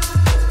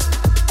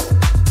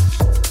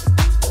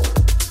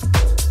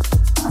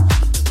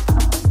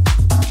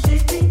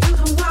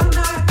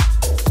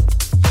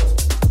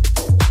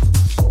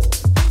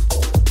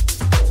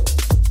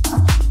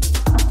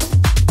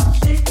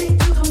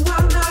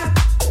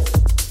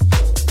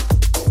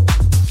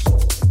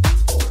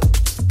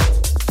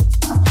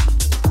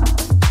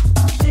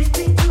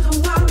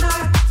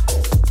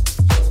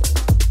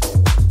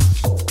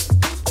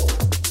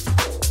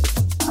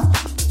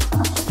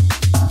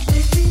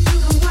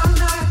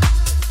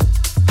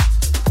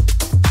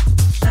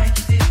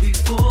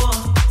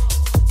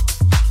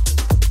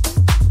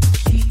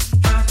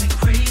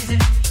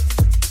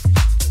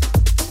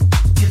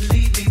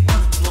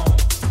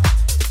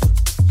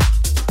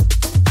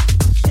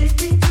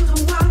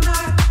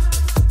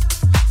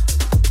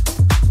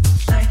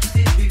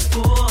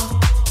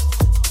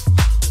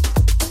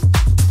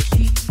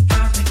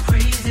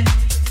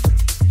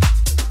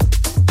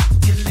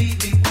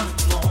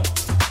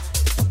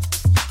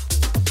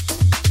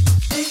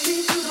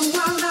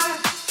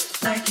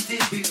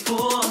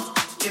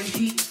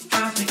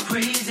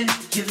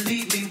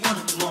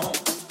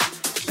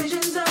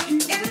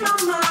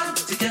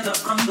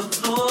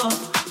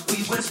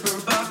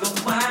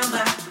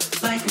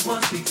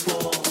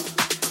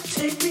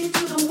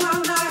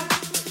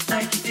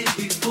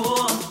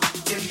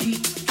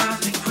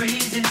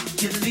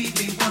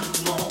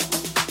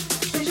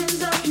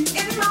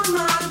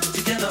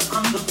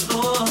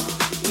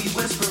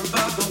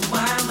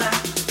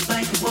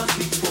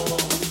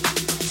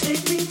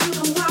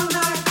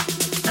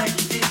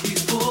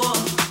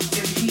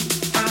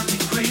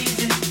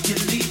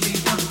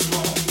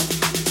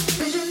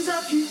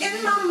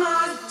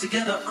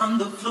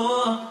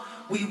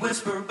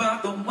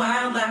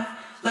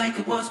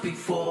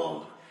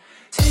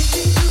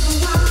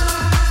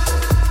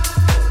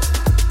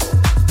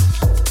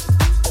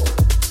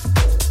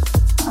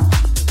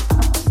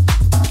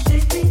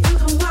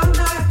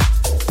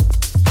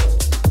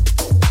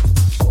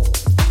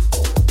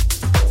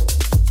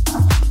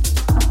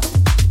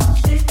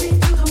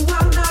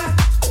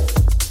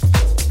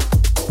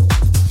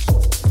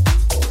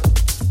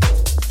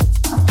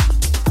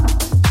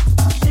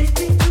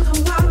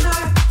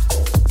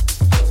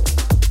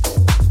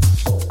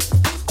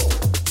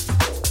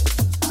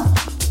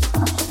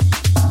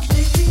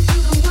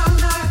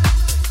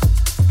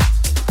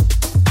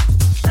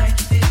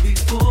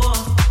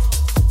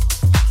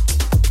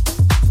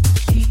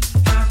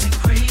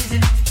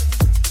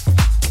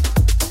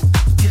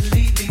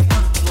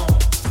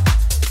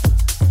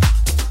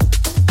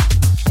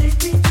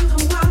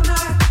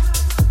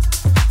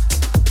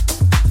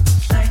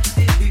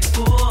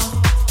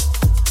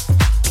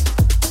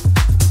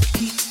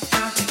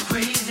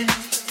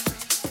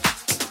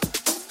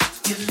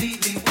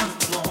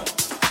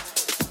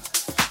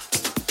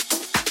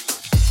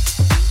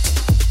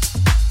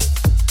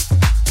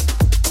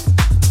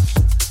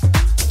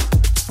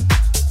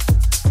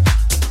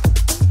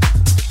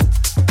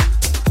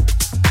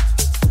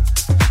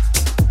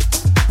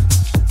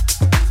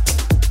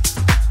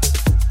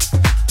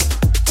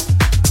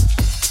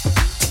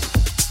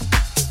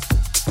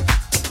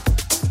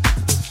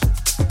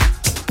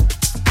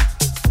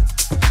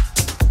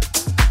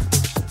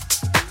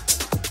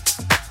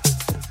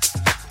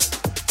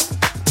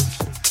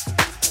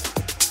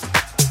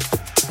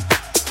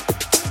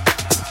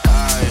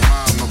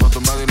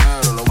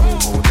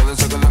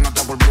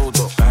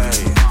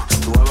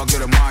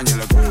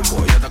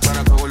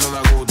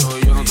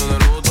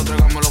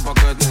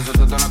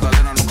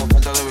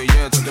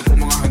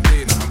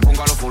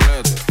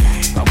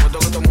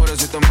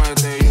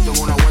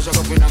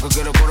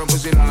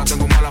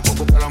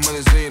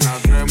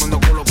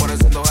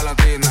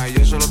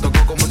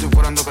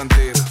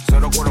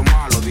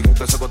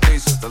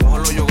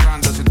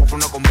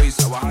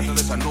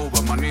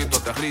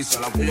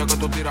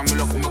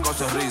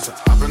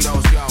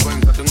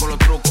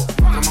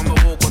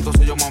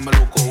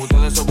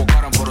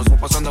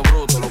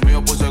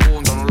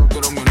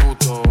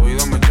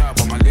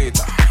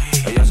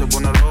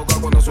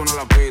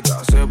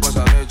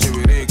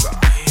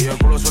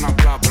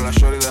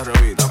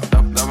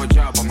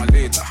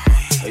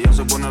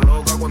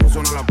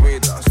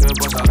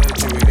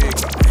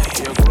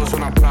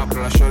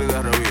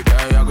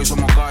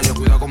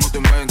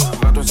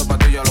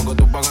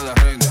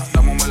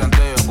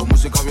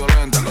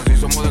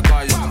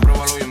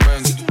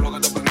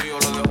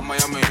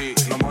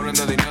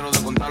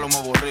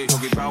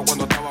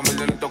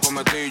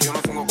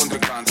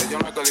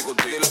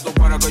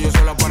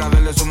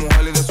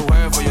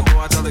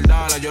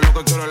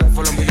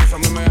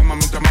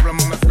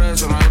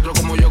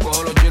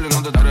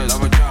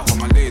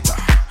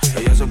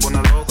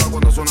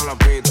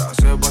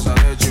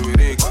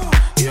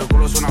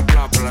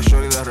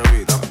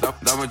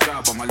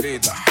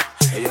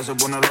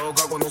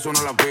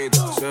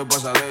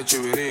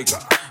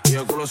 Y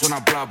el culo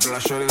suena plap, la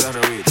shorty de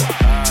revista.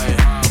 Ay,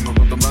 me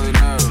cuesta más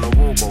dinero, lo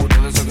busco.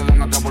 Ustedes se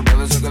quedan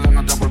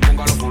atrás por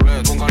póngalo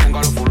fulete,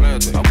 póngalo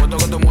fulete.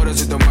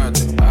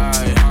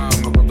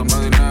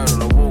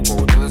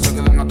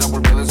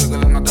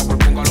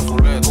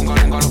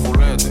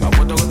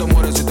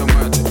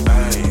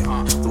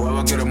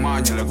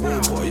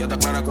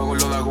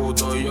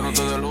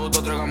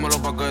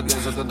 paquete.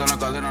 Se te está en la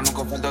cadena,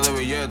 nunca falta de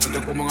billetes.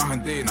 Estoy como en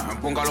Argentina,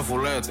 empunga los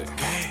fuletes.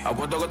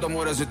 Apuesto que te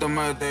mueres si te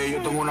metes.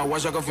 Yo tengo una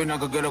guacha que fina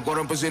que quiere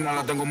correr en piscina.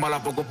 La tengo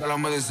mala poco para la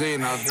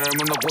medicina.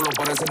 Tremendo culo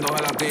pareciendo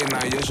gelatina.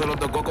 Y yo se lo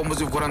tocó como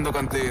si fueran de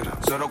cantina.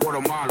 Cero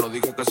cuero malo,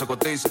 dije que se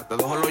cotiza. Te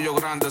dejo el hoyo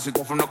grande si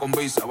te freno con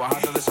visa.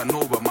 Bájate de esa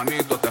nube,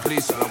 manito,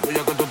 aterriza. La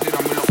puya que tú tiras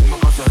a mí lo que me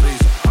causa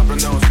risa.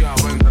 Aprende a josear,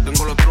 ven, que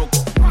tengo los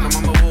trucos. Cuando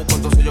más me busco,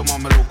 entonces yo más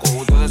me luco.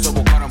 Ustedes se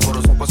buscaron,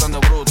 pero se pasan de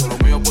bruto. Lo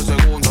mío por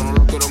segundo, no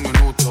lo quiero en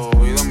minutos.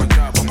 Y dame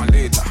chapa,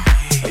 maldita.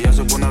 Ella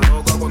se pone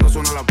loca cuando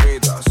suena la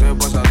pita. Se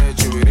pasa de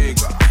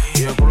chivirica.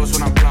 Y el culo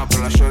suena plapa,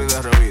 la shorty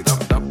de revista.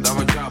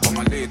 Dame chapa,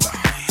 maldita.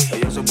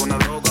 Ella se pone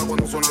loca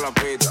cuando suena la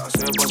pita.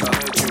 Se pasa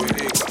de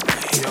chivirica.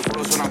 Y el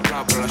culo suena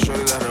plapa, la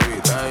shorty de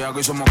revista. Ey,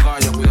 aquí somos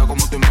calle, cuida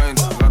como tú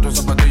inventas. Gato en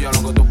zapatilla,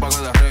 lo que tú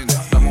pagas de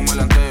renta. Dame un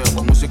melanteo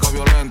con música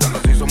violenta.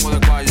 Que si somos de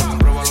calle,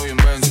 compruébalo y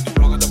inventa.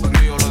 Lo que te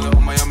prendió lo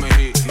dejo Miami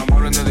Heat. No me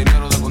hablen de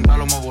dinero, de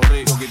contarlo me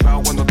aburrí. Lo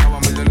quitado cuando estaba,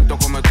 mil delitos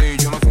cometí.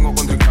 Yo no tengo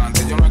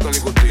contrincante, yo no hay que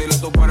discutir. Dile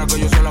tú para que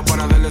yo soy la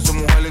para de su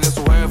mujer y de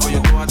su jefe. Yo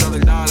estoy hasta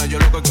del Dala, yo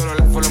lo que quiero es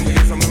el F. La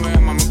envidiosa a mí me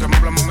ama, mientras me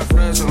habla más me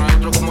ofrece. No hay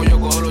otro como yo,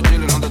 cojo los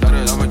chiles, no te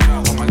estreses. Dame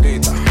chapa,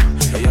 maldita.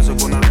 Ella se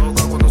pone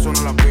loca cuando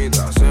suena la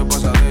pita. Se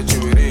pasa de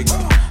chivirica.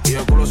 Y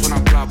el culo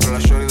suena plapa, la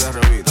shorty de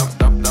revista.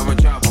 Dame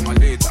chapa,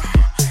 maldita.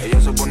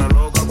 Ella se pone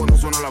loca cuando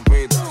suena la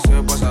pita.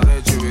 Se pasa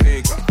de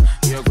chivirica.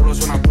 Y el culo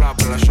suena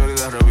plapa, la shorty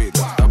de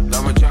revista.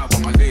 Dame chapa,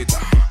 maldita.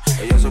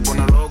 Ella se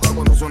pone loca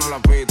cuando suena la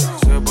pita.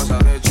 Se pasa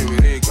de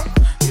chivirica.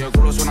 Y el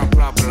culo suena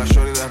plapa, la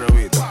shorty de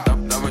revista.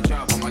 Dame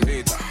chapa,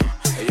 maldita.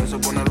 Ella se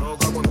pone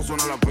loca cuando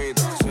suena la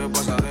pita. Se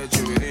pasa de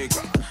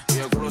chivirica. Y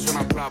el culo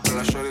suena plapa,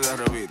 la shorty de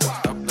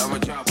revista. Dame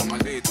chapa,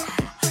 maldita.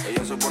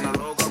 Ella se pone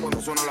loca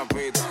cuando suena la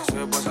pita.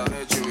 Se pasa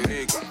de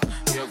chivirica.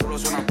 Y el culo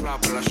suena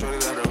plapa, la shorty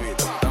de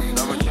revista.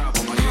 Dame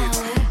chapa,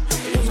 maldita.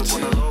 Ella se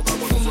pone loca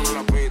cuando suena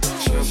la pita.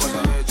 Se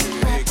pasa de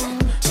chivirica.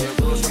 Y el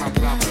culo suena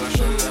plapa, la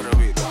shorty de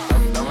revista.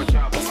 Dame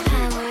chapa,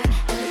 maldita.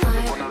 Ella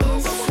se pone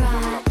loca cuando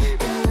suena la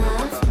pita.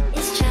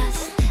 It's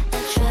just a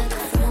drug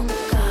from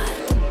God.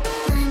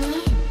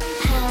 Money,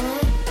 power,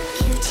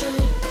 beauty,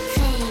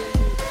 fame.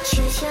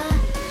 Choose your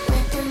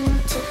weapon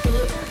to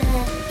beat the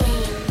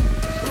game.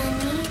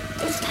 Money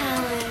is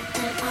power,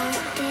 and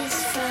art is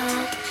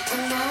fraud,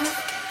 and love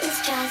is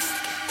just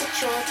a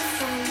drug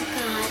from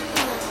God.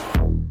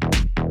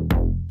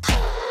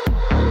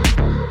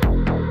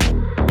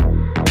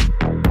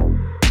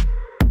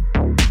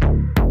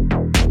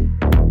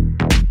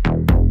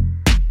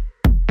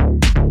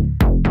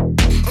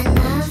 And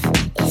love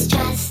is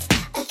just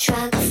a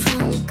drug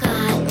from God.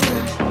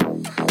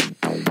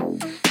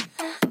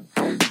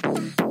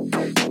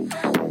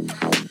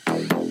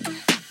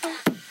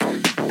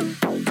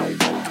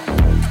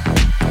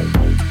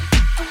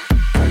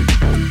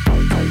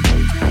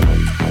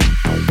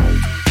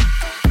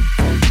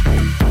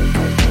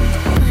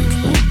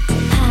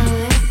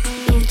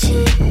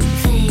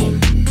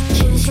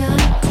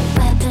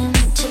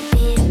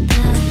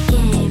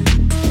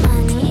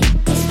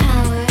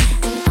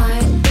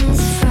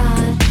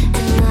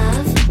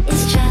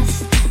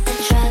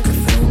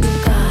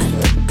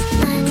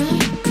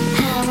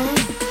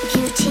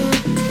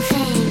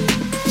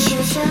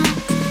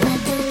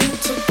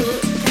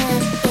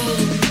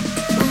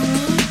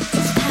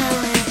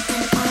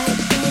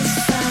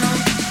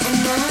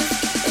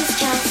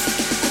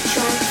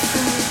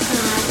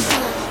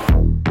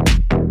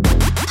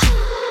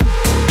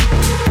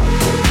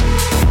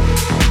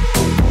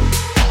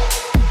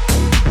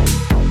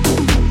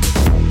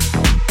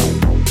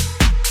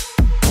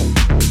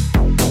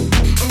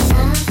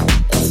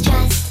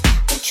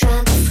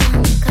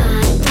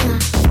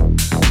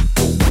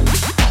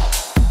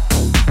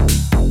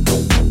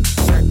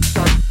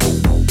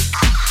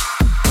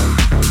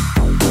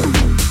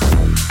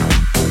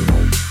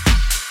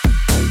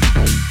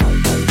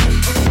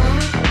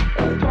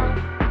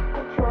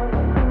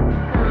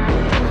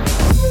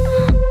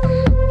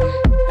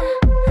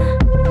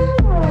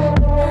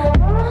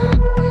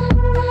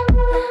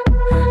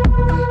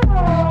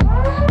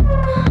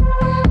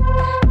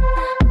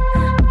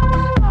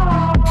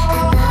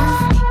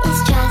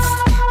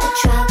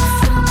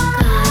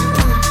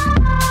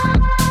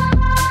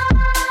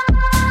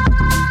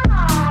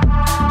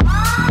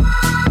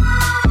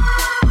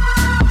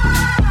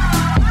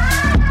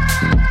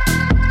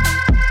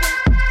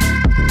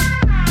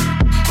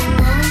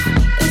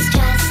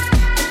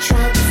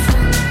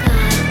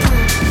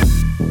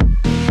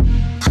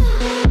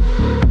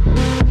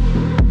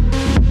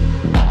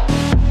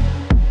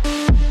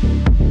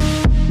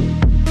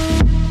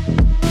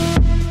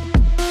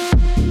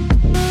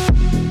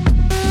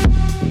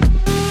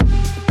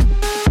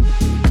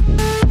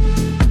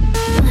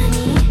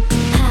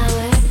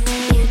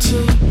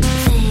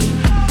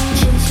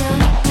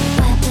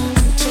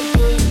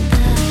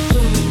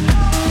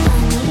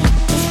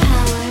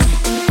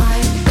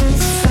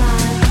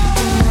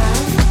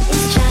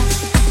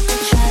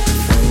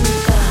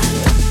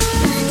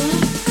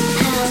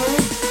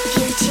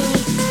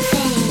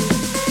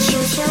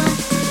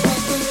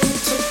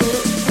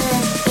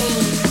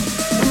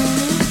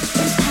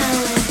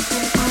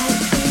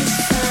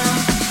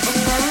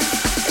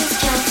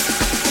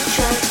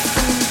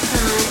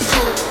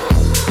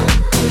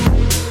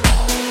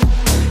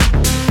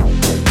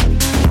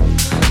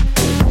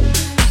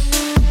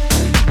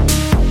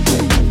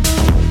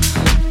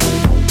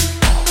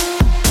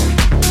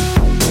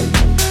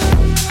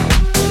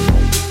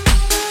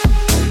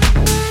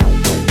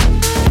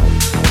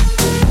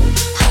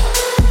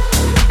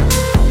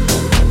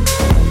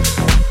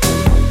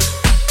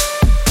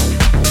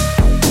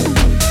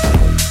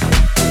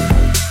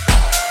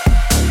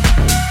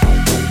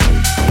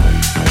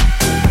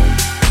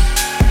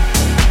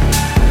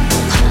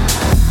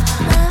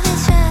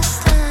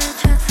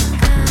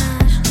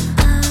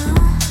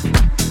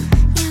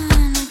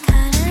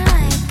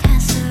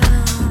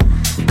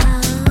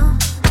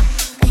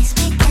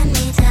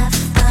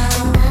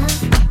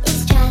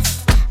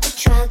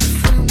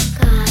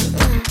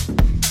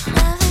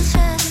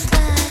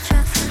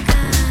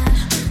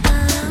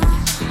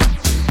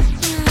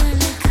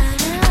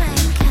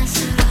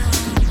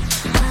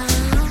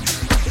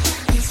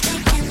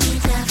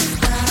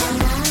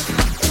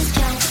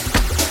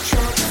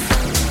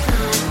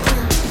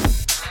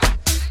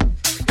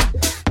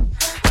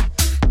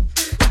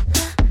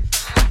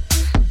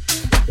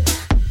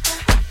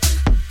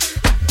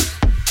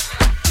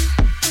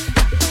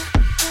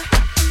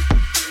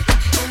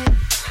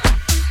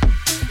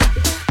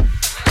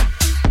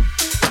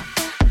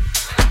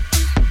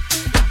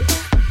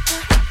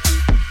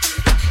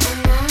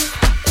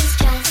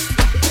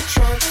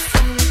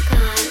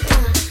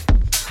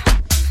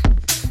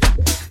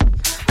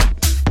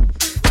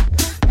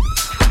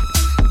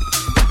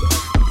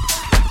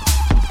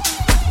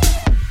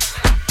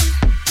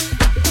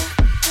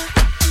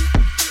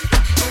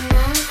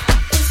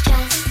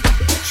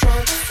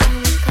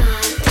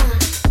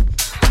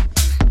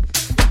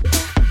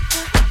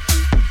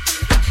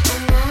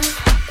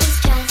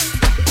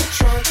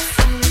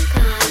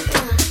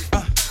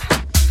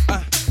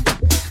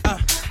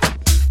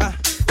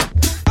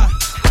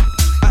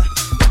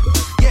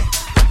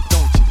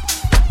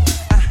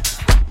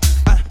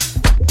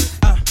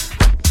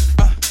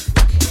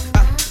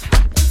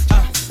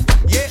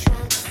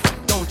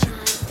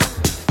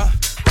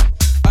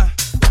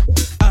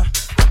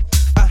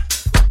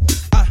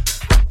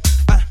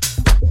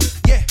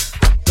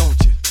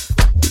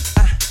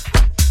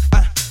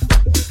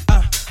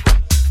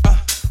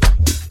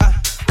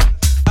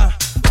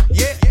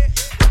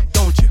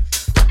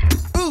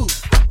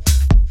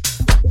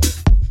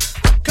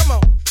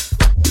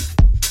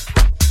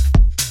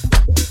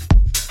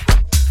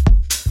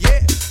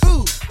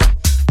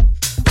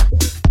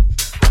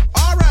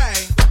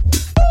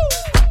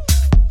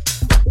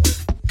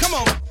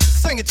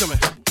 to me.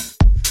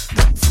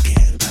 Don't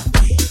forget about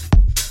me.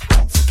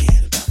 Don't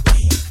forget about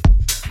me.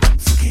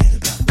 Don't forget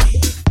about me.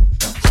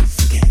 Don't you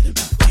forget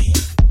about me.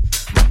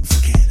 Don't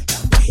forget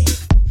about me.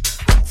 Don't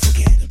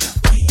forget about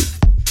me.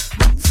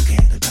 Don't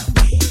forget about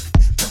me.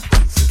 Don't you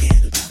forget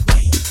about me.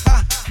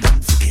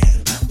 Don't forget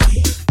about me.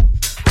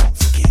 Don't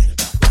forget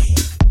about me.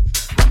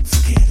 Don't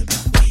forget about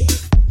me.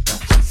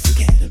 Don't you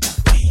forget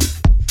about me.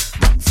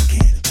 Don't forget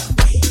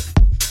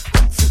about me.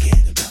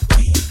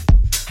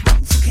 Don't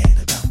forget about me. Don't forget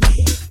about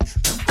me.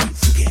 Don't you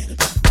forget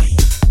about me.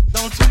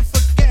 Don't you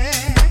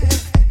forget.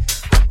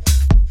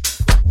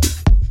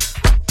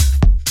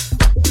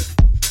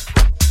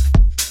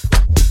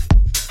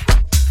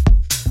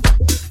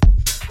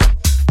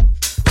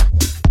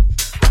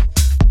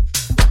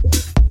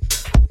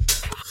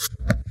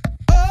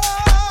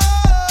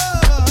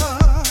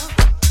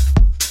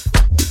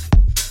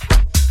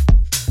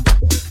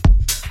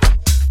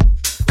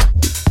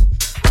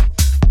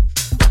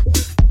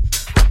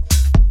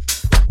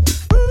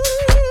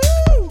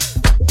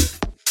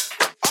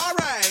 All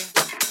right.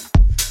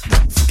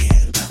 Don't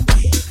forget about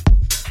me.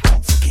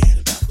 Don't forget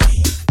about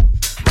me.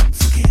 Don't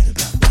forget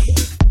about me.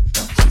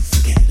 Don't you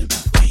forget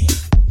about me.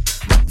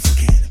 Don't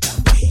forget about me.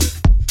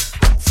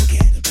 Don't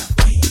forget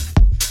about me.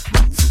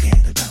 Don't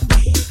forget about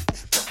me. Don't you forget about me.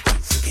 Don't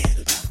forget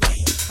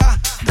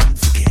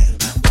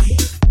about me.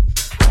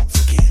 Don't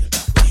forget about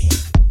me.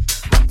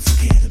 Don't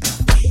forget about me.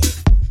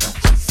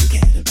 Don't you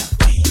forget about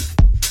me.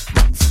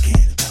 Don't forget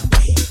about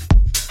me.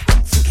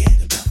 Don't forget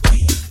about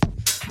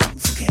me.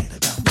 Don't forget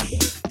about me.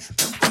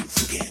 Don't you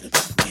forget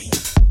about me.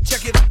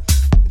 Check it,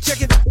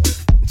 check it,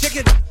 check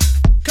it.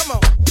 Come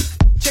on.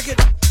 Check it,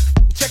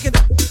 check it,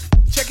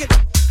 check it.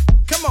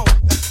 Come on.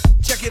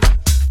 Check it,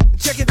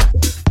 check it,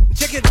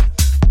 check it.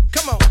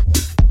 Come on.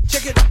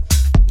 Check it,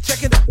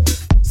 check it.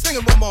 Sing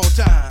it one more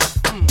time.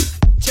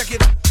 Check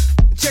it,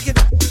 check it,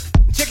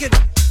 check it.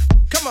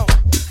 Come on.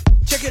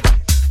 Check it,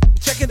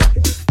 check it,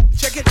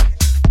 check it.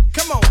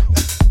 Come on.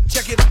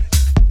 Check it,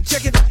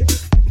 check it,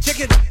 check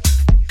it.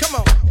 Come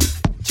on.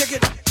 Check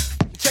it,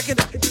 check it.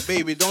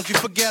 Baby, don't you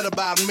forget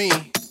about me.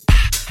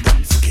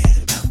 Don't forget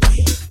about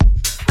me.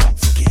 Don't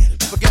forget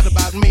about Forget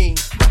about me.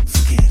 Don't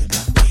forget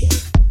about me.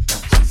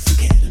 Don't you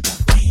forget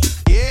about me.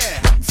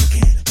 Yeah. Don't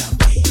forget about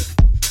me.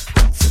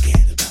 Don't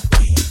forget about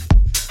me.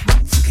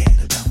 Don't forget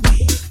about me.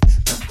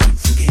 Don't you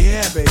forget.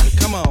 Yeah, baby,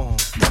 come on.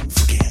 Don't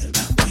forget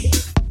about me.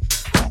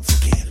 Don't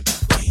forget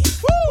about me.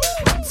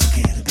 Don't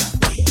forget about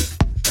me.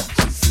 Don't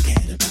you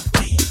forget about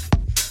me.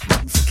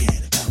 Don't forget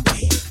about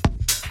me.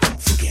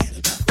 Don't forget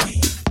about me.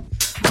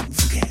 Don't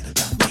forget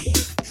about me.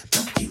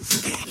 Don't you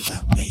forget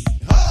about me.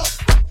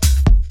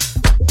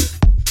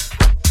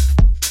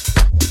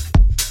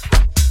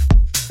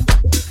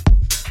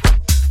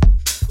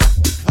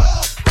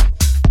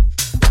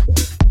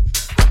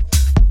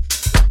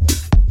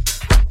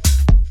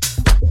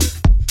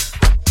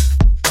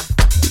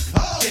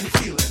 Can you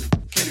feel it?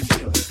 Can you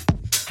feel it?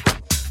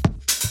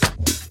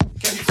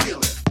 Can you feel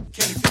it?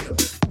 Can you feel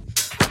it?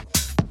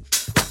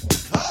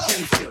 Can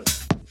you feel it?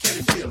 Can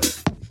you feel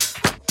it?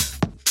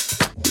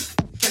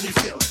 Can you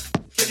feel it?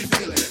 Can you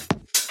feel it?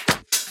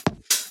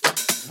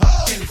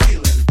 Can you feel it?